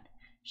forgot.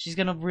 She's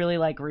gonna really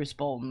like Roose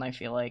Bolton, I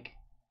feel like.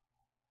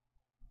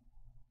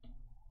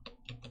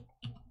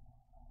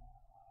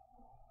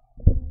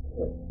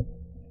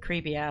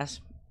 Creepy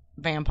ass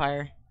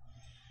vampire.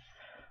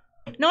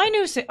 No,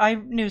 I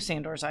knew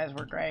Sandor's eyes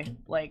were gray.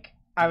 Like,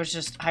 I was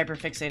just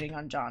hyperfixating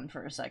on Jon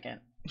for a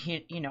second.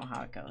 You know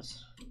how it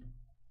goes.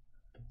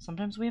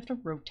 Sometimes we have to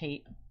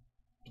rotate.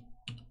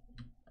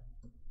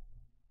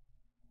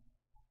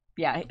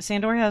 Yeah,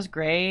 Sandor has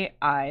gray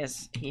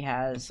eyes. He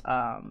has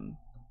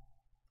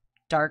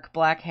dark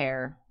black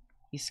hair.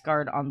 He's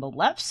scarred on the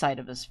left side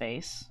of his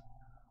face,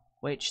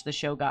 which the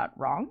show got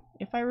wrong,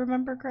 if I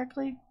remember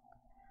correctly.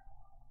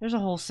 There's a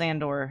whole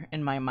Sandor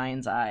in my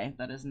mind's eye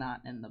that is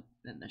not in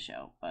the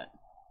show, but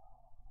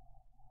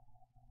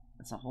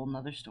that's a whole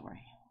nother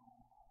story.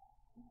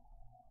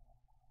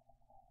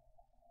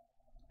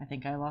 I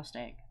think I lost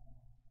Egg.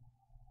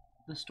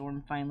 The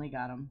storm finally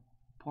got him.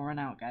 Pouring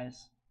out,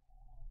 guys.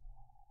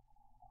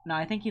 No,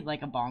 I think he'd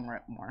like a bong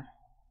rip more.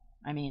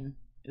 I mean,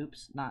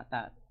 oops, not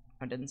that.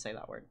 I didn't say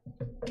that word.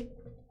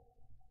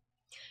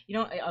 You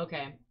know,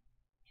 okay.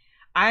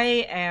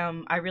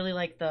 I really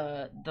like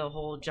the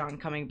whole John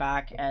coming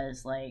back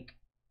as, like,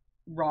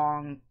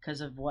 wrong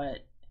because of what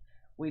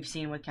we've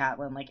seen with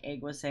Catelyn, like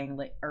Egg was saying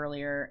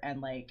earlier,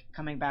 and, like,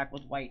 coming back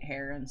with white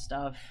hair and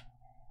stuff.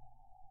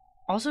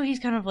 Also, he's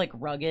kind of, like,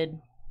 rugged.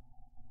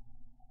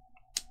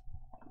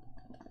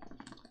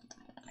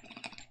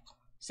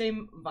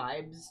 Same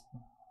vibes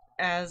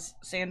as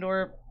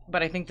Sandor,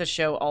 but I think the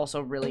show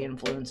also really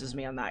influences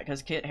me on that,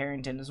 because Kit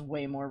Harington is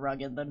way more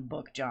rugged than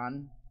Book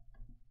John.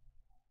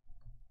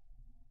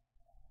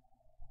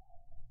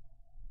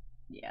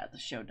 Yeah, the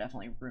show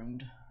definitely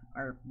ruined,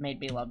 or made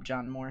me love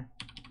John more.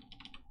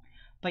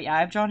 But yeah,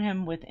 I've drawn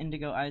him with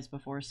indigo eyes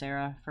before,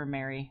 Sarah, for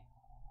Mary.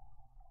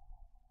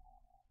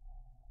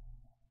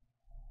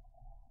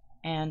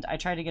 And I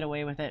tried to get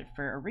away with it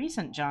for a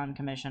recent John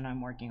commission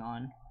I'm working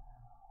on.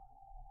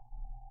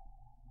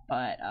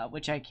 But,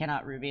 which I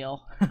cannot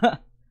reveal.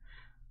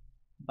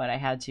 But I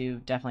had to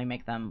definitely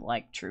make them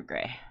like true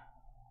gray.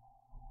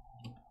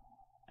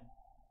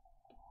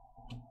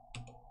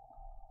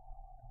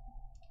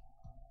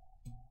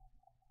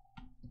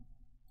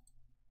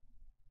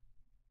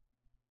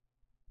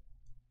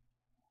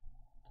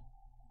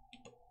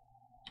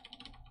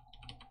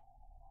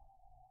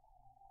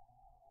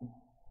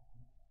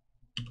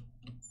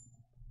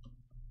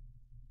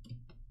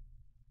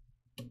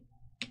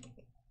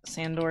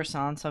 Sandor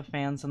Sansa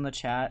fans in the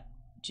chat,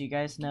 do you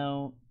guys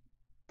know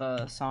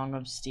the Song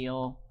of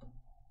Steel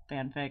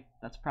fanfic?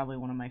 That's probably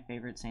one of my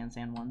favorite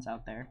Sansan ones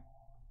out there.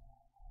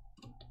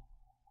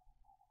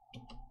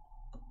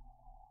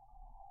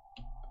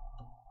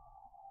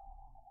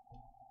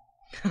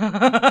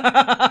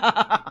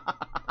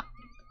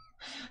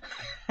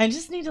 I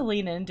just need to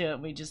lean into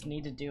it. We just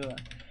need to do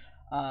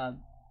a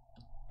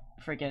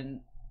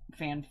freaking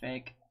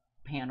fanfic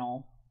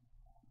panel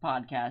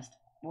podcast,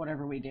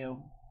 whatever we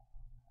do.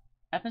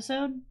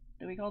 Episode?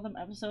 Do we call them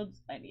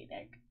episodes? I need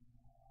Egg.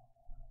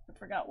 I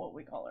forgot what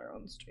we call our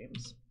own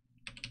streams.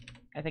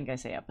 I think I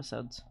say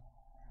episodes.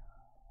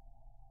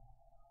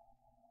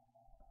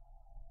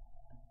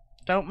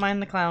 Don't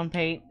mind the clown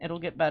paint. It'll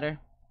get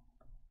better.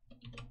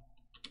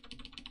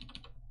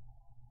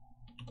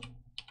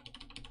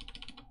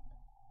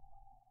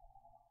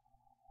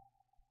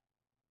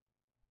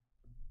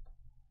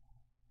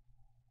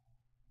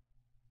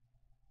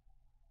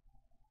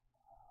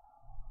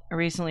 I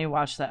recently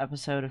watched the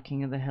episode of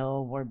King of the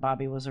Hill where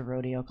Bobby was a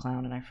rodeo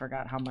clown, and I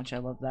forgot how much I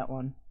loved that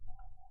one.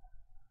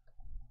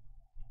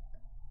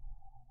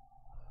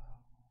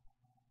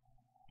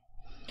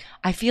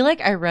 I feel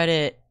like I read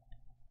it,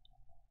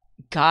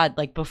 God,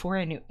 like before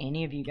I knew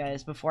any of you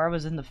guys, before I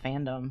was in the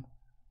fandom.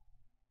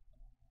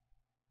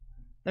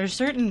 There's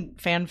certain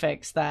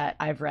fanfics that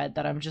I've read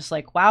that I'm just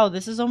like, wow,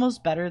 this is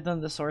almost better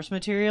than the source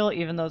material,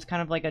 even though it's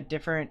kind of like a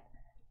different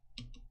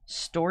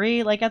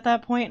story, like at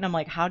that point. And I'm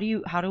like, how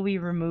do we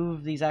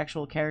remove these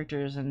actual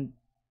characters and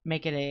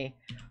make it a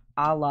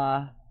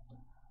la,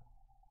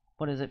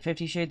 what is it,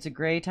 50 Shades of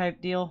Grey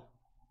type deal?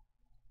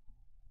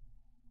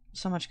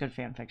 So much good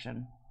fan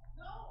fiction.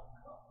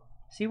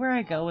 See where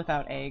I go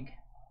without Egg?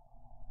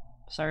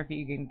 Sorry if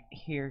you can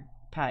hear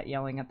Pat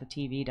yelling at the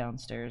TV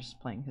downstairs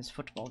playing his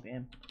football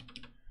game.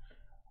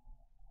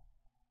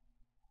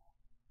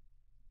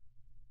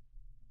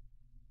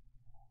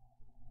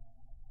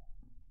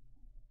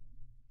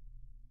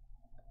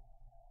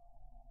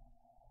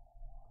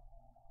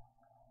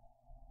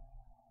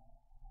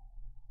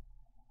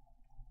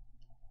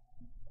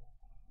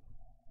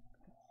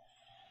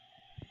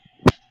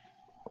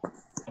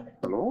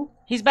 Hello?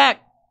 He's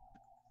back!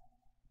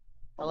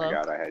 Oh Hello? my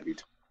god, I had you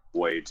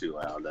way too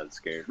loud. That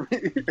scared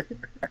me.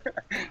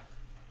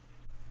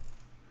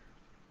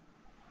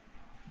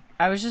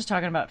 I was just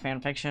talking about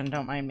fanfiction,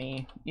 don't mind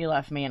me. You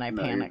left me and I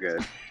No, panicked. you're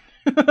good.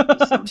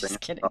 I'm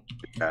just kidding.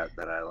 That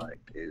I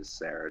liked is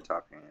Sarah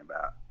talking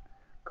about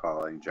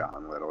calling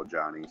John Little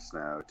Johnny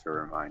Snow to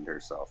remind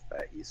herself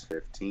that he's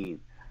 15.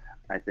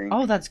 I think.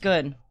 Oh, that's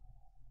good.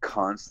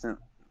 Constant,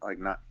 like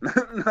not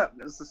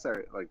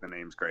necessarily like the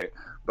name's great,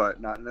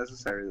 but not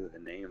necessarily the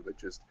name, but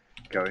just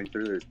going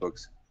through those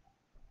books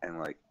and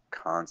like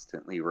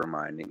constantly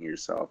reminding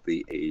yourself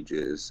the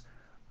ages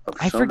of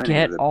I so many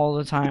forget of the all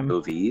the time.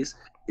 POVs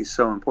is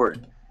so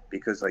important,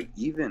 because like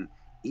even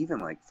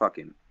like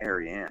fucking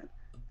Ariane,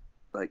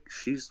 like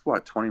she's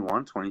what,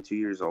 21, 22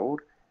 years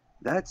old.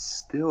 That's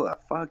still a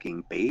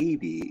fucking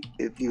baby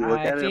if you look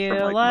at it from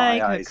like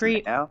my eyes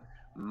now.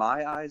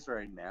 My eyes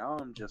right now,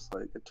 I'm just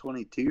like a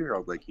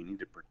 22-year-old. Like, you need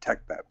to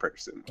protect that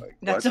person. Like,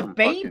 That's a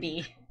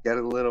baby. Get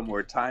a little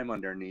more time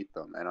underneath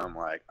them. And I'm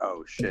like,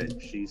 oh shit,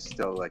 she's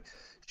still like,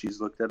 she's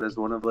looked at as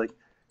one of like,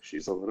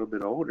 she's a little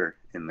bit older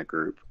in the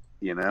group,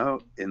 you know,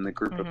 in the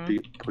group of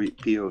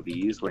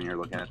POVs. When you're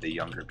looking at the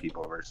younger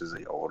people versus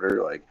the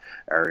older, like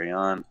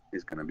Ariane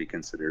is going to be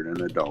considered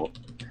an adult,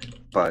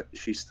 but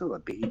she's still a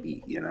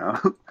baby, you know.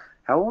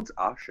 How old's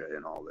Asha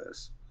in all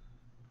this?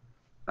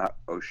 Not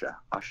Osha,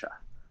 Asha.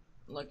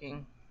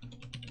 Looking.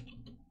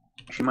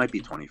 She might be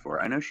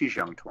 24. I know she's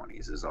young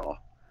 20s is all.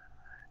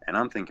 And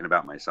I'm thinking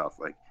about myself,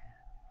 like,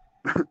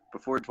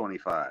 before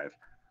 25,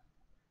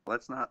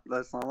 let's not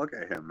look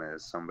at him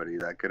as somebody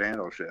that could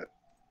handle shit.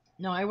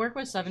 No, I work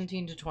with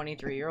 17 to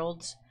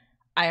 23-year-olds.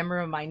 I am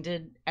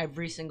reminded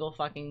every single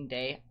fucking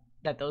day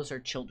that those are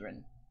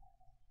children.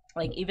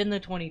 Like, even the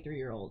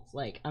 23-year-olds,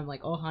 like, I'm like,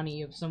 oh, honey,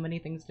 you have so many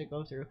things to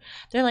go through.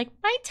 They're like,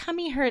 my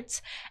tummy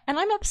hurts, and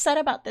I'm upset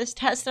about this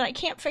test, and I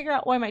can't figure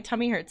out why my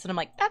tummy hurts. And I'm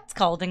like, that's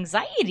called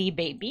anxiety,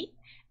 baby.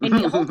 And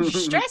you hold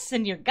stress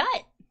in your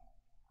gut.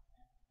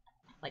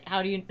 Like,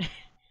 how do you...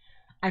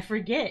 I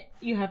forget.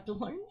 You have to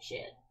learn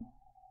shit.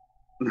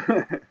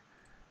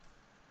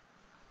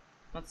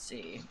 Let's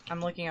see. I'm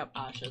looking up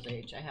Asha's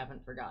age. I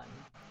haven't forgotten.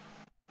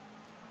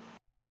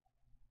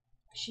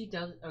 She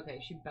does... Okay,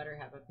 she better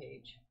have a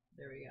page.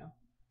 There we go.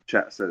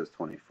 Chat says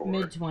 24.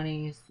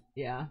 Mid-20s.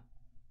 Yeah.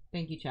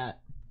 Thank you, chat.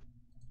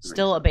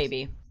 Still a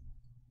baby.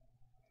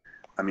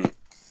 I mean,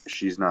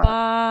 she's not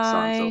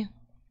Bye. Sansa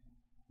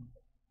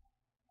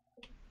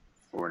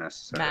or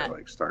necessarily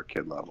like star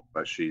kid level,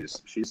 but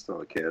she's still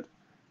a kid.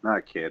 Not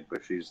a kid,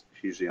 but she's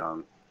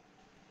young.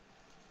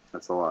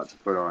 That's a lot to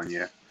put on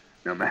you.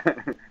 No,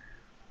 Matt.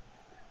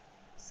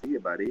 See you,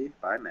 buddy.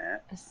 Bye,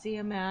 Matt. See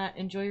you, Matt.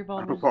 Enjoy your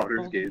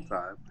Baldur's Gate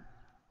time.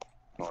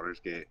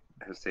 Baldur's Gate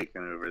has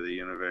taken over the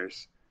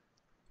universe.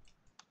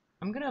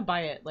 I'm gonna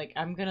buy it. Like,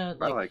 I'm gonna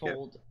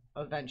fold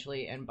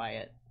eventually and buy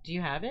it. Do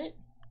you have it?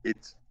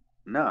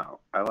 No.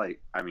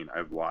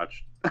 I've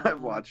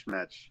watched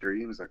Matt's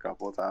streams a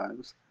couple of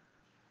times.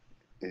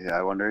 Yeah,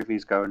 I wonder if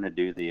he's going to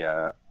do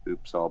the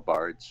Oops All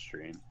Bards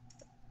stream.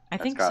 I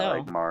think got, so.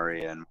 Like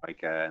Mari and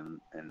Micah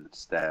and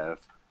Steph.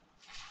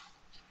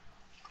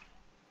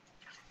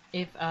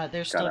 If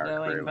they're still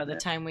going by the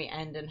time we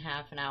end in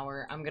half an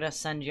hour, I'm gonna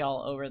send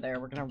y'all over there.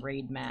 We're gonna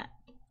raid Matt.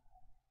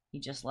 He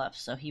just left,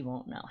 so he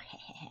won't know.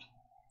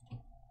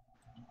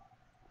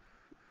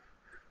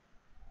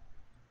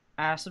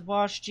 Acid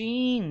wash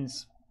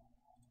jeans.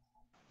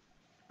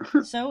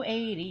 So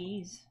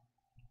 80s.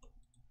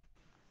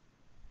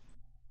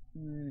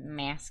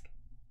 Mask.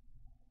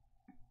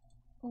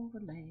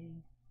 Overlay.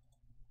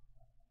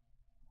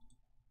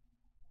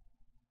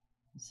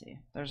 Let's see.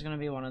 There's gonna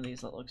be one of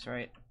these that looks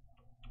right.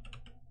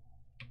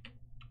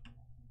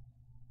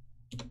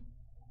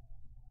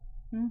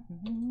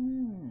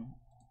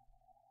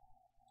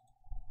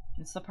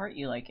 It's the part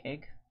you like,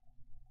 Egg.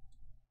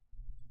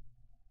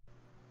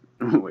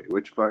 Wait,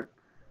 which part?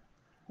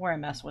 Where I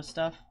mess with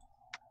stuff.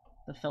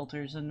 The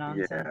filters and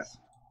nonsense. Yeah.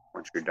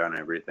 Once you're done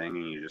everything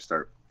and you just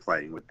start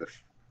playing with the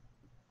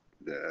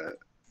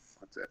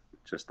what's it?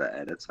 Just the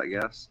edits, I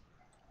guess.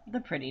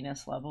 The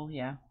prettiness level,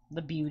 yeah.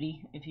 The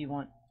beauty, if you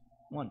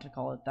want to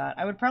call it that.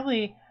 I would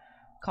probably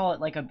call it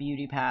like a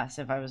beauty pass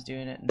if I was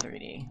doing it in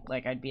 3D.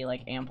 Like, I'd be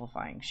like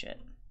amplifying shit.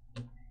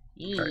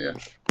 Oh, yeah.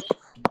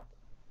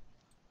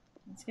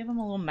 Let's give him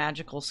a little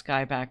magical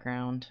sky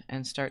background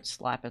and start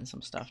slapping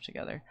some stuff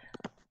together.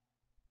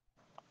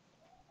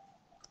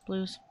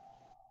 Blues.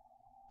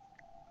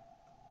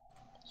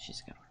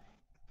 She's going.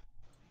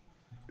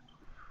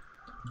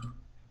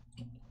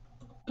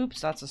 Oops,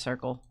 that's a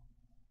circle.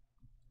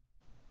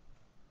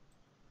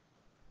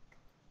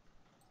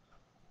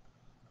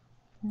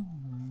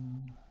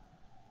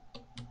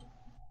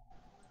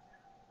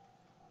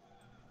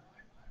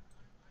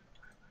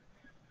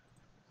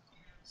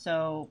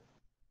 So,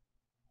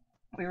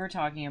 we were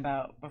talking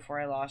about, before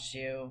I lost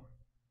you,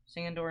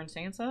 Sandor and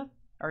Sansa?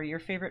 Or your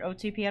favorite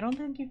OTP? I don't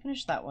think you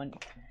finished that one.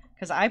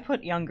 Because I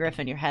put Young Griff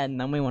in your head, and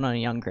then we went on a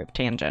Young Griff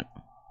tangent.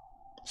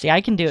 See,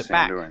 I can do it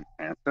back. Sandor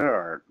and Sansa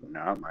are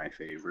not my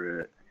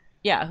favorite.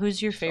 Yeah,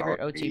 who's your favorite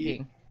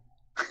OTP?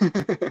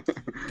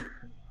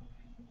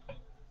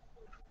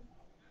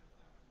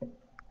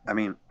 I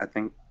mean, I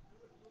think,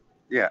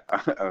 yeah,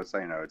 I was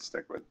saying I would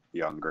stick with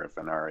Young Griff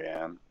and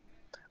Ariane.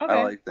 Okay.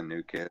 I like the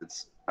new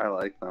kids. I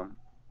like them.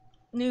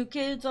 New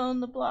kids on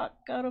the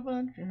block, got a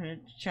bunch of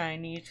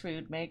Chinese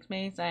food makes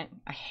me think.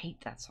 I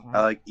hate that song.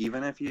 I like,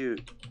 even if you're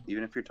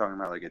talking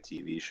about like a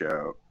TV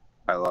show,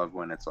 I love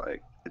when it's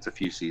like, it's a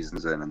few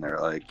seasons in and they're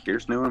like,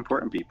 here's new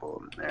important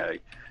people. And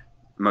like,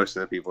 most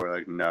of the people are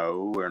like,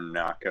 no, we're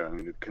not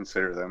going to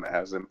consider them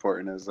as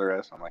important as the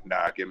rest. I'm like,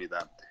 nah, give me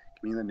them.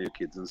 Give me the new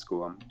kids in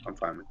school. I'm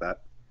fine with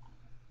that.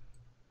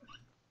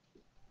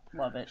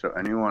 Love it. So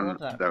anyone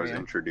that was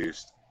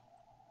introduced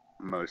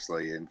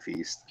mostly in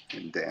Feast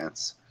and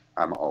Dance,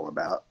 I'm all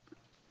about.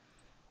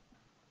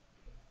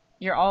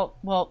 You're all,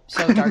 well,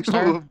 so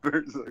Darkstar.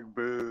 Bird's like,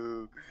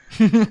 boo.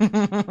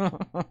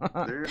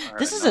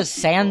 This is a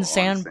Sand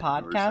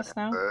podcast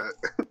now?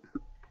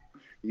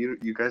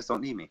 You guys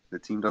don't need me. The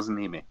team doesn't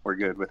need me. We're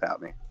good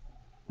without me.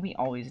 We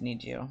always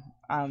need you.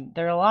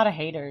 There are a lot of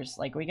haters.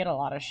 Like, we get a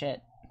lot of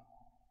shit.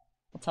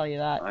 I'll tell you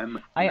that. I'm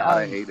not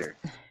a hater.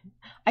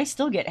 I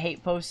still get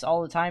hate posts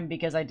all the time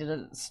because I did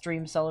a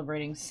stream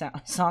celebrating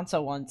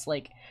Sansa once.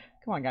 Like,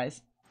 come on,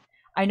 guys.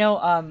 I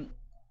know,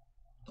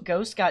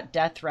 Ghost got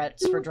death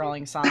threats for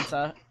drawing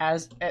Sansa.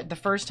 As the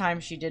first time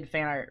she did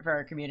fan art for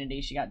our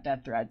community, she got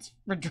death threats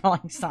for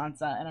drawing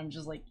Sansa, and I'm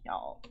just like,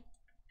 y'all,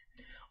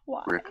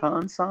 why?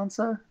 Rickon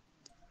Sansa?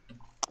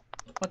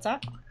 What's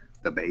that?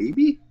 The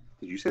baby?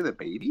 Did you say the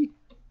baby?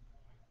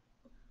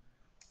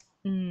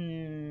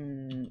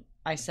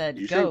 I said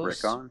Did you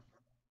Ghost. say Rickon?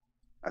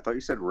 I thought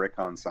you said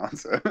Rickon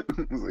Sansa.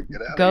 I was like,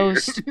 get out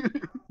Ghost of here.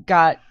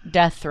 got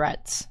death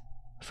threats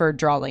for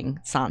drawing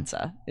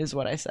Sansa, is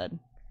what I said.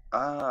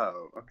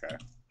 Oh, okay.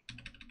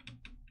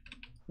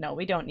 No,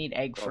 we don't need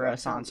egg for a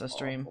Sansa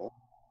stream.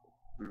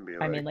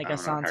 I mean, like a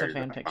Sansa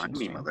fanfiction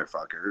stream.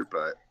 Motherfucker,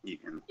 but you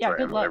can Yeah, try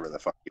good whatever luck. the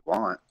fuck you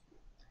want.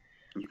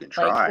 You can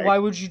try. Like, why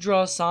would you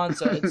draw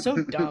Sansa? It's so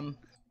dumb.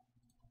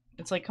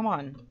 It's like, come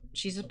on.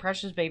 She's a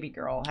precious baby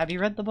girl. Have you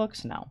read the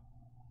books? No.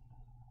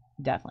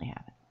 Definitely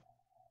haven't.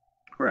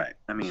 Right.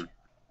 I mean,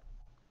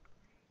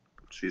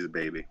 she's a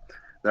baby.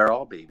 They're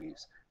all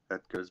babies.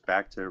 That goes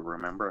back to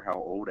remember how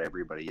old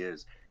everybody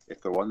is.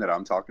 If the one that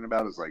I'm talking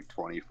about is like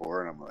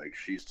 24 and I'm like,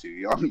 she's too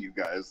young, you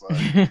guys, like,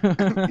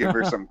 give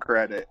her some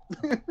credit.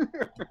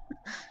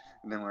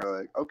 And then we're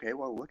like, okay,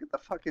 well, look at the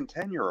fucking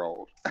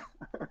 10-year-old.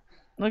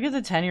 Look at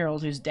the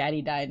 10-year-old whose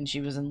daddy died and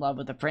she was in love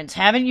with the prince.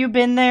 Haven't you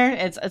been there?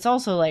 It's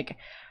also like,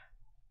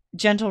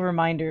 gentle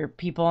reminder,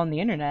 people on the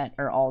internet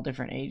are all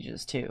different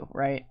ages too,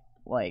 right?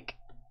 Like,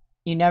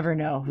 you never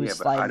know who's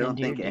sliding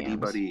into your DMs. I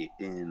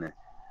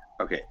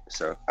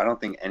don't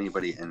think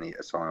anybody in the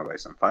A Song of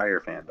Ice and Fire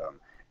fandom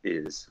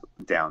is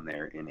down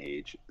there in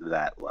age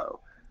that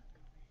low.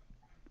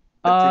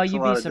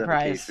 You'd be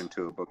surprised.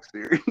 To a book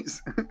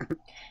series.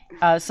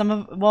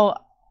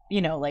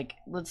 You know, like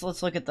let's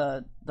look at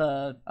the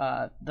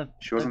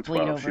she wasn't bleed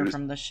 12. over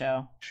from the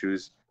show. She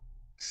was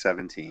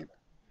 17.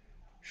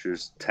 She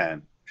was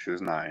 10. She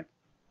was 9.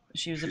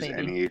 She was a baby.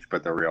 Any age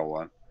but the real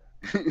one.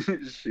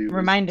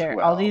 Reminder: 12.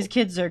 all these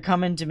kids are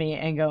coming to me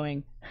and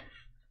going,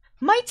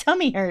 "My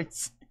tummy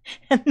hurts,"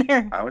 and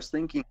they're. I was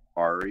thinking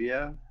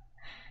Arya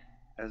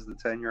as the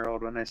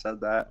 10-year-old when I said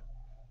that.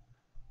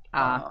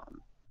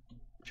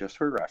 Just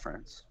for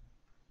reference.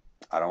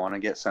 I don't want to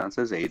get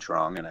Sansa's age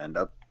wrong and end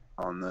up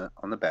on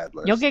the bad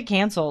list. You'll get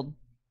canceled.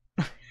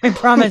 I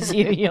promise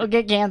you, you'll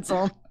get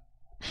canceled.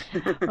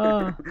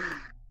 Oh.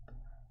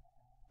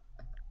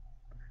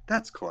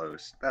 That's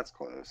close.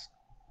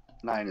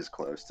 9 is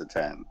close to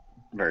 10.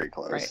 Very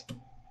close.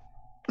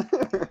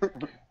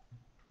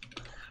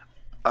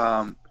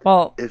 Right.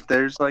 Well, if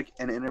there's like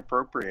an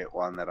inappropriate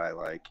one that I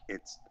like,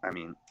 it's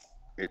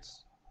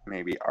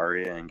maybe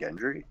Arya and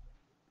Gendry.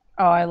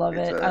 Oh, I love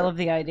it. I love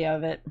the idea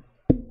of it.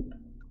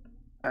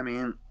 I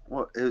mean,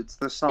 well, it's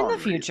the song. In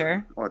the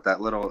future. What,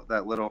 that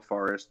little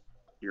forest,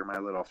 you're my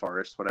little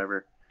forest,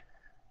 whatever.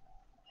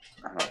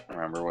 I don't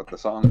remember what the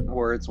song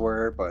words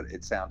were, but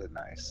it sounded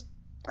nice.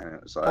 And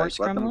it was like,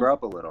 let them grow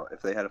up a little.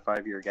 If they had a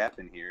 5-year gap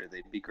in here,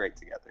 they'd be great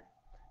together.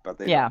 But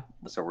they don't.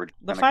 So we're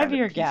the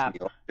 5-year gap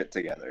fit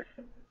together.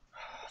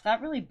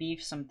 That really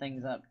beefed some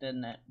things up,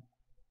 didn't it?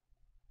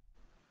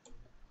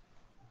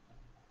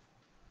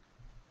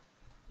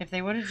 If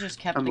they would have just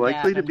kept the gap, I'm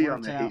likely to be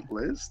on the hate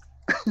list.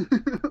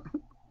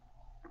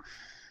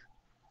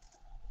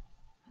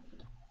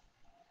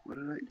 What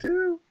did I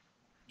do?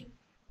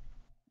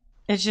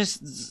 It's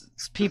just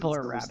people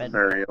are rabid.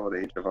 Very old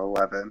age of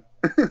 11.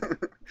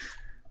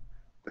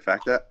 The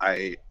fact that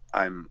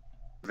I'm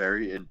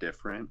very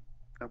indifferent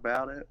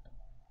about it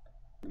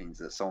means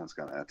that someone's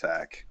gonna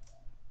attack.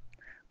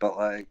 But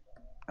like,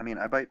 I mean,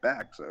 I bite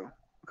back, so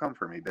come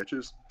for me,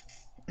 bitches.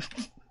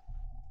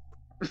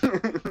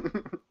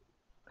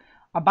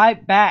 I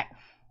bite back.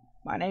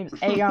 My name's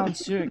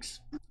Aeon6.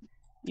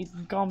 You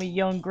can call me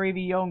Young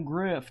Gravy, Young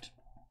Grift.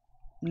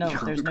 No,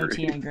 there's no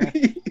T in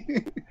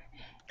Grift.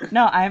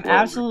 No, I'm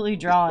absolutely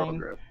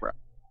drawing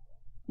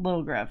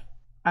Little Griff.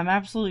 I'm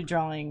absolutely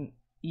drawing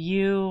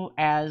you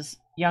as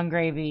Young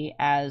Gravy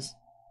as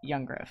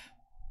Young Griff.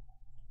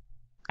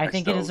 I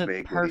think it is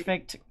a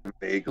perfect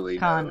vaguely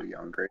know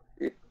Young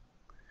Gravy.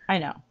 I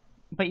know,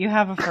 but you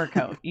have a fur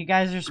coat. You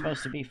guys are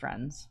supposed to be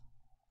friends.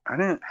 I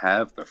didn't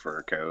have the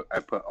fur coat. I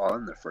put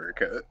on the fur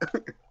coat.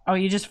 Oh,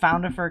 you just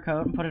found a fur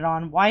coat and put it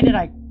on? Why did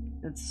I?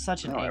 It's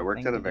such an. No, I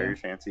worked at a very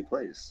fancy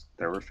place.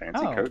 There were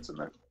fancy coats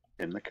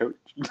in the coat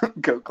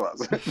coat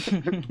closet.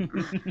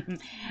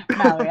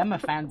 Mallory, I'm a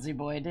fancy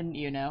boy. Didn't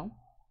you know?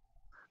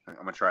 I'm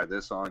gonna try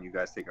this on. You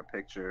guys take a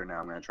picture.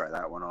 Now I'm gonna try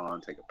that one on.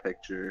 Take a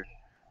picture.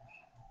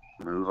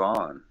 Move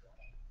on.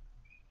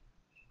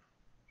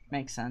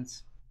 Makes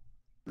sense.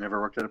 Never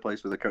worked at a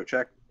place with a coat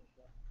check?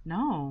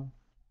 No.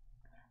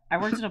 I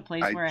worked at a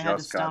place where I had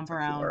to stomp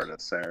around. Florida,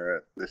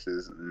 Sarah. This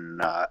is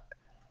not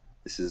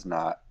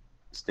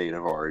state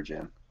of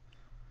origin.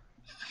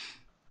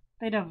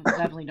 They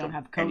definitely don't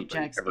have coat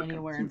checks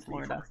anywhere in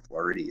Florida.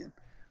 Floridian.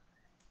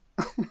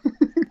 Do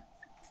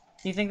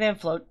you think they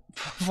have coat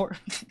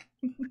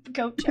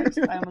checks?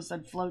 I almost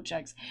said float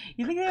checks.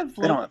 You think they have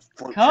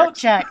coat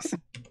checks?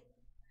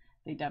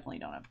 They definitely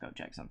don't have coat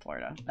checks in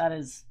Florida. That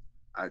is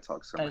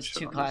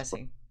too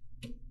classy.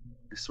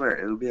 I swear,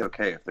 it would be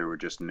okay if there were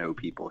just no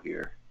people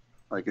here.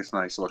 Like, it's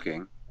nice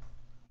looking.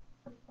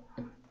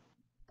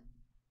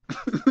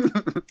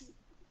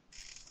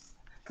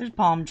 There's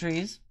palm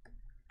trees.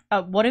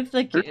 What if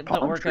the There's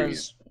palm orcas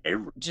trees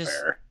everywhere. just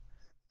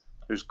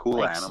There's cool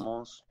like,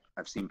 animals.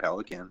 I've seen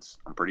pelicans.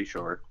 I'm pretty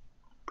sure.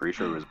 Pretty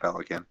sure it was a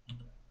pelican.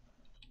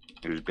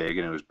 It was big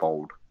and it was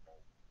bold.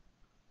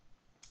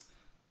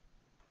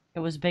 It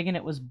was big and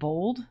it was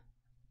bold?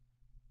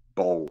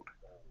 Bold.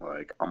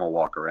 Like, I'm gonna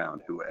walk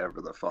around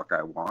whoever the fuck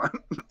I want.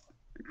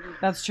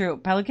 That's true.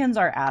 Pelicans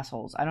are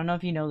assholes. I don't know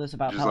if you know this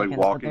about Just pelicans,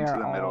 like walk but they into are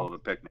the middle all... of a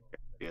picnic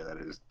area that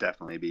is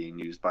definitely being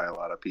used by a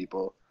lot of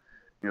people.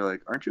 You're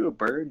like, aren't you a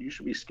bird? You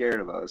should be scared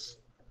of us.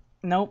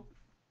 Nope.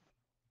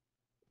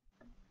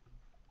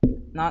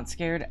 Not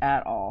scared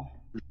at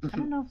all. I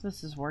don't know if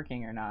this is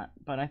working or not,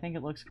 but I think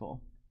it looks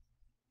cool.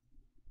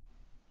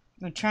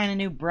 I'm trying a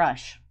new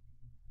brush.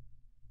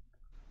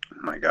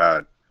 Oh my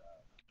god.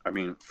 I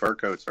mean, fur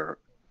coats are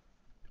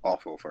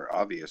awful for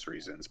obvious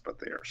reasons, but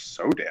they are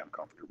so damn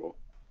comfortable.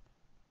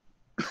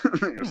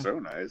 They're so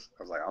nice.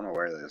 I was like, I'm gonna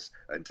wear this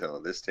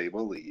until this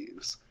table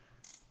leaves.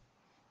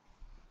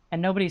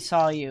 And nobody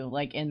saw you,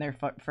 like, in their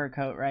fur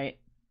coat, right?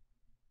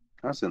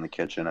 I was in the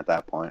kitchen at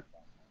that point.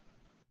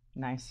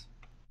 Nice.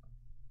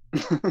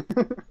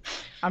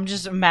 I'm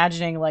just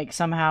imagining, like,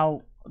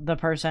 somehow the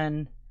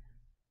person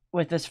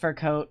with this fur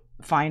coat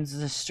finds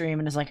this stream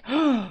and is like,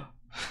 Oh,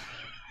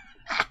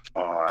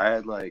 I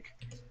had, like,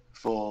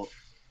 full,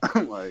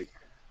 like,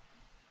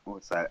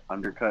 what's that,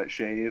 undercut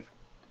shave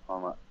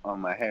on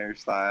my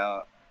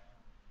hairstyle.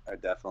 I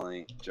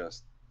definitely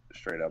just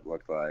straight up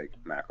looked like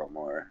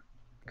Macklemore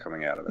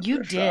coming out of a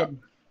thrift shop.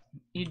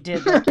 You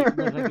did look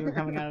like you were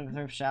coming out of a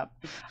thrift shop.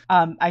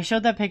 I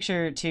showed that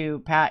picture to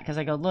Pat because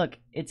I go, look,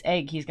 it's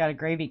Egg. He's got a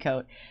gravy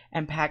coat.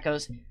 And Pat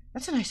goes,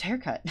 that's a nice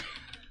haircut.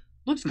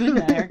 Looks good in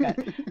that haircut.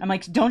 I'm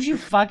like, don't you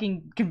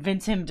fucking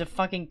convince him to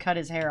fucking cut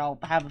his hair. I'll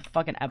have a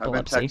fucking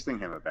epilepsy. I've been texting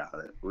him about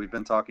it. We've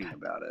been talking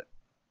about it.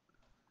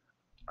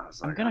 I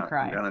was like, I'm gonna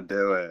cry. I'm gonna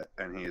do it.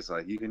 And he's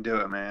like, you can do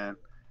it, man.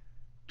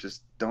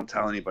 Just don't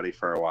tell anybody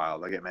for a while.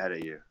 They'll get mad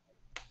at you.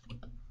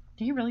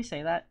 Did he really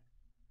say that?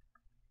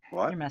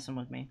 What? You're messing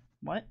with me.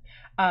 What?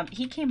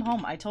 He came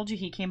home. I told you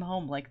he came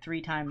home like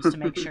 3 times to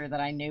make sure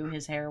that I knew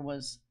his hair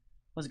was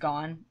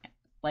gone.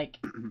 Like,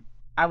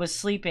 I was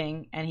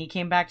sleeping and he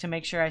came back to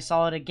make sure I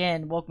saw it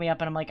again, woke me up,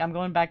 and I'm like, I'm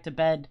going back to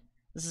bed.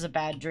 This is a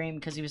bad dream,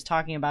 because he was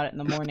talking about it in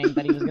the morning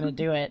that he was going to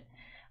do it.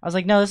 I was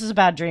like, no, this is a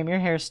bad dream. Your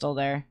hair's still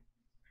there.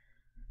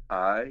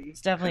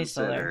 It's definitely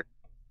still there.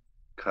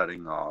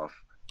 Cutting off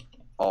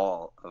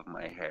all of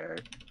my hair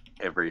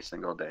every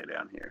single day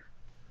down here.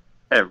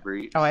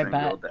 Every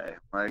single day.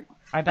 Like,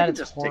 I bet it's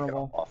just horrible.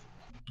 Take it off.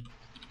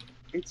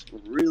 It's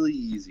really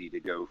easy to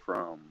go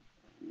from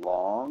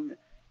long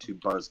to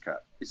buzz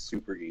cut. It's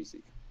super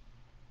easy.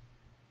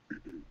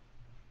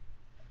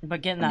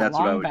 But getting that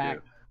long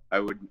back.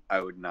 Do. I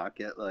would not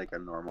get like a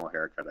normal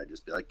haircut. I'd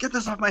just be like, get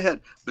this off my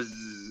head. Buzz,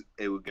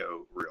 it would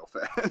go real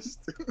fast.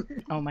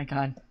 Oh my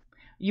god.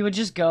 You would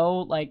just go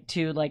like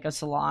to like a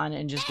salon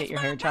and just get your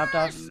hair chopped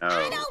off? No.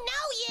 I don't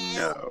know you.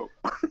 No.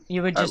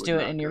 You would just do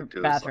it in your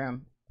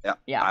bathroom.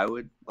 Yeah. I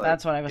would. Like,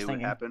 that's what I was thinking.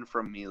 It would happen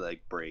from me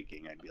like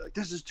breaking. I'd be like,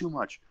 this is too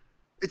much.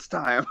 It's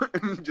time.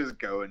 Just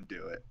go and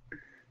do it.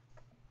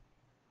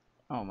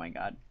 Oh my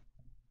god.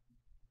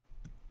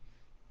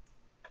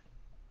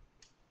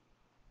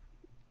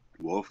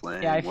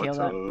 Wolfling. Yeah, I feel what's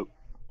that. Up?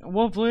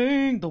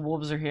 Wolfling. The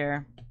wolves are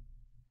here.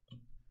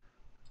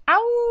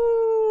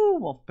 Ow!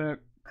 Wolfpack.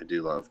 I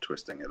do love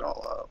twisting it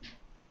all up.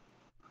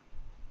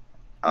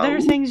 There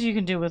are things you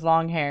can do with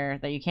long hair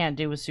that you can't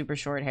do with super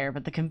short hair,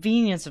 but the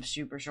convenience of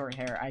super short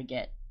hair, I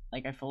get.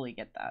 Like, I fully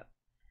get that.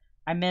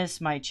 I miss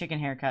my chicken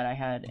haircut I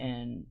had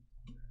in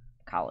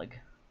college.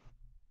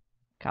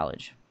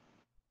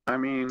 I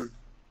mean,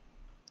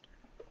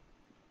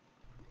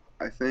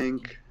 I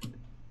think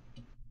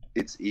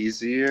it's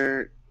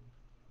easier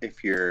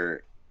if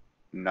you're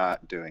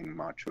not doing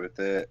much with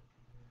it.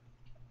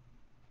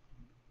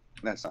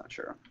 That's not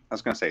true. I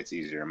was going to say it's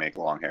easier to make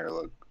long hair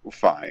look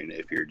fine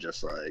if you're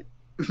just, like,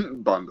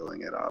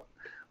 bundling it up.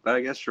 But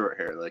I guess short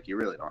hair, like, you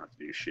really don't have to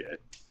do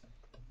shit.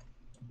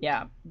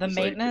 Yeah, the it's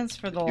maintenance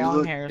for the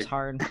long hair is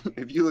hard.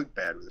 If you look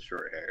bad with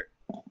short hair,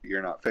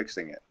 you're not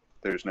fixing it.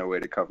 There's no way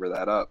to cover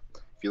that up.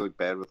 If you look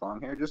bad with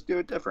long hair, just do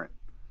it different.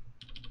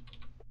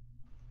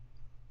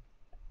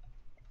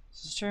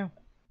 This is true.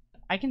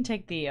 I can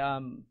take the,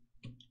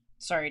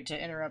 sorry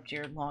to interrupt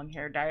your long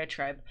hair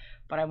diatribe,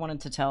 but I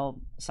wanted to tell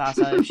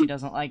Sassa if she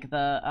doesn't like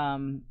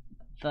the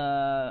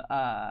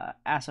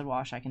acid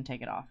wash, I can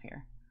take it off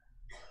here.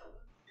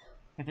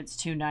 If it's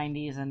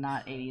 290s and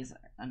not 80s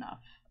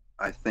enough.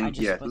 I think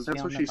that's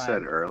what she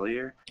said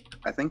earlier.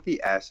 I think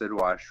the acid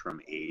wash from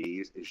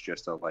 80s is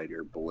just a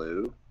lighter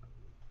blue,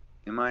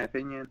 in my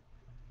opinion.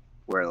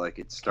 Where, like,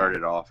 it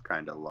started off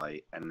kind of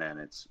light, and then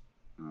it's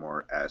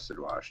more acid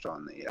washed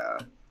on the,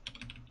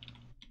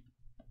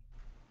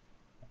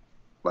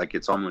 like,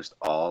 it's almost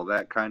all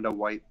that kind of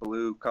white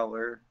blue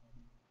color.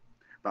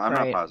 But I'm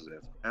not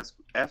positive. That's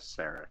F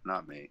Sarah,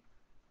 not me.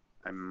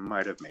 I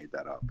might have made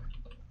that up.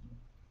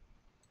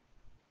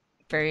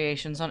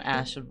 Variations on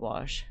acid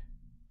wash.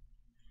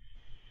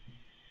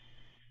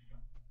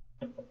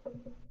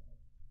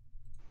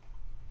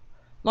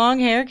 Long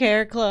hair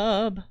care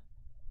club.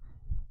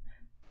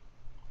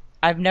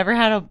 I've never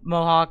had a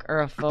mohawk or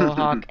a faux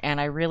hawk, and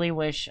I really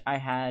wish I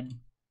had.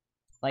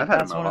 Like, I've had a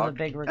that's one of the mohawk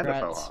big and a faux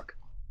regrets. hawk.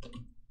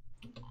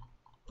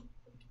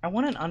 I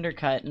want an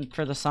undercut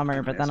for the summer,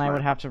 I but miss then I my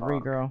would have to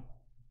mohawk. regrow.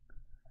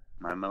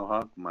 My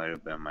mohawk might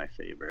have been my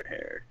favorite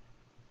hair.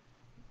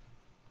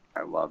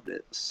 I loved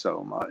it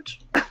so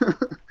much.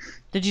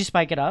 Did you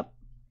spike it up?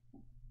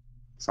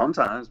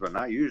 Sometimes, but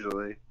not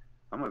usually.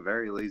 I'm a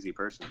very lazy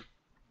person.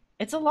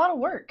 It's a lot of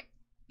work.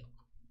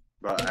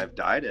 But I've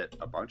dyed it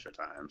a bunch of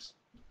times.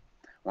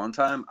 One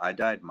time I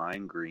dyed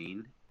mine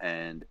green,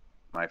 and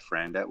my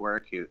friend at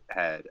work, who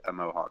had a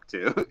mohawk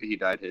too, he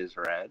dyed his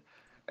red.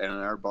 And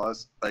our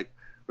boss, like,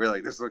 we were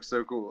like, this looks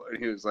so cool. And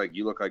he was like,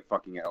 you look like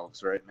fucking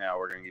elves right now.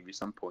 We're going to give you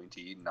some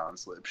pointy,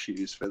 non-slip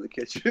shoes for the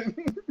kitchen.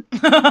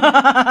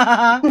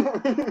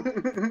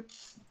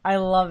 I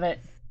love it.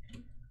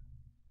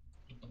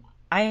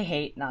 I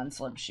hate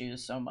non-slip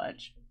shoes so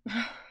much.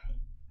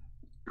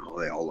 Oh,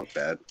 they all look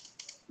bad.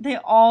 They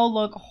all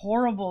look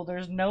horrible.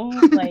 There's no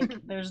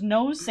there's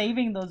no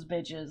saving those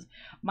bitches.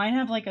 Mine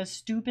have like a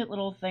stupid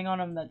little thing on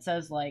them that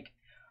says like,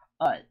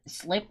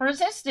 slip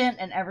resistant,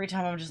 and every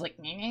time I'm just like,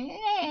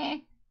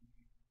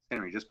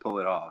 Henry, just pull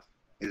it off.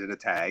 Is it a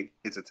tag?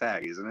 It's a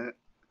tag, isn't it?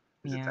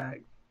 It's Yeah. a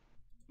tag.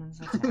 It's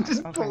a tag.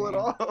 Just Okay. pull it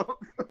off.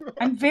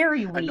 I'm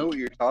very weak. I know what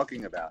you're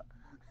talking about.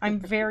 I'm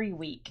very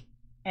weak.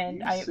 And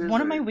Use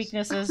one of my scissors.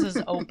 weaknesses is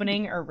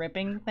opening or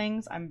ripping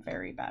things. I'm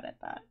very bad at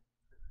that.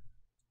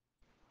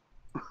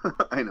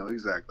 I know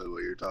exactly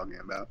what you're talking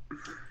about.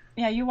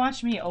 Yeah, you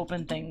watched me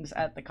open things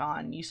at the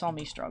con. You saw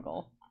me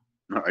struggle.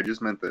 No, I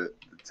just meant the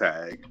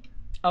tag.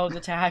 Oh, the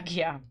tag?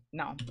 Yeah.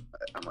 No.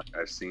 I'm like,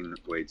 I've seen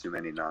way too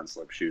many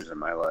non-slip shoes in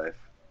my life.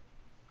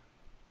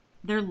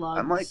 They're lugs.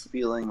 I'm like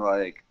feeling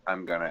like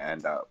I'm gonna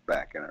end up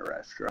back in a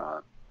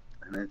restaurant,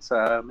 and it's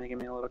making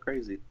me a little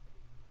crazy.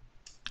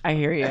 I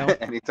hear you.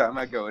 Anytime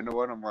I go into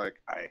one, I'm like,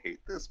 I hate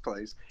this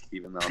place,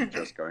 even though I'm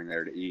just going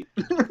there to eat.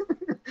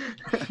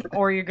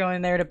 Or you're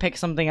going there to pick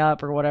something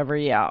up or whatever.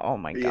 Yeah. Oh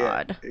my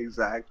god. Yeah,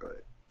 exactly.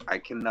 I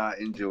cannot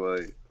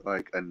enjoy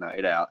like a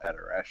night out at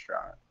a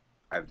restaurant.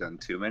 I've done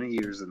too many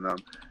years in them.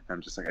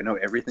 I'm just like, I know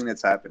everything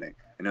that's happening.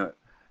 I know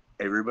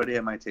everybody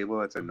at my table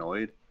that's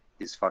annoyed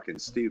is fucking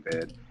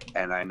stupid,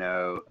 and I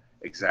know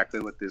exactly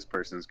what this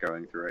person's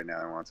going through right now.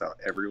 I want to tell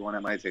everyone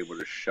at my table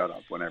to shut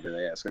up whenever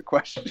they ask a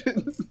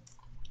question.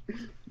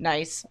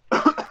 Nice.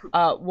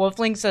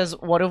 Wolfling says,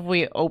 what if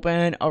we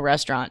open a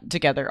restaurant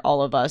together,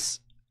 all of us?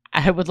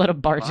 I would let a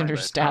bartender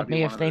Fine, but stab that'd be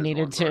me one if of they those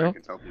needed ones where I to.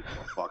 can tell people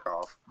to fuck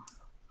off.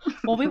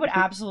 Well, we would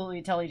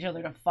absolutely tell each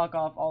other to fuck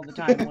off all the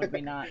time, would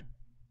we not?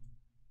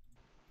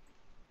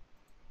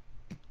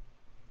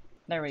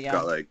 There we go.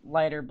 Got, like,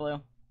 lighter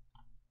blue.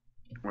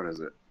 What is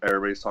it?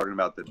 Everybody's talking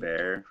about The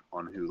Bear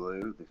on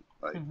Hulu.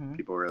 Like, Mhm.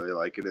 people really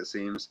like it, it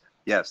seems.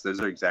 Yes, those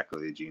are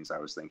exactly the jeans I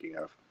was thinking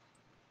of.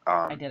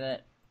 I did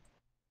it.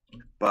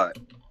 But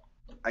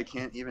I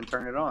can't even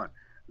turn it on.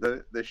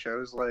 The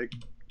show's like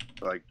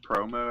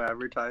promo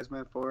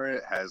advertisement for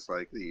it has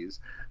like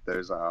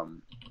there's the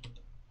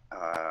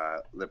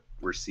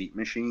receipt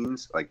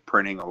machines like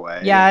printing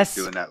away. Yes,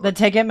 doing that the like,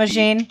 ticket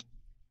machine.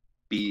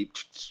 beep,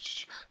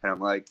 and I'm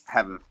like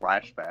having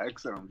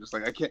flashbacks, and I'm just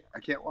like I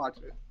can't watch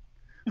it.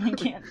 I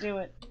can't do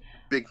it.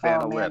 Big fan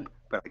Oh, of man. Lip,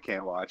 but I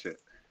can't watch it.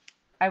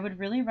 I would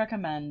really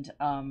recommend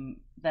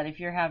that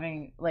if you're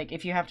having like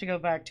if you have to go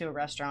back to a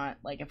restaurant,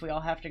 like if we all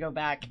have to go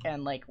back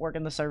and like work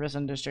in the service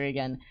industry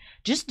again,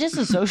 just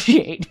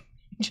disassociate.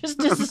 Just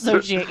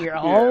disassociate your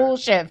whole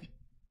shift.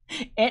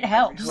 It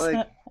helps.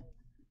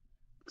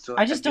 So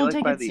I just feel don't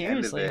take by it the end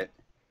of seriously.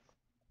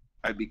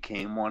 I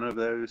became one of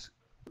those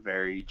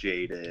very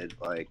jaded,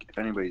 like if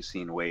anybody's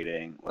seen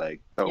Waiting,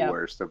 like the Yep.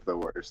 worst of the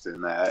worst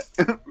in that.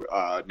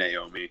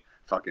 Naomi,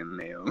 fucking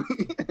Naomi.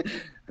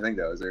 I think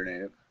that was her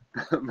name.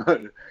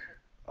 But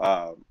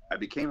I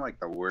became like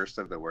the worst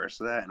of the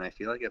worst of that, and I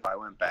feel like if I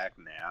went back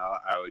now,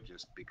 I would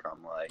just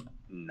become like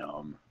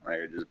numb. I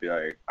would just be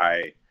like,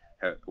 I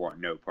want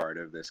no part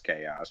of this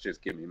chaos.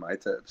 Just give me my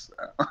tips.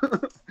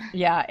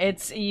 Yeah,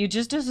 it's you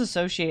just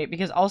disassociate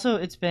because also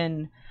it's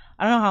been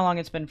I don't know how long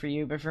it's been for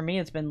you, but for me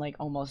it's been like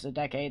almost a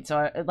decade.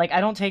 So I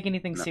don't take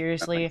anything No,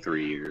 seriously. like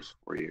 3 years,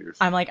 4 years.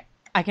 I'm like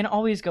I can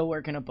always go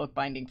work in a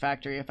bookbinding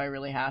factory if I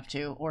really have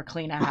to, or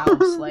clean a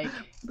house. Like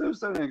Those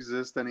don't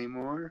exist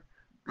anymore.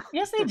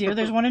 yes, they do.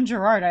 There's one in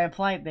Girard. I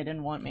applied. They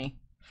didn't want me.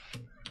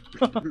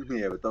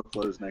 Yeah, but they'll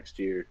close next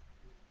year.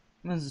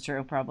 This is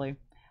true, probably.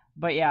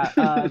 But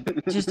yeah,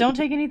 just don't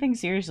take anything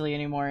seriously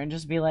anymore, and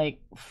just be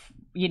like,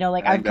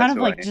 like I I've think kind that's of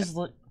who like I just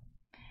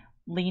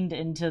leaned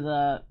into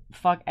the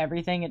fuck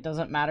everything. It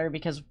doesn't matter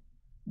because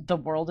the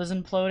world is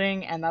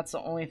imploding, and that's the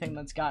only thing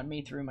that's gotten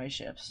me through my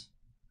shifts.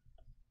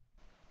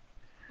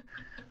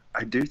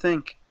 I do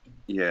think,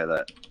 yeah,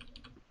 that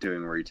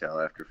doing retail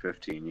after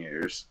 15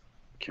 years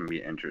can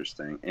be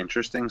interesting.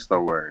 Interesting's the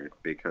word,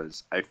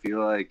 because I feel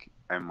like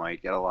I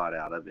might get a lot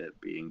out of it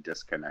being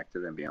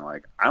disconnected and being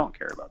like, I don't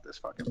care about this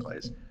fucking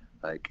place.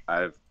 Like,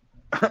 I've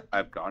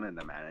I've gone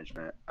into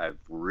management. I've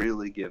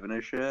really given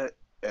a shit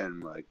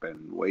and like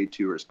been way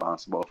too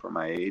responsible for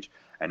my age.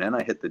 And then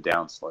I hit the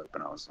downslope,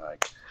 and I was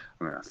like,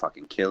 I'm gonna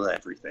fucking kill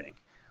everything.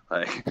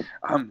 Like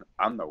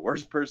I'm the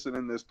worst person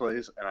in this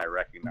place, and I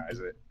recognize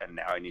it. And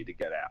now I need to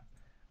get out.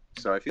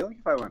 So I feel like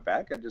if I went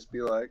back, I'd just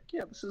be like,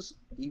 yeah,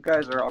 you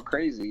guys are all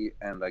crazy,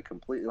 and I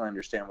completely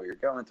understand what you're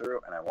going through,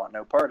 and I want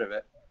no part of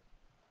it.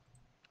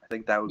 I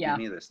think that would be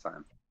me this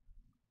time.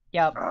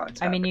 Yep.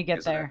 I mean, you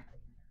get there.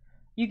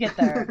 You get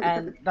there,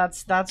 and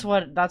that's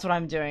what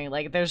I'm doing.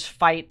 Like, there's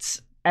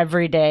fights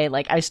every day.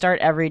 Like, I start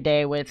every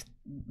day with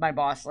my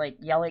boss, like,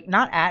 yelling,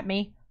 not at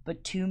me,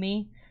 but to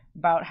me,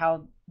 about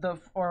how the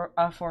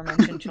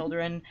aforementioned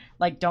children,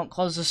 like, don't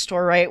close the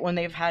store right when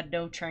they've had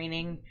no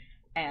training,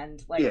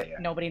 and, like,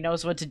 nobody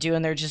knows what to do,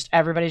 and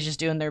everybody's just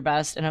doing their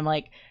best, and I'm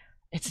like,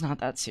 it's not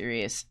that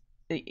serious.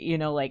 You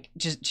know, like,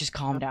 just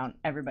calm down,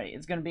 everybody.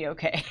 It's gonna be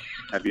okay.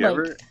 Have you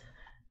ever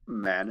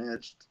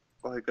managed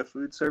like a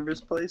food service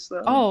place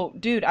though? Oh,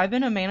 dude, I've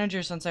been a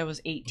manager since I was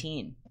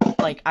 18.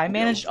 Like, I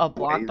managed a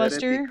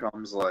Blockbuster. It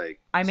becomes, like,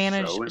 I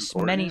managed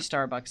many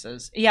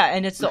Starbuckses. Yeah,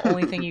 and it's the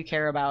only thing you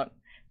care about.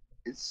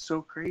 It's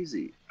so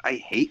crazy. I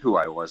hate who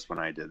I was when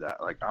I did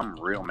that. Like, I'm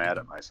real mad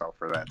at myself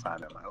for that time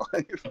in my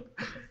life.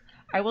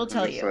 I will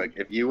tell you. Like,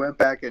 if you went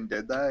back and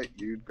did that,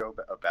 you'd go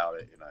about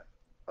it in a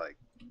like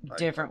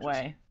different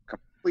way.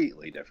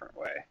 Completely different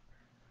way.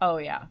 Oh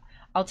yeah.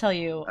 I'll tell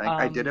you.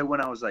 I did it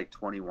when I was like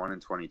 21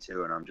 and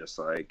 22, and I'm just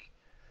like,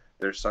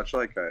 there's such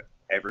like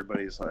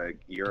everybody's like,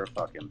 you're a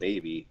fucking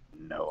baby.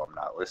 No, I'm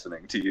not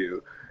listening to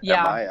you. Yeah.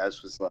 And my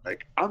ass was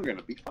like, I'm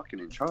gonna be fucking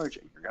in charge,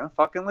 and you're gonna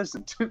fucking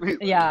listen to me. Like,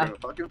 yeah. You're gonna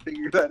fucking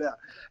figure that out.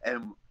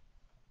 And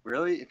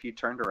really, if you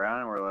turned around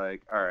and were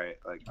like, all right,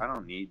 like, I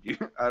don't need you.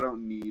 I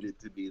don't need it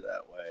to be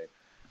that way.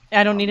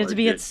 I don't need it to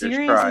be as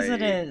serious as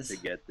it is. To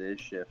get this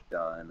shift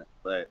done,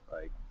 but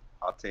like,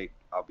 I'll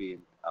be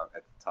at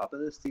the top of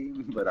this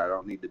team, but I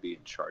don't need to be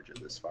in charge of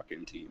this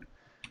fucking team.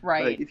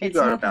 Right. Like, if you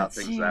go about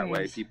things that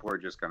way, people are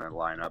just gonna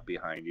line up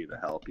behind you to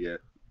help you.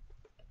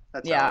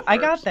 That's how I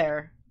got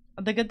there.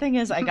 The good thing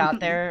is I got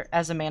there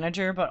as a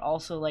manager, but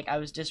also, like, I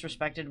was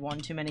disrespected one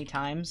too many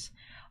times.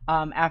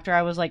 After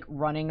I was, like,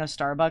 running a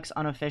Starbucks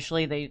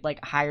unofficially, they,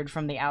 like, hired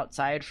from the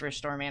outside for a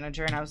store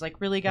manager, and I was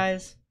like, really,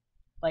 guys?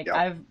 Like,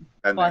 I've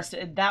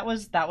busted. That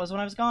was when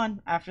I was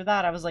gone. After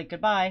that, I was like,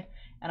 goodbye,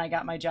 and I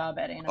got my job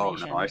at Animation. Oh,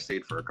 no, I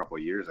stayed for a couple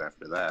of years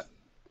after that.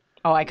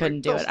 Oh, I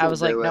couldn't do it. I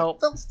was like, nope.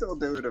 They'll still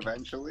do it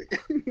eventually.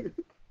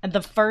 And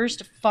the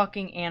first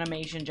fucking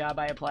animation job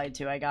I applied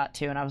to, I got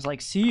to, and I was like,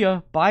 see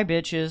ya, bye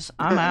bitches,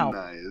 I'm out.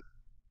 Nice.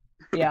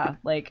 Yeah,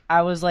 like,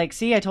 I was like,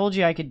 see, I told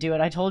you I could do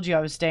it. I told you I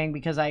was staying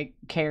because I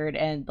cared.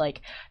 And, like,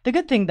 the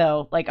good thing,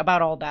 though, like,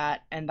 about all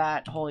that and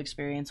that whole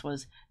experience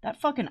was that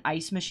fucking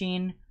ice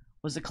machine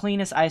was the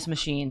cleanest ice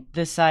machine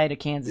this side of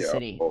Kansas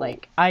City.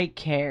 Like, I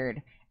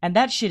cared. And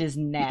that shit is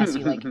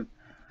nasty. Like,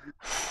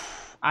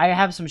 I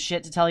have some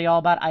shit to tell you all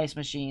about ice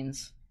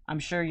machines. I'm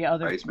sure you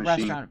other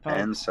restaurant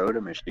folks. And soda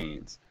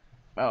machines.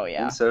 Oh,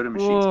 yeah. And soda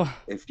machines. Ooh.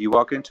 If you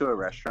walk into a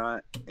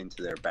restaurant,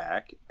 into their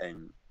back,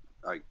 and,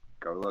 like,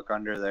 go look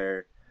under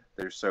their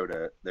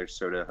soda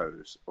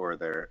hose, or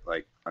their,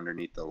 like,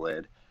 underneath the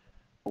lid,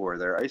 or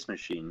their ice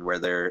machine, where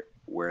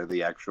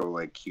the actual,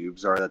 like,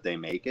 cubes are that they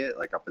make it,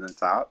 like, up in the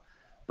top,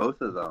 both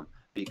of them,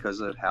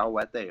 because of how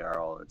wet they are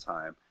all the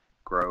time,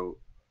 grow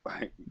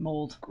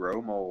mold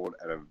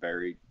at a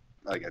very,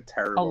 like, a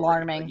terrible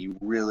alarming rate. Like, you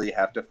really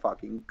have to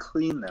fucking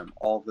clean them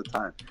all the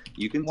time.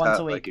 You can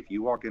tell, like, if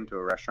you walk into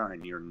a restaurant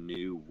and you're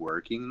new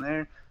working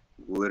there,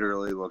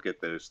 literally look at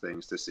those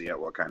things to see at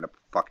what kind of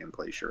fucking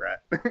place you're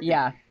at.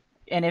 Yeah.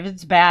 And if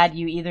it's bad,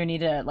 you either need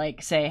to,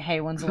 like, say,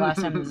 hey, when's the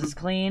last time this is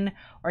clean?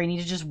 Or you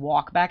need to just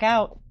walk back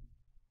out.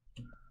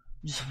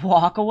 Just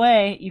walk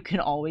away. You can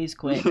always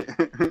quit.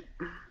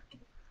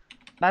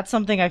 That's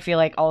something I feel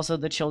like also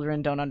the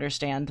children don't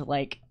understand.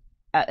 Like,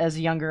 as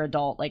a younger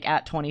adult, like,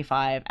 at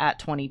 25, at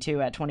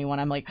 22, at 21,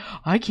 I'm like,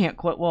 I can't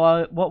quit.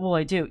 Well, what will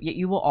I do? Yet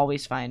you will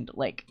always find,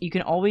 like, you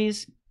can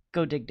always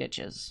go dig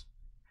ditches.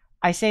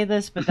 I say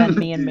this, but then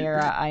me and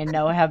Mira, I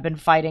know, have been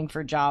fighting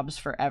for jobs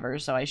forever,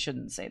 so I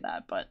shouldn't say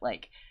that. But,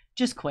 like,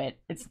 just quit.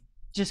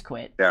 Just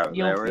quit. Yeah,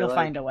 you'll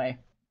find a way.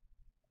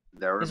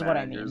 There were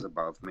managers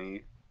above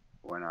me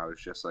when I was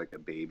just, like, a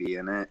baby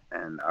in it,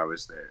 and I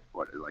was there,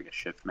 like a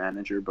shift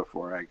manager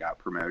before I got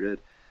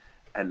promoted,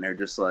 and they're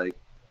just like,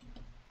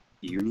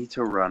 you need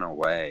to run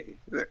away.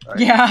 Like,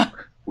 yeah.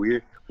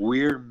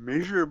 We're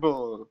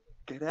miserable.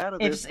 Get out of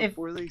this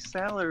before they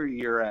salary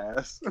your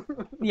ass.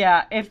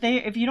 Yeah,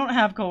 if you don't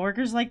have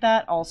coworkers like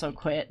that, also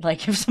quit.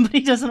 Like, if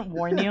somebody doesn't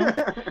warn you,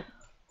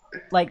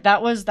 like,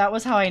 that was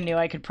how I knew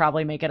I could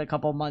probably make it a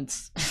couple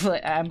months.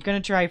 I'm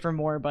gonna try for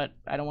more, but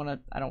I don't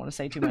want to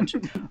say too much.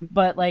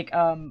 But like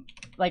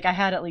I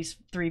had at least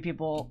 3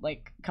 people,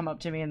 like, come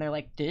up to me and they're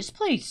like, "This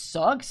place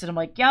sucks," and I'm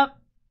like, "Yep."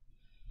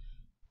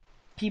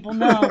 People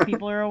know.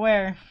 People are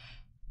aware.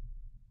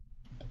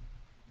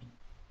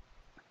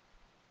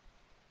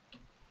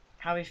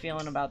 How are we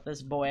feeling about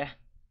this, boy?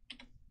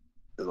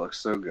 It looks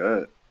so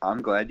good.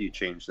 I'm glad you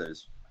changed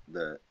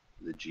the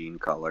jean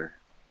color.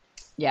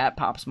 Yeah, it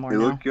pops more It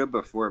now. looked good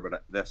before,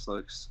 but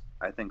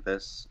I think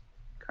this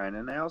kind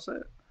of nails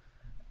it.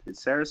 Did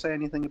Sarah say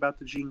anything about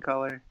the jean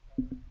color?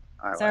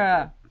 I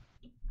Sarah,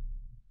 like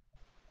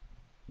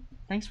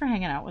thanks for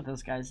hanging out with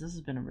us, guys. This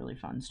has been a really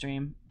fun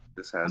stream. it.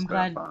 This has I'm been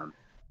glad. fun.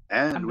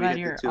 And I'm we glad hit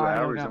your the 2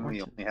 audio hours got and we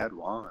worked. only had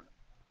one.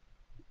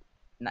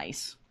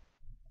 Nice.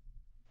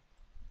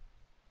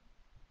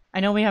 I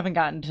know we haven't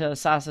gotten to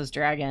Sassa's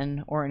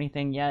dragon or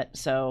anything yet,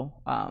 so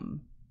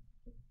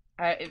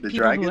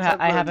people who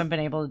I haven't been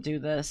able to do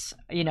this,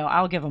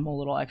 I'll give them a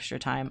little extra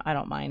time. I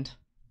don't mind.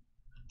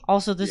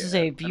 Also, this is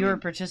a viewer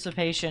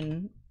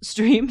participation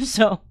stream,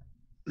 so.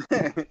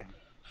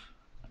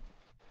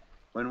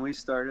 When we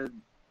started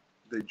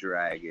the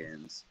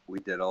dragons, we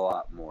did a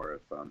lot more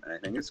of them, and I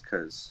think it's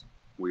because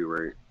we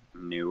were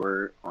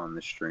newer on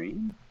the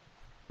stream.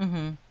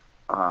 Mm-hmm.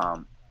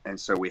 And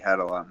so we had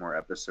a lot more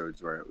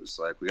episodes where it was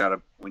like we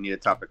need a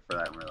topic for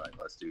that, and we're like,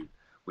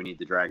 we need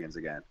the dragons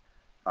again.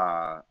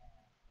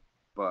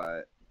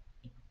 But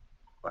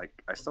like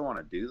I still want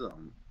to do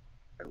them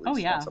at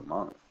least once a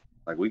month.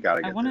 Like we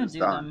gotta get those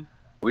done.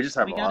 We just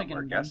have a lot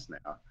more guests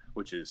now,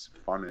 which is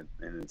fun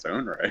in its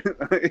own right.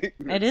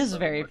 It is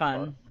very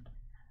fun.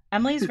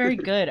 Emily's very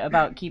good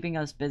about keeping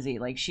us busy.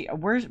 Like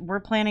we're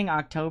planning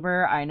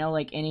October. I know,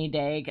 like any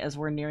day, as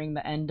we're nearing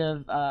the end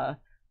of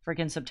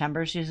freaking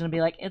September, she's gonna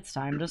be like, "It's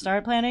time to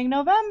start planning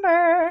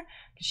November."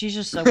 She's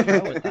just so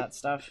pro with that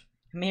stuff.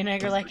 Me and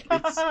Egg are like,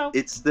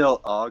 it's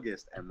still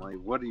August, Emily.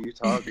 What are you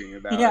talking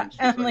about? Yeah,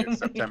 Emily. Like, it's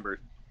September.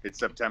 It's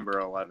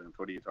September 11th.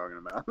 What are you talking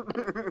about?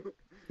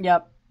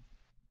 Yep.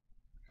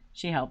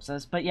 She helps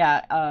us. But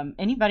yeah,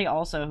 anybody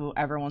also who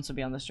ever wants to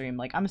be on the stream,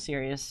 like, I'm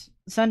serious.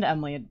 Send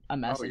Emily a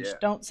message. Oh, yeah.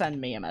 Don't send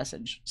me a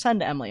message.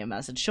 Send Emily a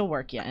message. She'll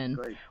work you in.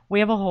 Great.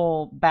 We have a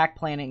whole back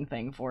planning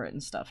thing for it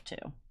and stuff too.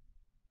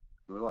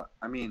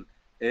 I mean,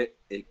 it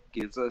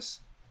gives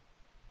us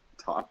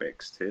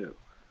topics too.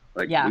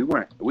 Like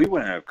we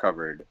wouldn't have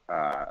covered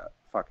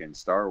fucking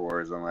Star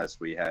Wars unless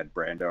we had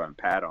Brando and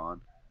Pat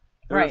on.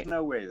 There was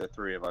no way the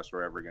three of us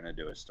were ever gonna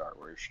do a Star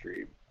Wars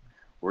stream.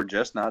 We're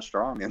just not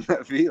strong in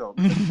that field.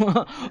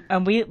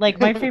 And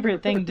my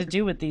favorite thing to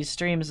do with these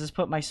streams is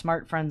put my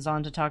smart friends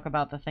on to talk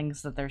about the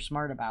things that they're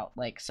smart about.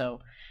 Like, so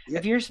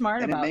if you're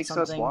smart about something, it makes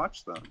us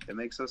watch them. It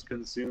makes us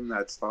consume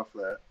that stuff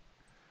that.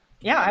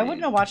 Yeah, I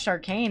wouldn't have watched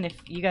Arcane if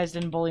you guys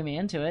didn't bully me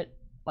into it.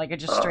 Like, I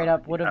just straight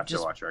up would have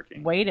just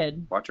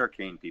waited. Watch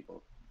Arcane,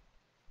 people.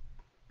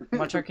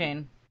 Watch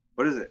Arcane.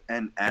 What is it?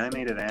 And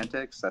Animated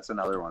Antics? That's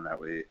another one that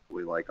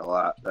we like a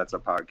lot. That's a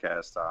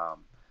podcast.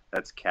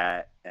 That's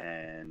Kat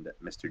and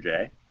Mr.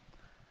 J.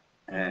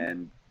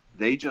 And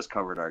they just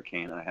covered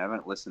Arcane. I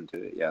haven't listened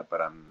to it yet, but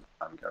I'm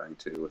going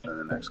to within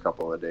the next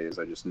couple of days.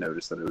 I just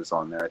noticed that it was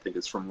on there. I think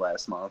it's from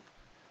last month.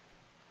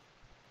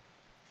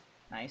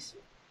 Nice.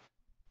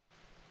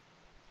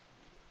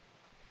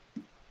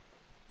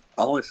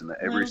 I'll listen to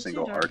every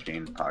single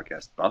Arcane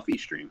podcast. Buffy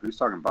stream. Who's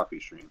talking Buffy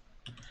stream?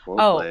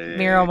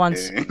 Mira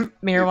wants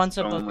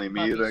a only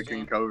me that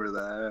can cover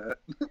that.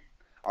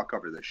 I'll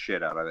cover the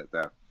shit out of it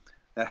though.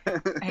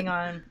 Hang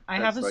on, I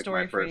have a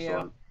story for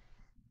you.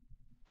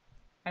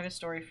 I have a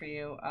story for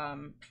you.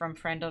 From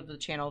friend of the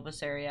channel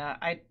Visaria.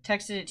 I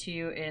texted it to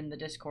you in the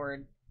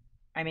Discord.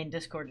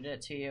 Discorded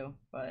it to you,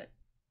 but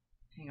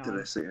hang on.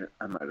 Did I see it?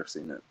 I might have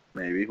seen it.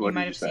 Maybe. You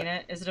might have seen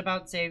it. Is it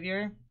about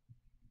Xavier?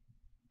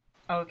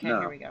 Okay, no.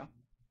 Here we go.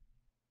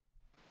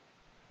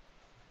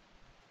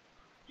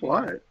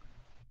 What?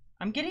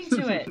 I'm getting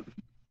to it.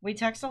 We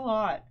text a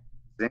lot.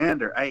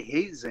 Xander. I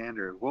hate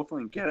Xander.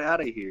 Wolfling, get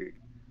out of here.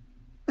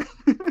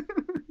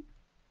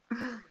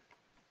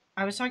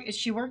 I was talking.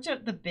 She worked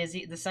at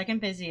the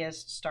second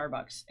busiest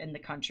Starbucks in the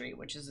country,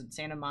 which is in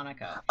Santa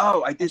Monica.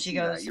 Oh, I did see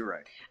that. You're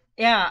right.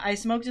 Yeah, I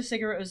smoked a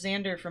cigarette with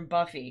Xander from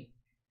Buffy.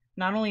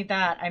 Not only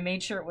that, I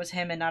made sure it was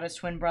him and not his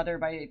twin brother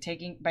by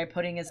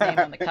putting his name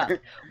on the cup.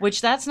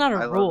 Which that's not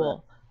a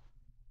rule.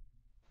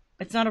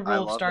 It's not a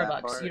rule of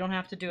Starbucks. You don't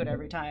have to do it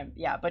every time.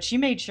 Yeah, but she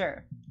made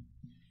sure.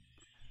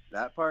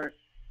 That part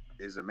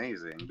is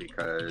amazing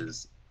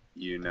because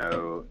you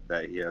know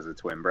that he has a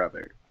twin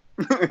brother.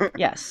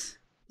 Yes.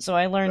 So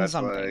I learned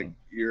something. Like,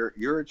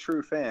 you're a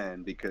true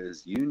fan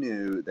because you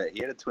knew that he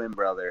had a twin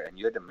brother and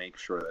you had to make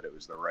sure that it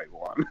was the right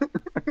one.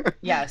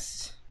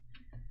 Yes.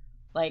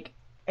 Like,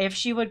 if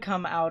she would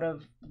come out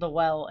of the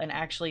well and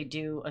actually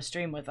do a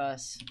stream with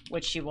us,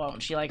 which she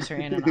won't, she likes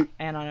her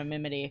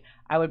anonymity,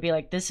 I would be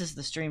like, this is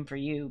the stream for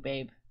you,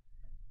 babe.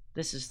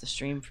 This is the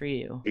stream for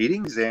you.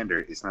 Hating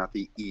Xander is not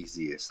the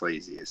easiest,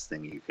 laziest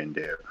thing you can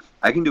do.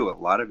 I can do a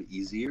lot of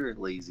easier,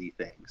 lazy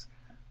things.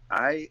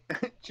 I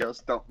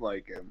just don't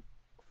like him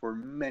for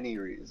many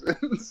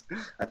reasons.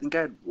 I think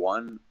I had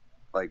one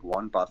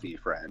Buffy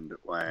friend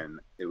when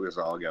it was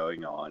all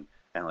going on,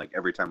 and like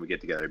every time we get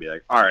together, I'd be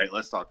like, all right,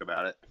 let's talk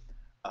about it.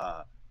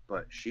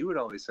 But she would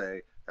always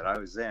say that I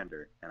was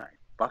Xander, and I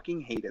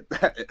fucking hated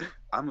that.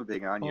 I'm a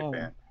big Anya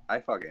fan. I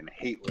fucking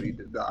hate what he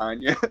did to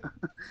Anya.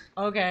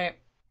 Okay,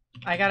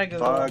 I gotta go.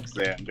 Fuck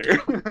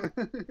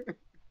Xander.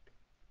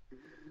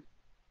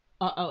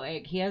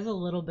 Egg. He has a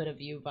little bit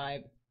of you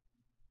vibe.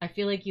 I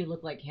feel like you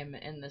look like him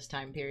in this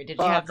time period. Did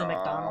you have the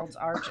McDonald's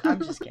arch? I'm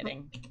just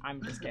kidding.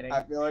 I'm just kidding.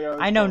 I feel like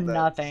I know told that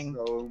nothing.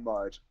 so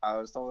much. I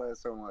was told that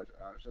so much.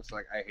 I was just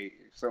like, I hate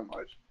you so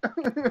much.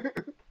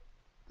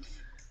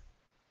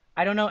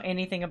 I don't know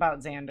anything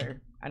about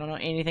Xander. I don't know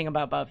anything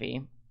about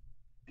Buffy.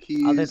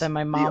 He's other than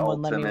my mom the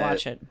wouldn't let me ultimate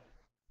watch it.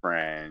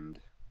 Friend.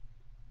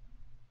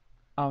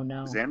 Oh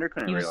no. Xander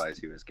couldn't realize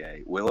he was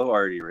gay. Willow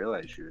already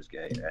realized she was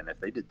gay, and if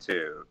they did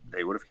too,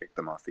 they would have kicked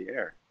them off the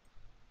air.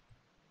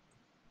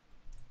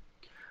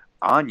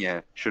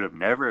 Anya should have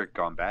never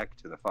gone back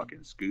to the fucking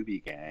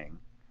Scooby Gang.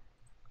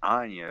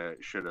 Anya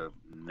should have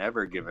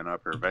never given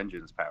up her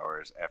vengeance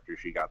powers after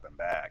she got them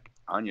back.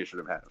 Anya should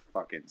have had a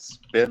fucking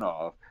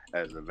spin-off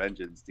as a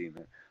vengeance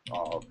demon.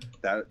 Oh,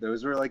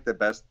 those were like the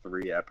best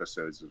 3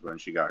 episodes is when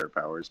she got her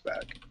powers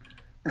back.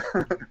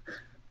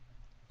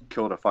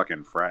 Killed a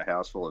fucking frat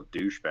house full of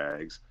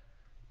douchebags.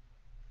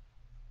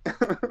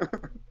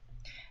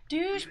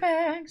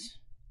 Douchebags.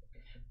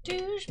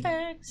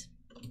 Douchebags.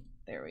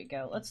 There we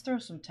go. Let's throw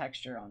some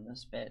texture on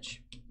this bitch.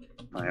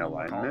 My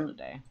alignment?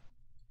 Today.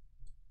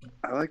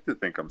 I like to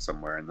think I'm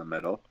somewhere in the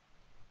middle.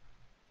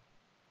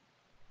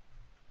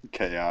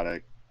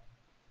 Chaotic.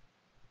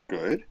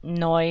 Good?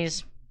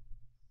 Noise.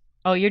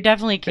 Oh, you're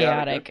definitely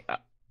chaotic.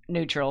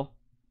 Neutral.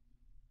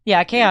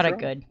 Yeah, chaotic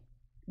Neutral? Good.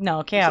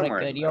 No, chaotic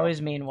Somewhere in good. the You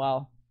always mean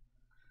well.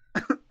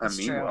 I It's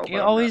mean true. well, You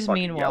but always I'm not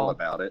mean fucking yell well.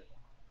 about it.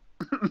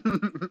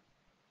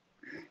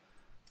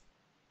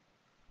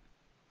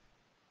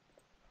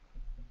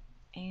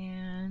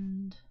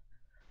 And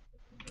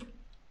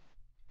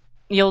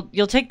you'll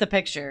take the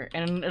picture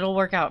and it'll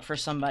work out for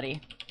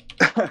somebody.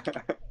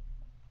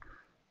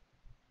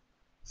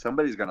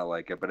 Somebody's gonna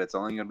like it, but it's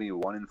only gonna be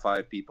 1 in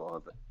 5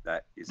 people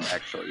that is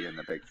actually in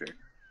the picture.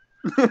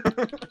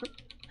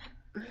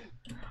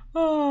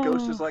 Oh.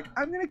 Ghost is like,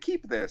 I'm gonna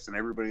keep this, and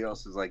everybody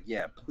else is like,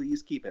 yeah,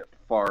 please keep it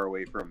far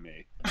away from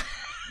me.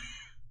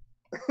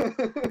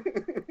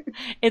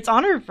 It's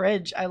on her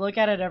fridge. I look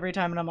at it every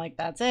time and I'm like,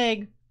 that's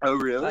egg. Oh,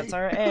 really? That's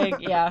our egg,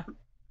 yeah.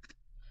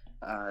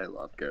 I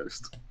love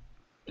Ghost.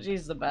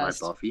 She's the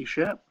best. My Buffy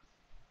ship?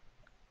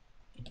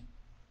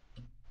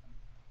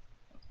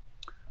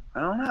 I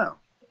don't know.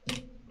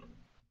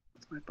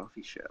 What's my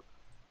Buffy ship?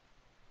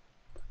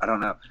 I don't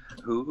know.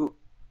 Who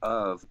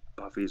of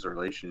Buffy's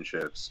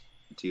relationships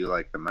do you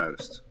like the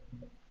most?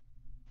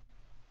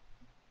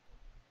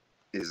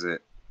 Is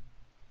it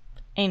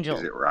Angel.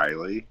 Is it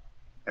Riley?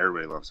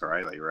 Everybody loves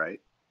Riley, right?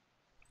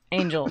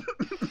 Angel.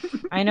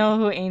 I know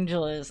who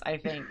Angel is, I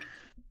think.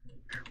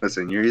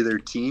 Listen, you're either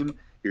team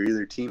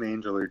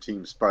Angel or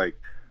team Spike,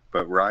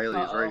 but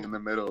Riley's right in the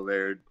middle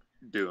there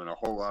doing a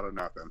whole lot of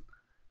nothing.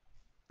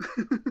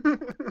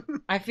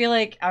 I feel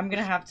like I'm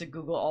gonna have to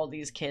Google all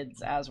these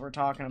kids as we're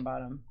talking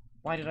about them.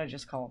 Why did I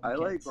just call them I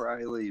kids? like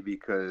Riley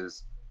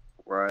because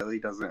Riley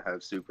doesn't have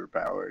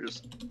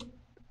superpowers.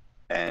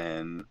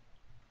 And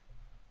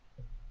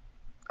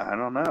I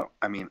don't know.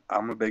 I mean,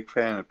 I'm a big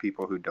fan of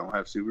people who don't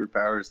have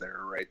superpowers.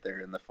 They're right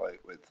there in the fight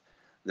with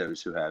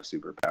those who have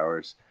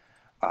superpowers.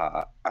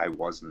 I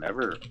was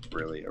never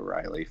really a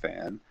Riley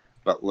fan,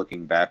 but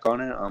looking back on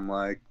it, I'm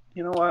like,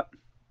 you know what?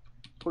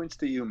 Points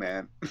to you,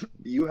 man.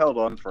 You held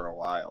on for a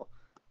while.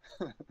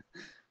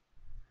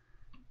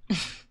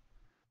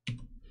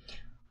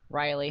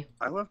 Riley.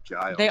 I love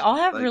Giles. They all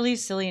have Like, really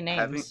silly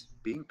names.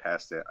 Being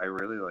past it, I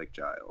really like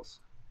Giles.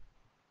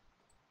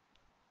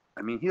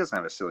 I mean, he doesn't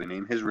have a silly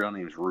name. His real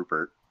name's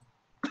Rupert.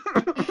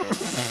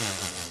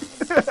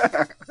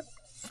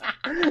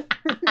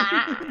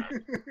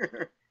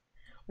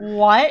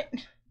 What?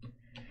 His name's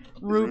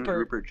Rupert.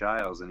 Rupert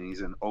Giles, and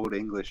he's an old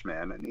English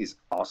man, and he's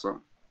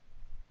awesome.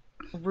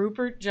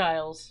 Rupert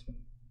Giles.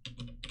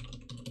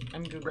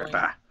 I'm Googling.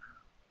 Ripper.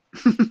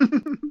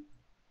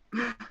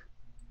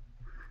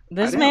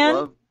 This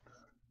man?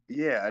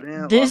 I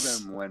didn't love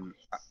him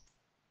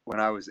when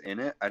I was in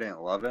it. I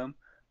didn't love him,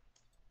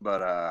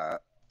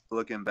 but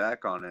looking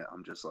back on it,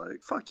 I'm just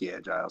like, fuck yeah,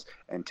 Giles.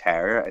 And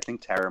Tara, I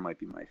think Tara might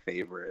be my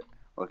favorite.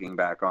 Looking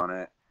back on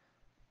it,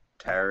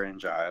 Tara and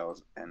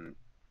Giles, and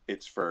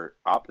it's for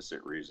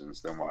opposite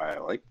reasons than why I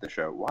like the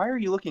show. Why are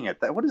you looking at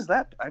that? What is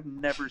that? I've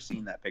never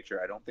seen that picture.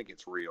 I don't think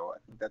it's real. I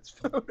think that's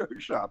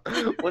Photoshop.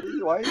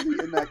 Why is he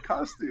in that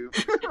costume?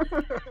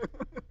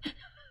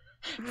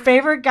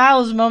 Favorite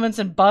Giles moments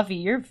in Buffy.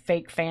 You're a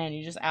fake fan.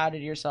 You just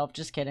outed yourself.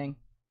 Just kidding.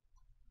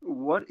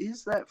 What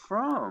is that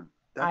from?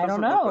 That I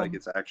don't doesn't look know. like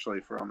it's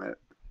actually from it.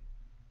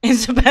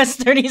 It's the best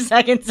 30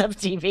 seconds of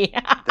TV.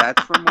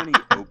 That's from when he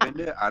opened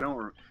it. I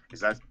don't.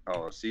 Is that?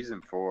 Oh,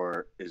 season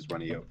 4 is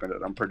when he opened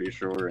it. I'm pretty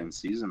sure. And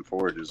season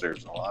 4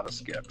 deserves a lot of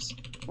skips,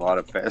 a lot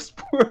of fast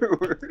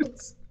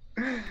forwards.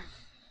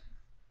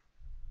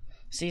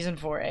 Season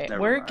 4A.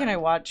 Never Where mind. can I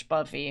watch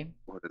Buffy?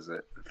 What is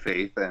it?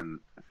 Faith and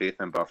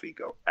Buffy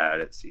go at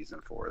it.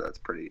 Season 4. That's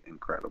pretty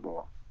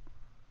incredible.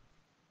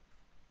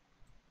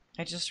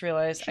 I just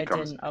realized She I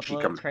comes- didn't she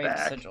upload comes Craig's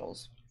back.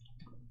 sigils.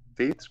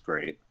 Faith's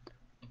great.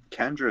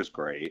 Kendra's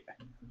great.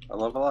 I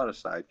love a lot of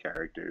side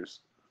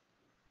characters.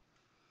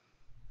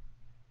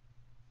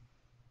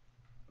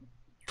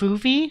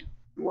 Foofy?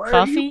 Why are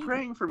Buffy? you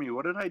praying for me?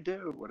 What did I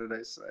do? What did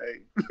I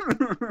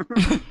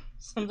say?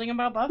 Something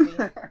about Buffy.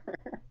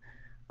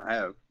 I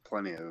have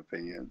plenty of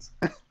opinions.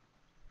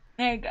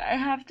 Egg, I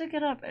have to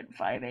get up at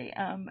 5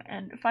 a.m.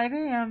 and 5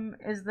 a.m.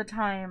 is the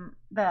time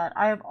that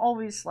I have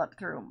always slept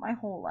through my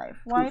whole life.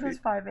 Why Goofy. does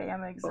 5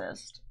 a.m.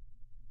 exist?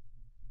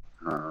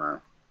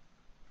 For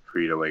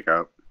you to wake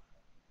up.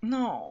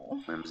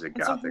 No. Whimsy, It's a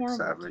gothic, horrible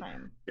savage.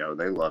 time. Yo,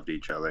 they loved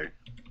each other.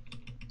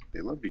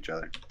 They loved each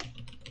other.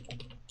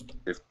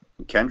 If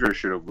Kendra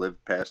should have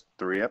lived past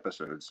 3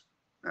 episodes,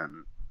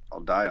 and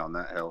I'll die on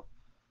that hill.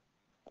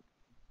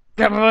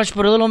 Grab a brush,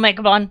 put a little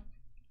makeup on.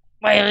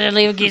 Wait,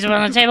 leave a keys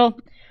on the table.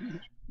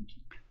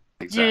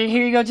 Exactly.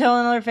 Here you go, tell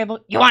another fable.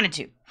 You wanted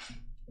to.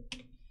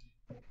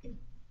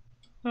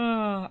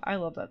 Oh, I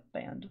love that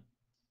band.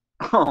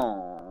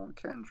 Oh,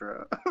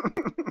 Kendra.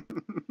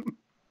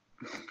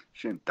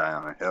 She didn't die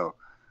on a hill.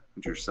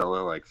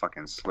 Drusilla like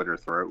fucking slit her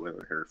throat with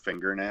her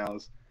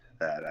fingernails.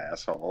 That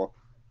asshole.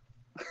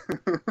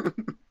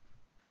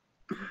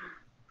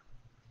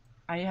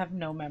 I have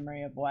no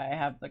memory of why I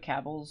have the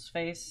Cabble's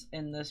face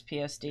in this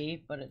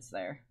PSD, but it's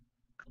there.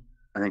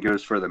 I think it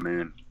was for the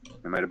moon.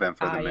 It might have been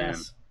for the moon.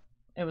 Yes.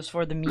 It was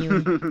for the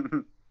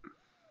moon.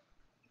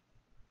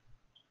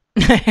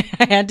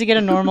 I had to get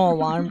a normal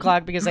alarm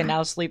clock because I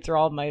now sleep through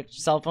all of my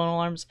cell phone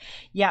alarms.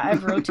 Yeah,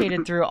 I've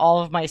rotated through all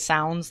of my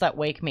sounds that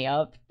wake me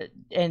up.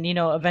 And, you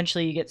know,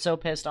 eventually you get so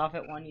pissed off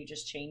at one, you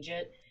just change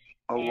it.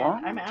 A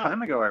long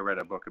time ago, I read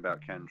a book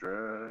about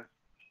Kendra.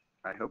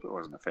 I hope it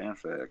wasn't a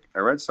fanfic. I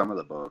read some of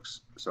the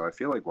books, so I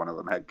feel like one of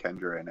them had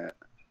Kendra in it.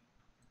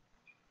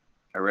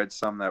 I read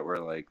some that were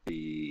like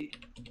they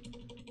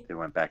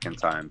went back in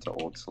time to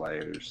old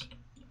Slayers.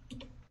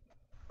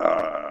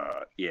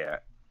 Yeah.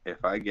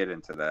 If I get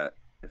into that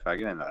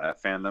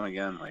fandom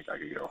again, like I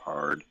could go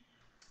hard.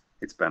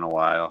 It's been a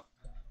while,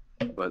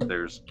 but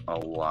there's a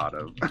lot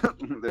of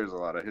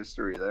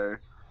history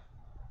there.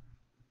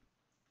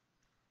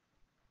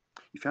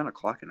 You found a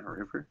clock in a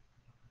river?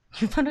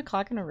 You found a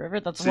clock in a river?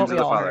 That's Sins what we of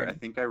the all Father. heard.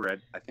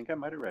 I think I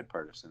might have read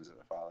part of Sins of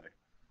the Father.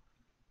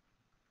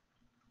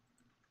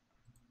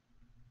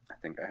 I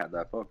think I had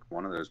that book,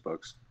 one of those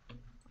books.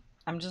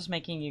 I'm just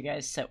making you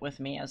guys sit with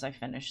me as I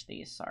finish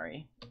these,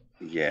 sorry.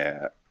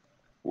 Yeah.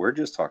 We're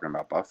just talking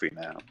about Buffy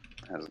now.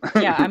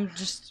 Yeah, I'm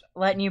just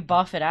letting you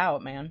buff it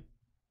out, man.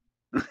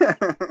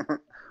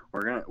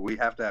 We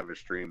have to have a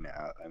stream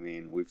now. I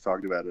mean, we've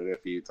talked about it a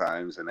few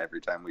times, and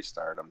every time we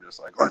start, I'm just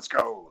like, let's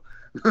go.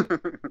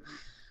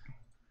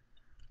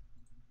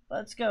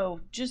 Let's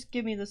go. Just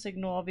give me the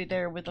signal. I'll be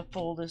there with a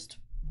whole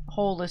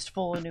list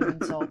full of new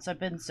insults. I've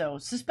been so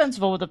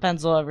suspenseful with a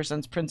pencil ever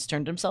since Prince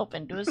turned himself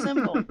into a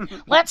symbol.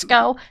 Let's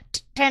go.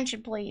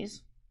 Attention,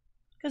 please.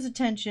 Because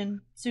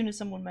attention, as soon as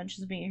someone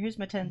mentions me, here's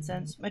my 10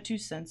 cents. My 2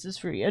 cents is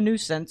free. A new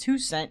sense. Who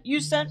sent? You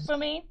sent for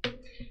me?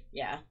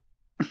 Yeah.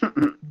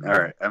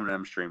 Alright,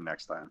 M&M stream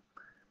next time.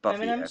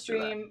 Buffy M&M after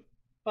stream. that.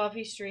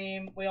 Buffy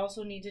stream. We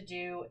also need to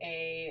do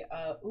a,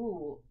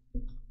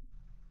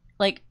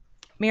 like,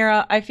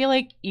 Mira, I feel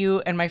like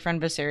you and my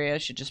friend Viseria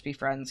should just be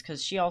friends,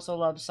 because she also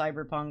loves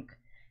Cyberpunk.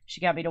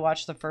 She got me to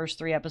watch the first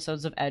 3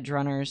 episodes of Edge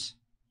Runners.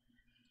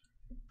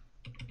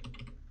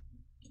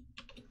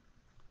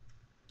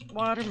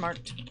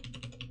 Watermarked.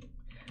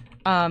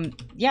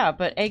 Yeah,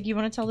 but Egg, you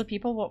want to tell the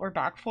people what we're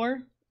back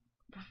for?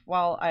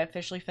 While I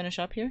officially finish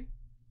up here?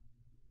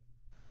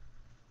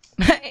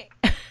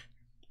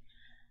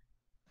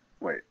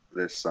 Wait,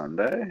 this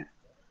Sunday?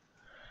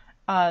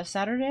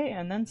 Saturday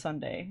and then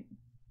Sunday.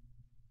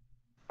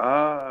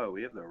 Oh,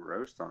 we have the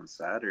roast on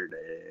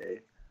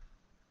Saturday.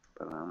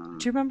 But,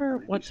 Do you remember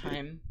what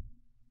time?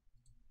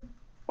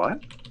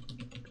 What?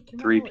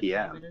 3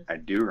 p.m. I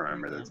do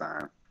remember the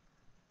time.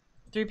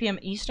 3 p.m.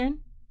 Eastern?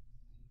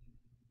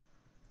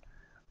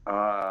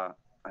 I'm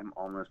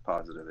almost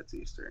positive it's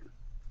Eastern.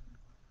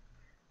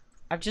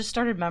 I've just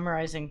started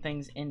memorizing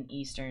things in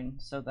Eastern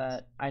so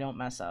that I don't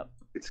mess up.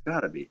 It's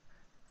gotta be.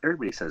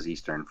 Everybody says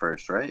Eastern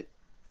first, right?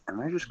 Am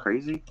I just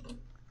crazy?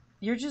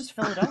 You're just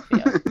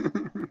Philadelphia.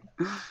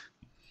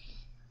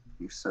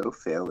 You so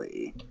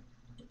Philly.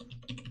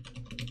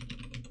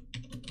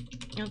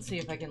 Let's see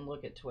if I can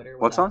look at Twitter.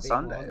 What's on being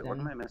Sunday? logged What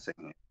in. am I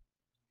missing?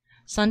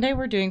 Sunday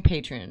we're doing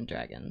Patron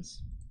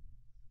Dragons.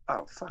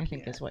 Oh, fuck I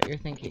think yeah. is what you're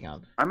thinking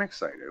of. I'm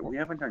excited. We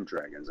haven't done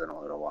dragons in a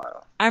little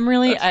while. I'm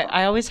really That's fun.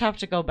 I always have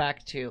to go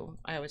back to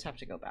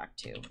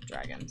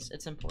dragons.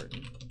 It's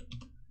important.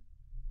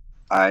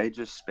 I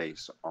just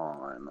space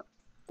on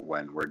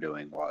when we're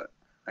doing what.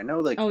 I know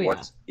like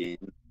what's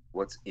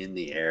in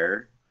the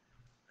air.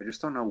 I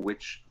just don't know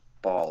which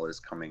ball is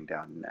coming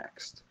down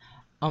next.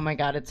 Oh my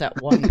god, it's at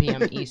 1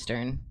 p.m.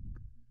 Eastern.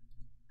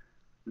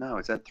 No,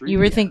 it's at 3 You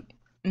were p.m.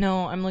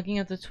 No, I'm looking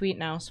at the tweet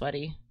now,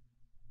 Sweaty.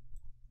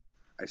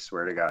 I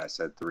swear to God, I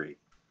said 3.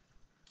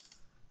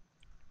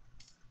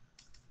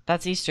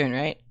 That's Eastern,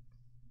 right?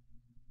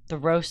 The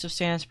roast of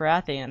Stannis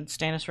Baratheon.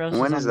 Stannis roast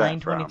When is is on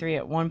that 9:23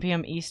 at 1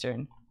 p.m.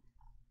 Eastern.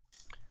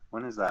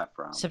 When is that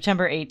from?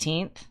 September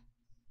 18th.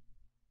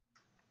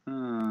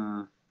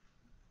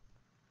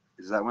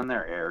 Is that when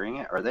they're airing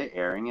it? Are they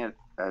airing it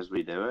as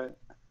we do it?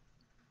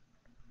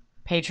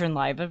 Patron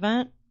live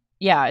event?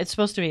 Yeah, it's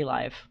supposed to be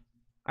live.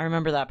 I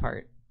remember that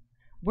part.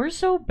 We're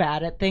so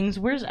bad at things.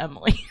 Where's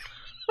Emily?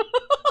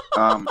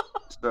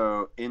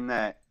 So in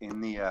the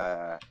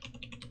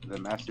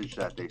message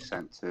that they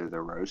sent to the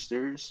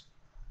roasters,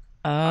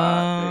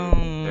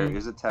 there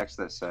is a text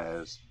that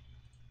says,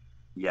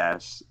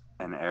 yes,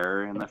 an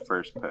error in the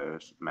first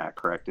post. Matt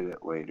corrected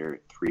it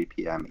later, 3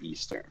 p.m.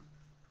 Eastern.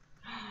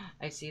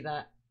 I see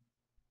that.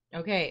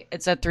 Okay,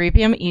 it's at 3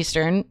 p.m.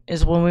 Eastern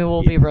is when we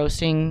will be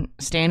roasting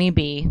Stanny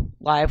B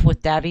live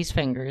with Davies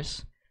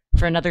Fingers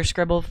for another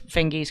Scribble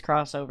Fingies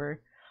crossover.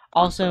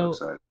 Also,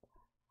 So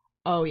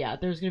oh yeah,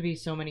 there's gonna be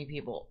so many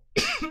people.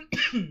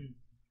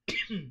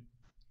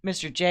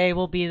 Mr. J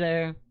will be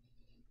there.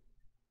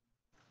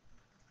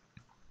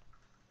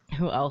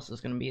 Who else is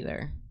gonna be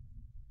there?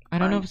 I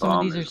don't know if some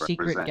of these are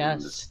secret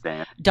guests.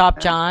 Dop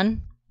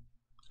John,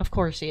 of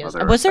course he is.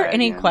 Was there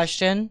any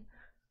question?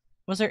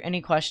 Was there any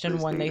question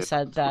when they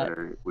said that?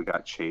 We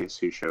got Chase,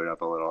 who showed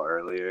up a little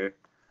earlier.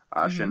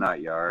 Asha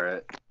Not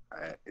Yara.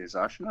 Is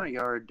Asha Not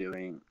Yara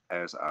doing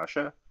as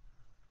Asha?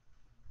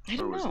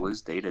 Or was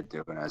Liz Data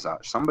doing as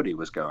Asha? Somebody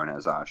was going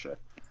as Asha.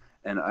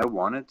 And I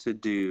wanted to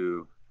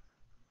do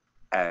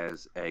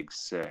as Egg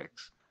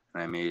 6.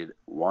 And I made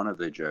one of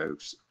the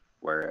jokes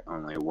where it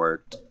only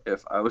worked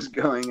if I was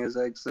going as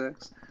Egg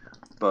 6.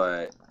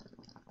 But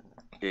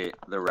the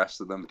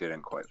rest of them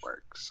didn't quite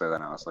work. So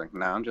then I was like,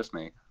 no, I'm just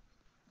me.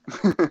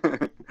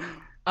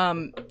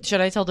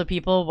 Should I tell the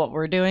people what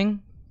we're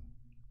doing?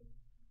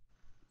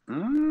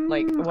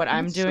 Like what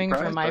I'm doing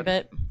for my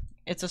bit?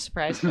 It's a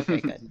surprise.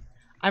 Okay, good.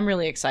 I'm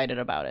really excited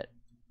about it.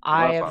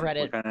 I have read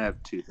it. We're gonna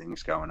have two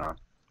things going on.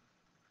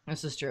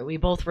 This is true. We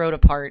both wrote a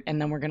part, and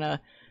then we're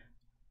gonna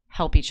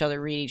help each other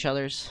read each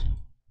other's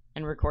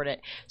and record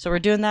it. So we're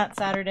doing that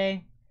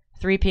Saturday,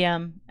 3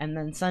 p.m. and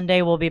then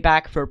Sunday we'll be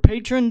back for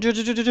Patron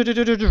Dragons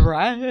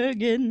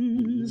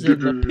in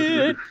the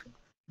Pit.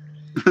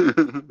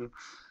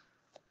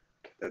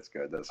 That's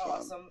good. That's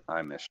awesome. Fun.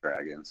 I miss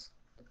dragons.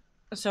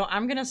 So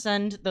I'm gonna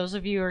send those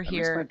of you who are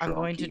here. I'm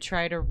going to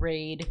try to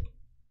raid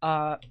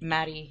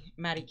Maddie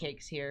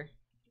Cakes here.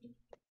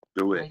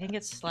 Do it. I think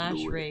it's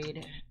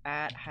 /raid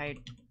at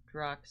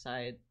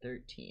hydroxide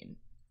 13.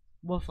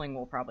 Wolfling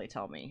will probably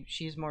tell me.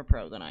 She's more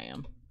pro than I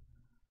am.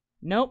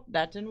 Nope,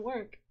 that didn't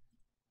work.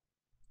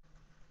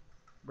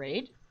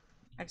 Raid?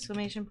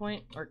 Exclamation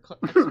point or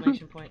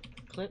exclamation point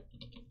clip.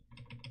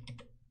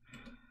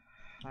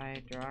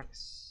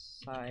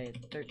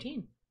 Hydroxide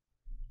 13.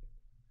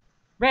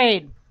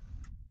 Raid.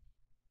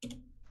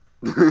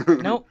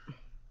 Nope.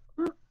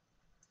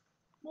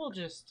 We'll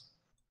just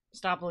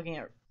stop looking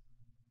at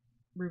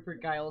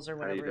Rupert Giles or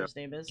whatever his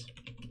name is.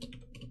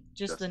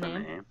 Just the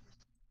name.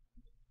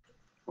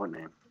 What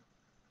name?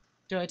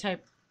 Do I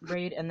type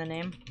raid and the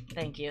name?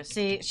 Thank you.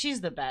 See, she's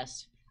the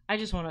best. I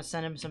just want to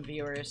send him some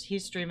viewers.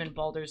 He's streaming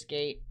Baldur's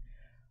Gate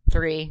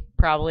 3,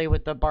 probably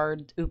with the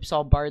Bard, Oops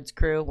All Bards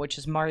crew, which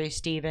is Mari,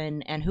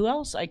 Steven, and who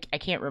else? I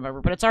can't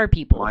remember, but it's our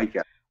people.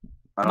 Micah.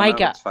 I don't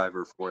know if it's 5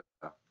 or 4,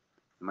 though.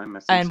 Am I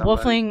missing and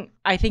somebody? Wolfling,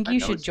 I think you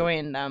should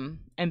join them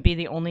and be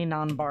the only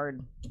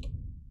non-bard.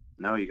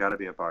 No, you gotta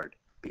be a bard.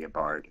 Be a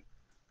bard.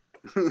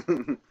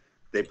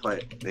 They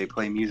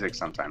play music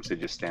sometimes. They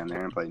just stand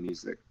there and play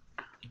music.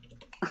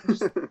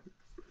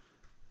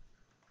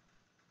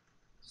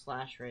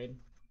 /raid.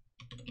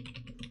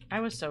 I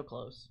was so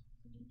close.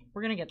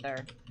 We're gonna get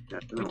there. Yeah,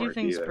 we do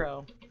things either.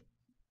 pro.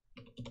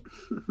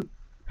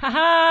 Ha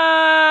ha!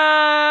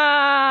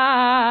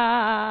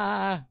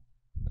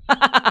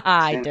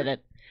 I did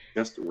it.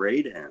 Just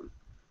raid him.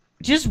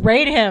 Just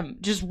raid him.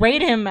 Just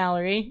raid him,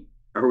 Mallory.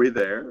 Are we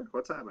there?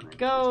 What's happening?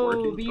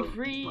 Go, be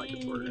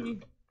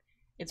free.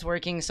 It's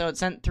working, so it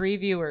sent 3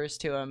 viewers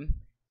to him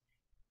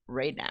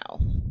right now.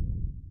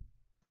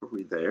 Are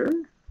we there?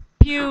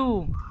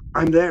 Pew!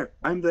 I'm there.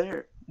 I'm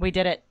there. We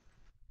did it.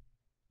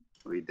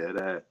 We did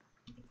it.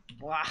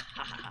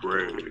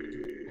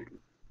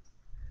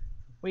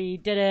 We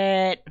did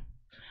it.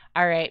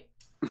 All right.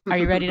 Are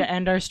you ready to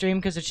end our stream?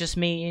 Because it's just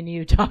me and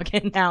you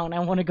talking now, and I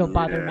want to go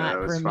bother Matt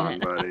for a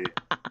minute. Buddy.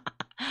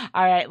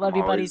 All right. Love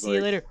you, buddy. See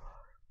you later.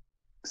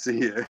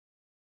 See ya.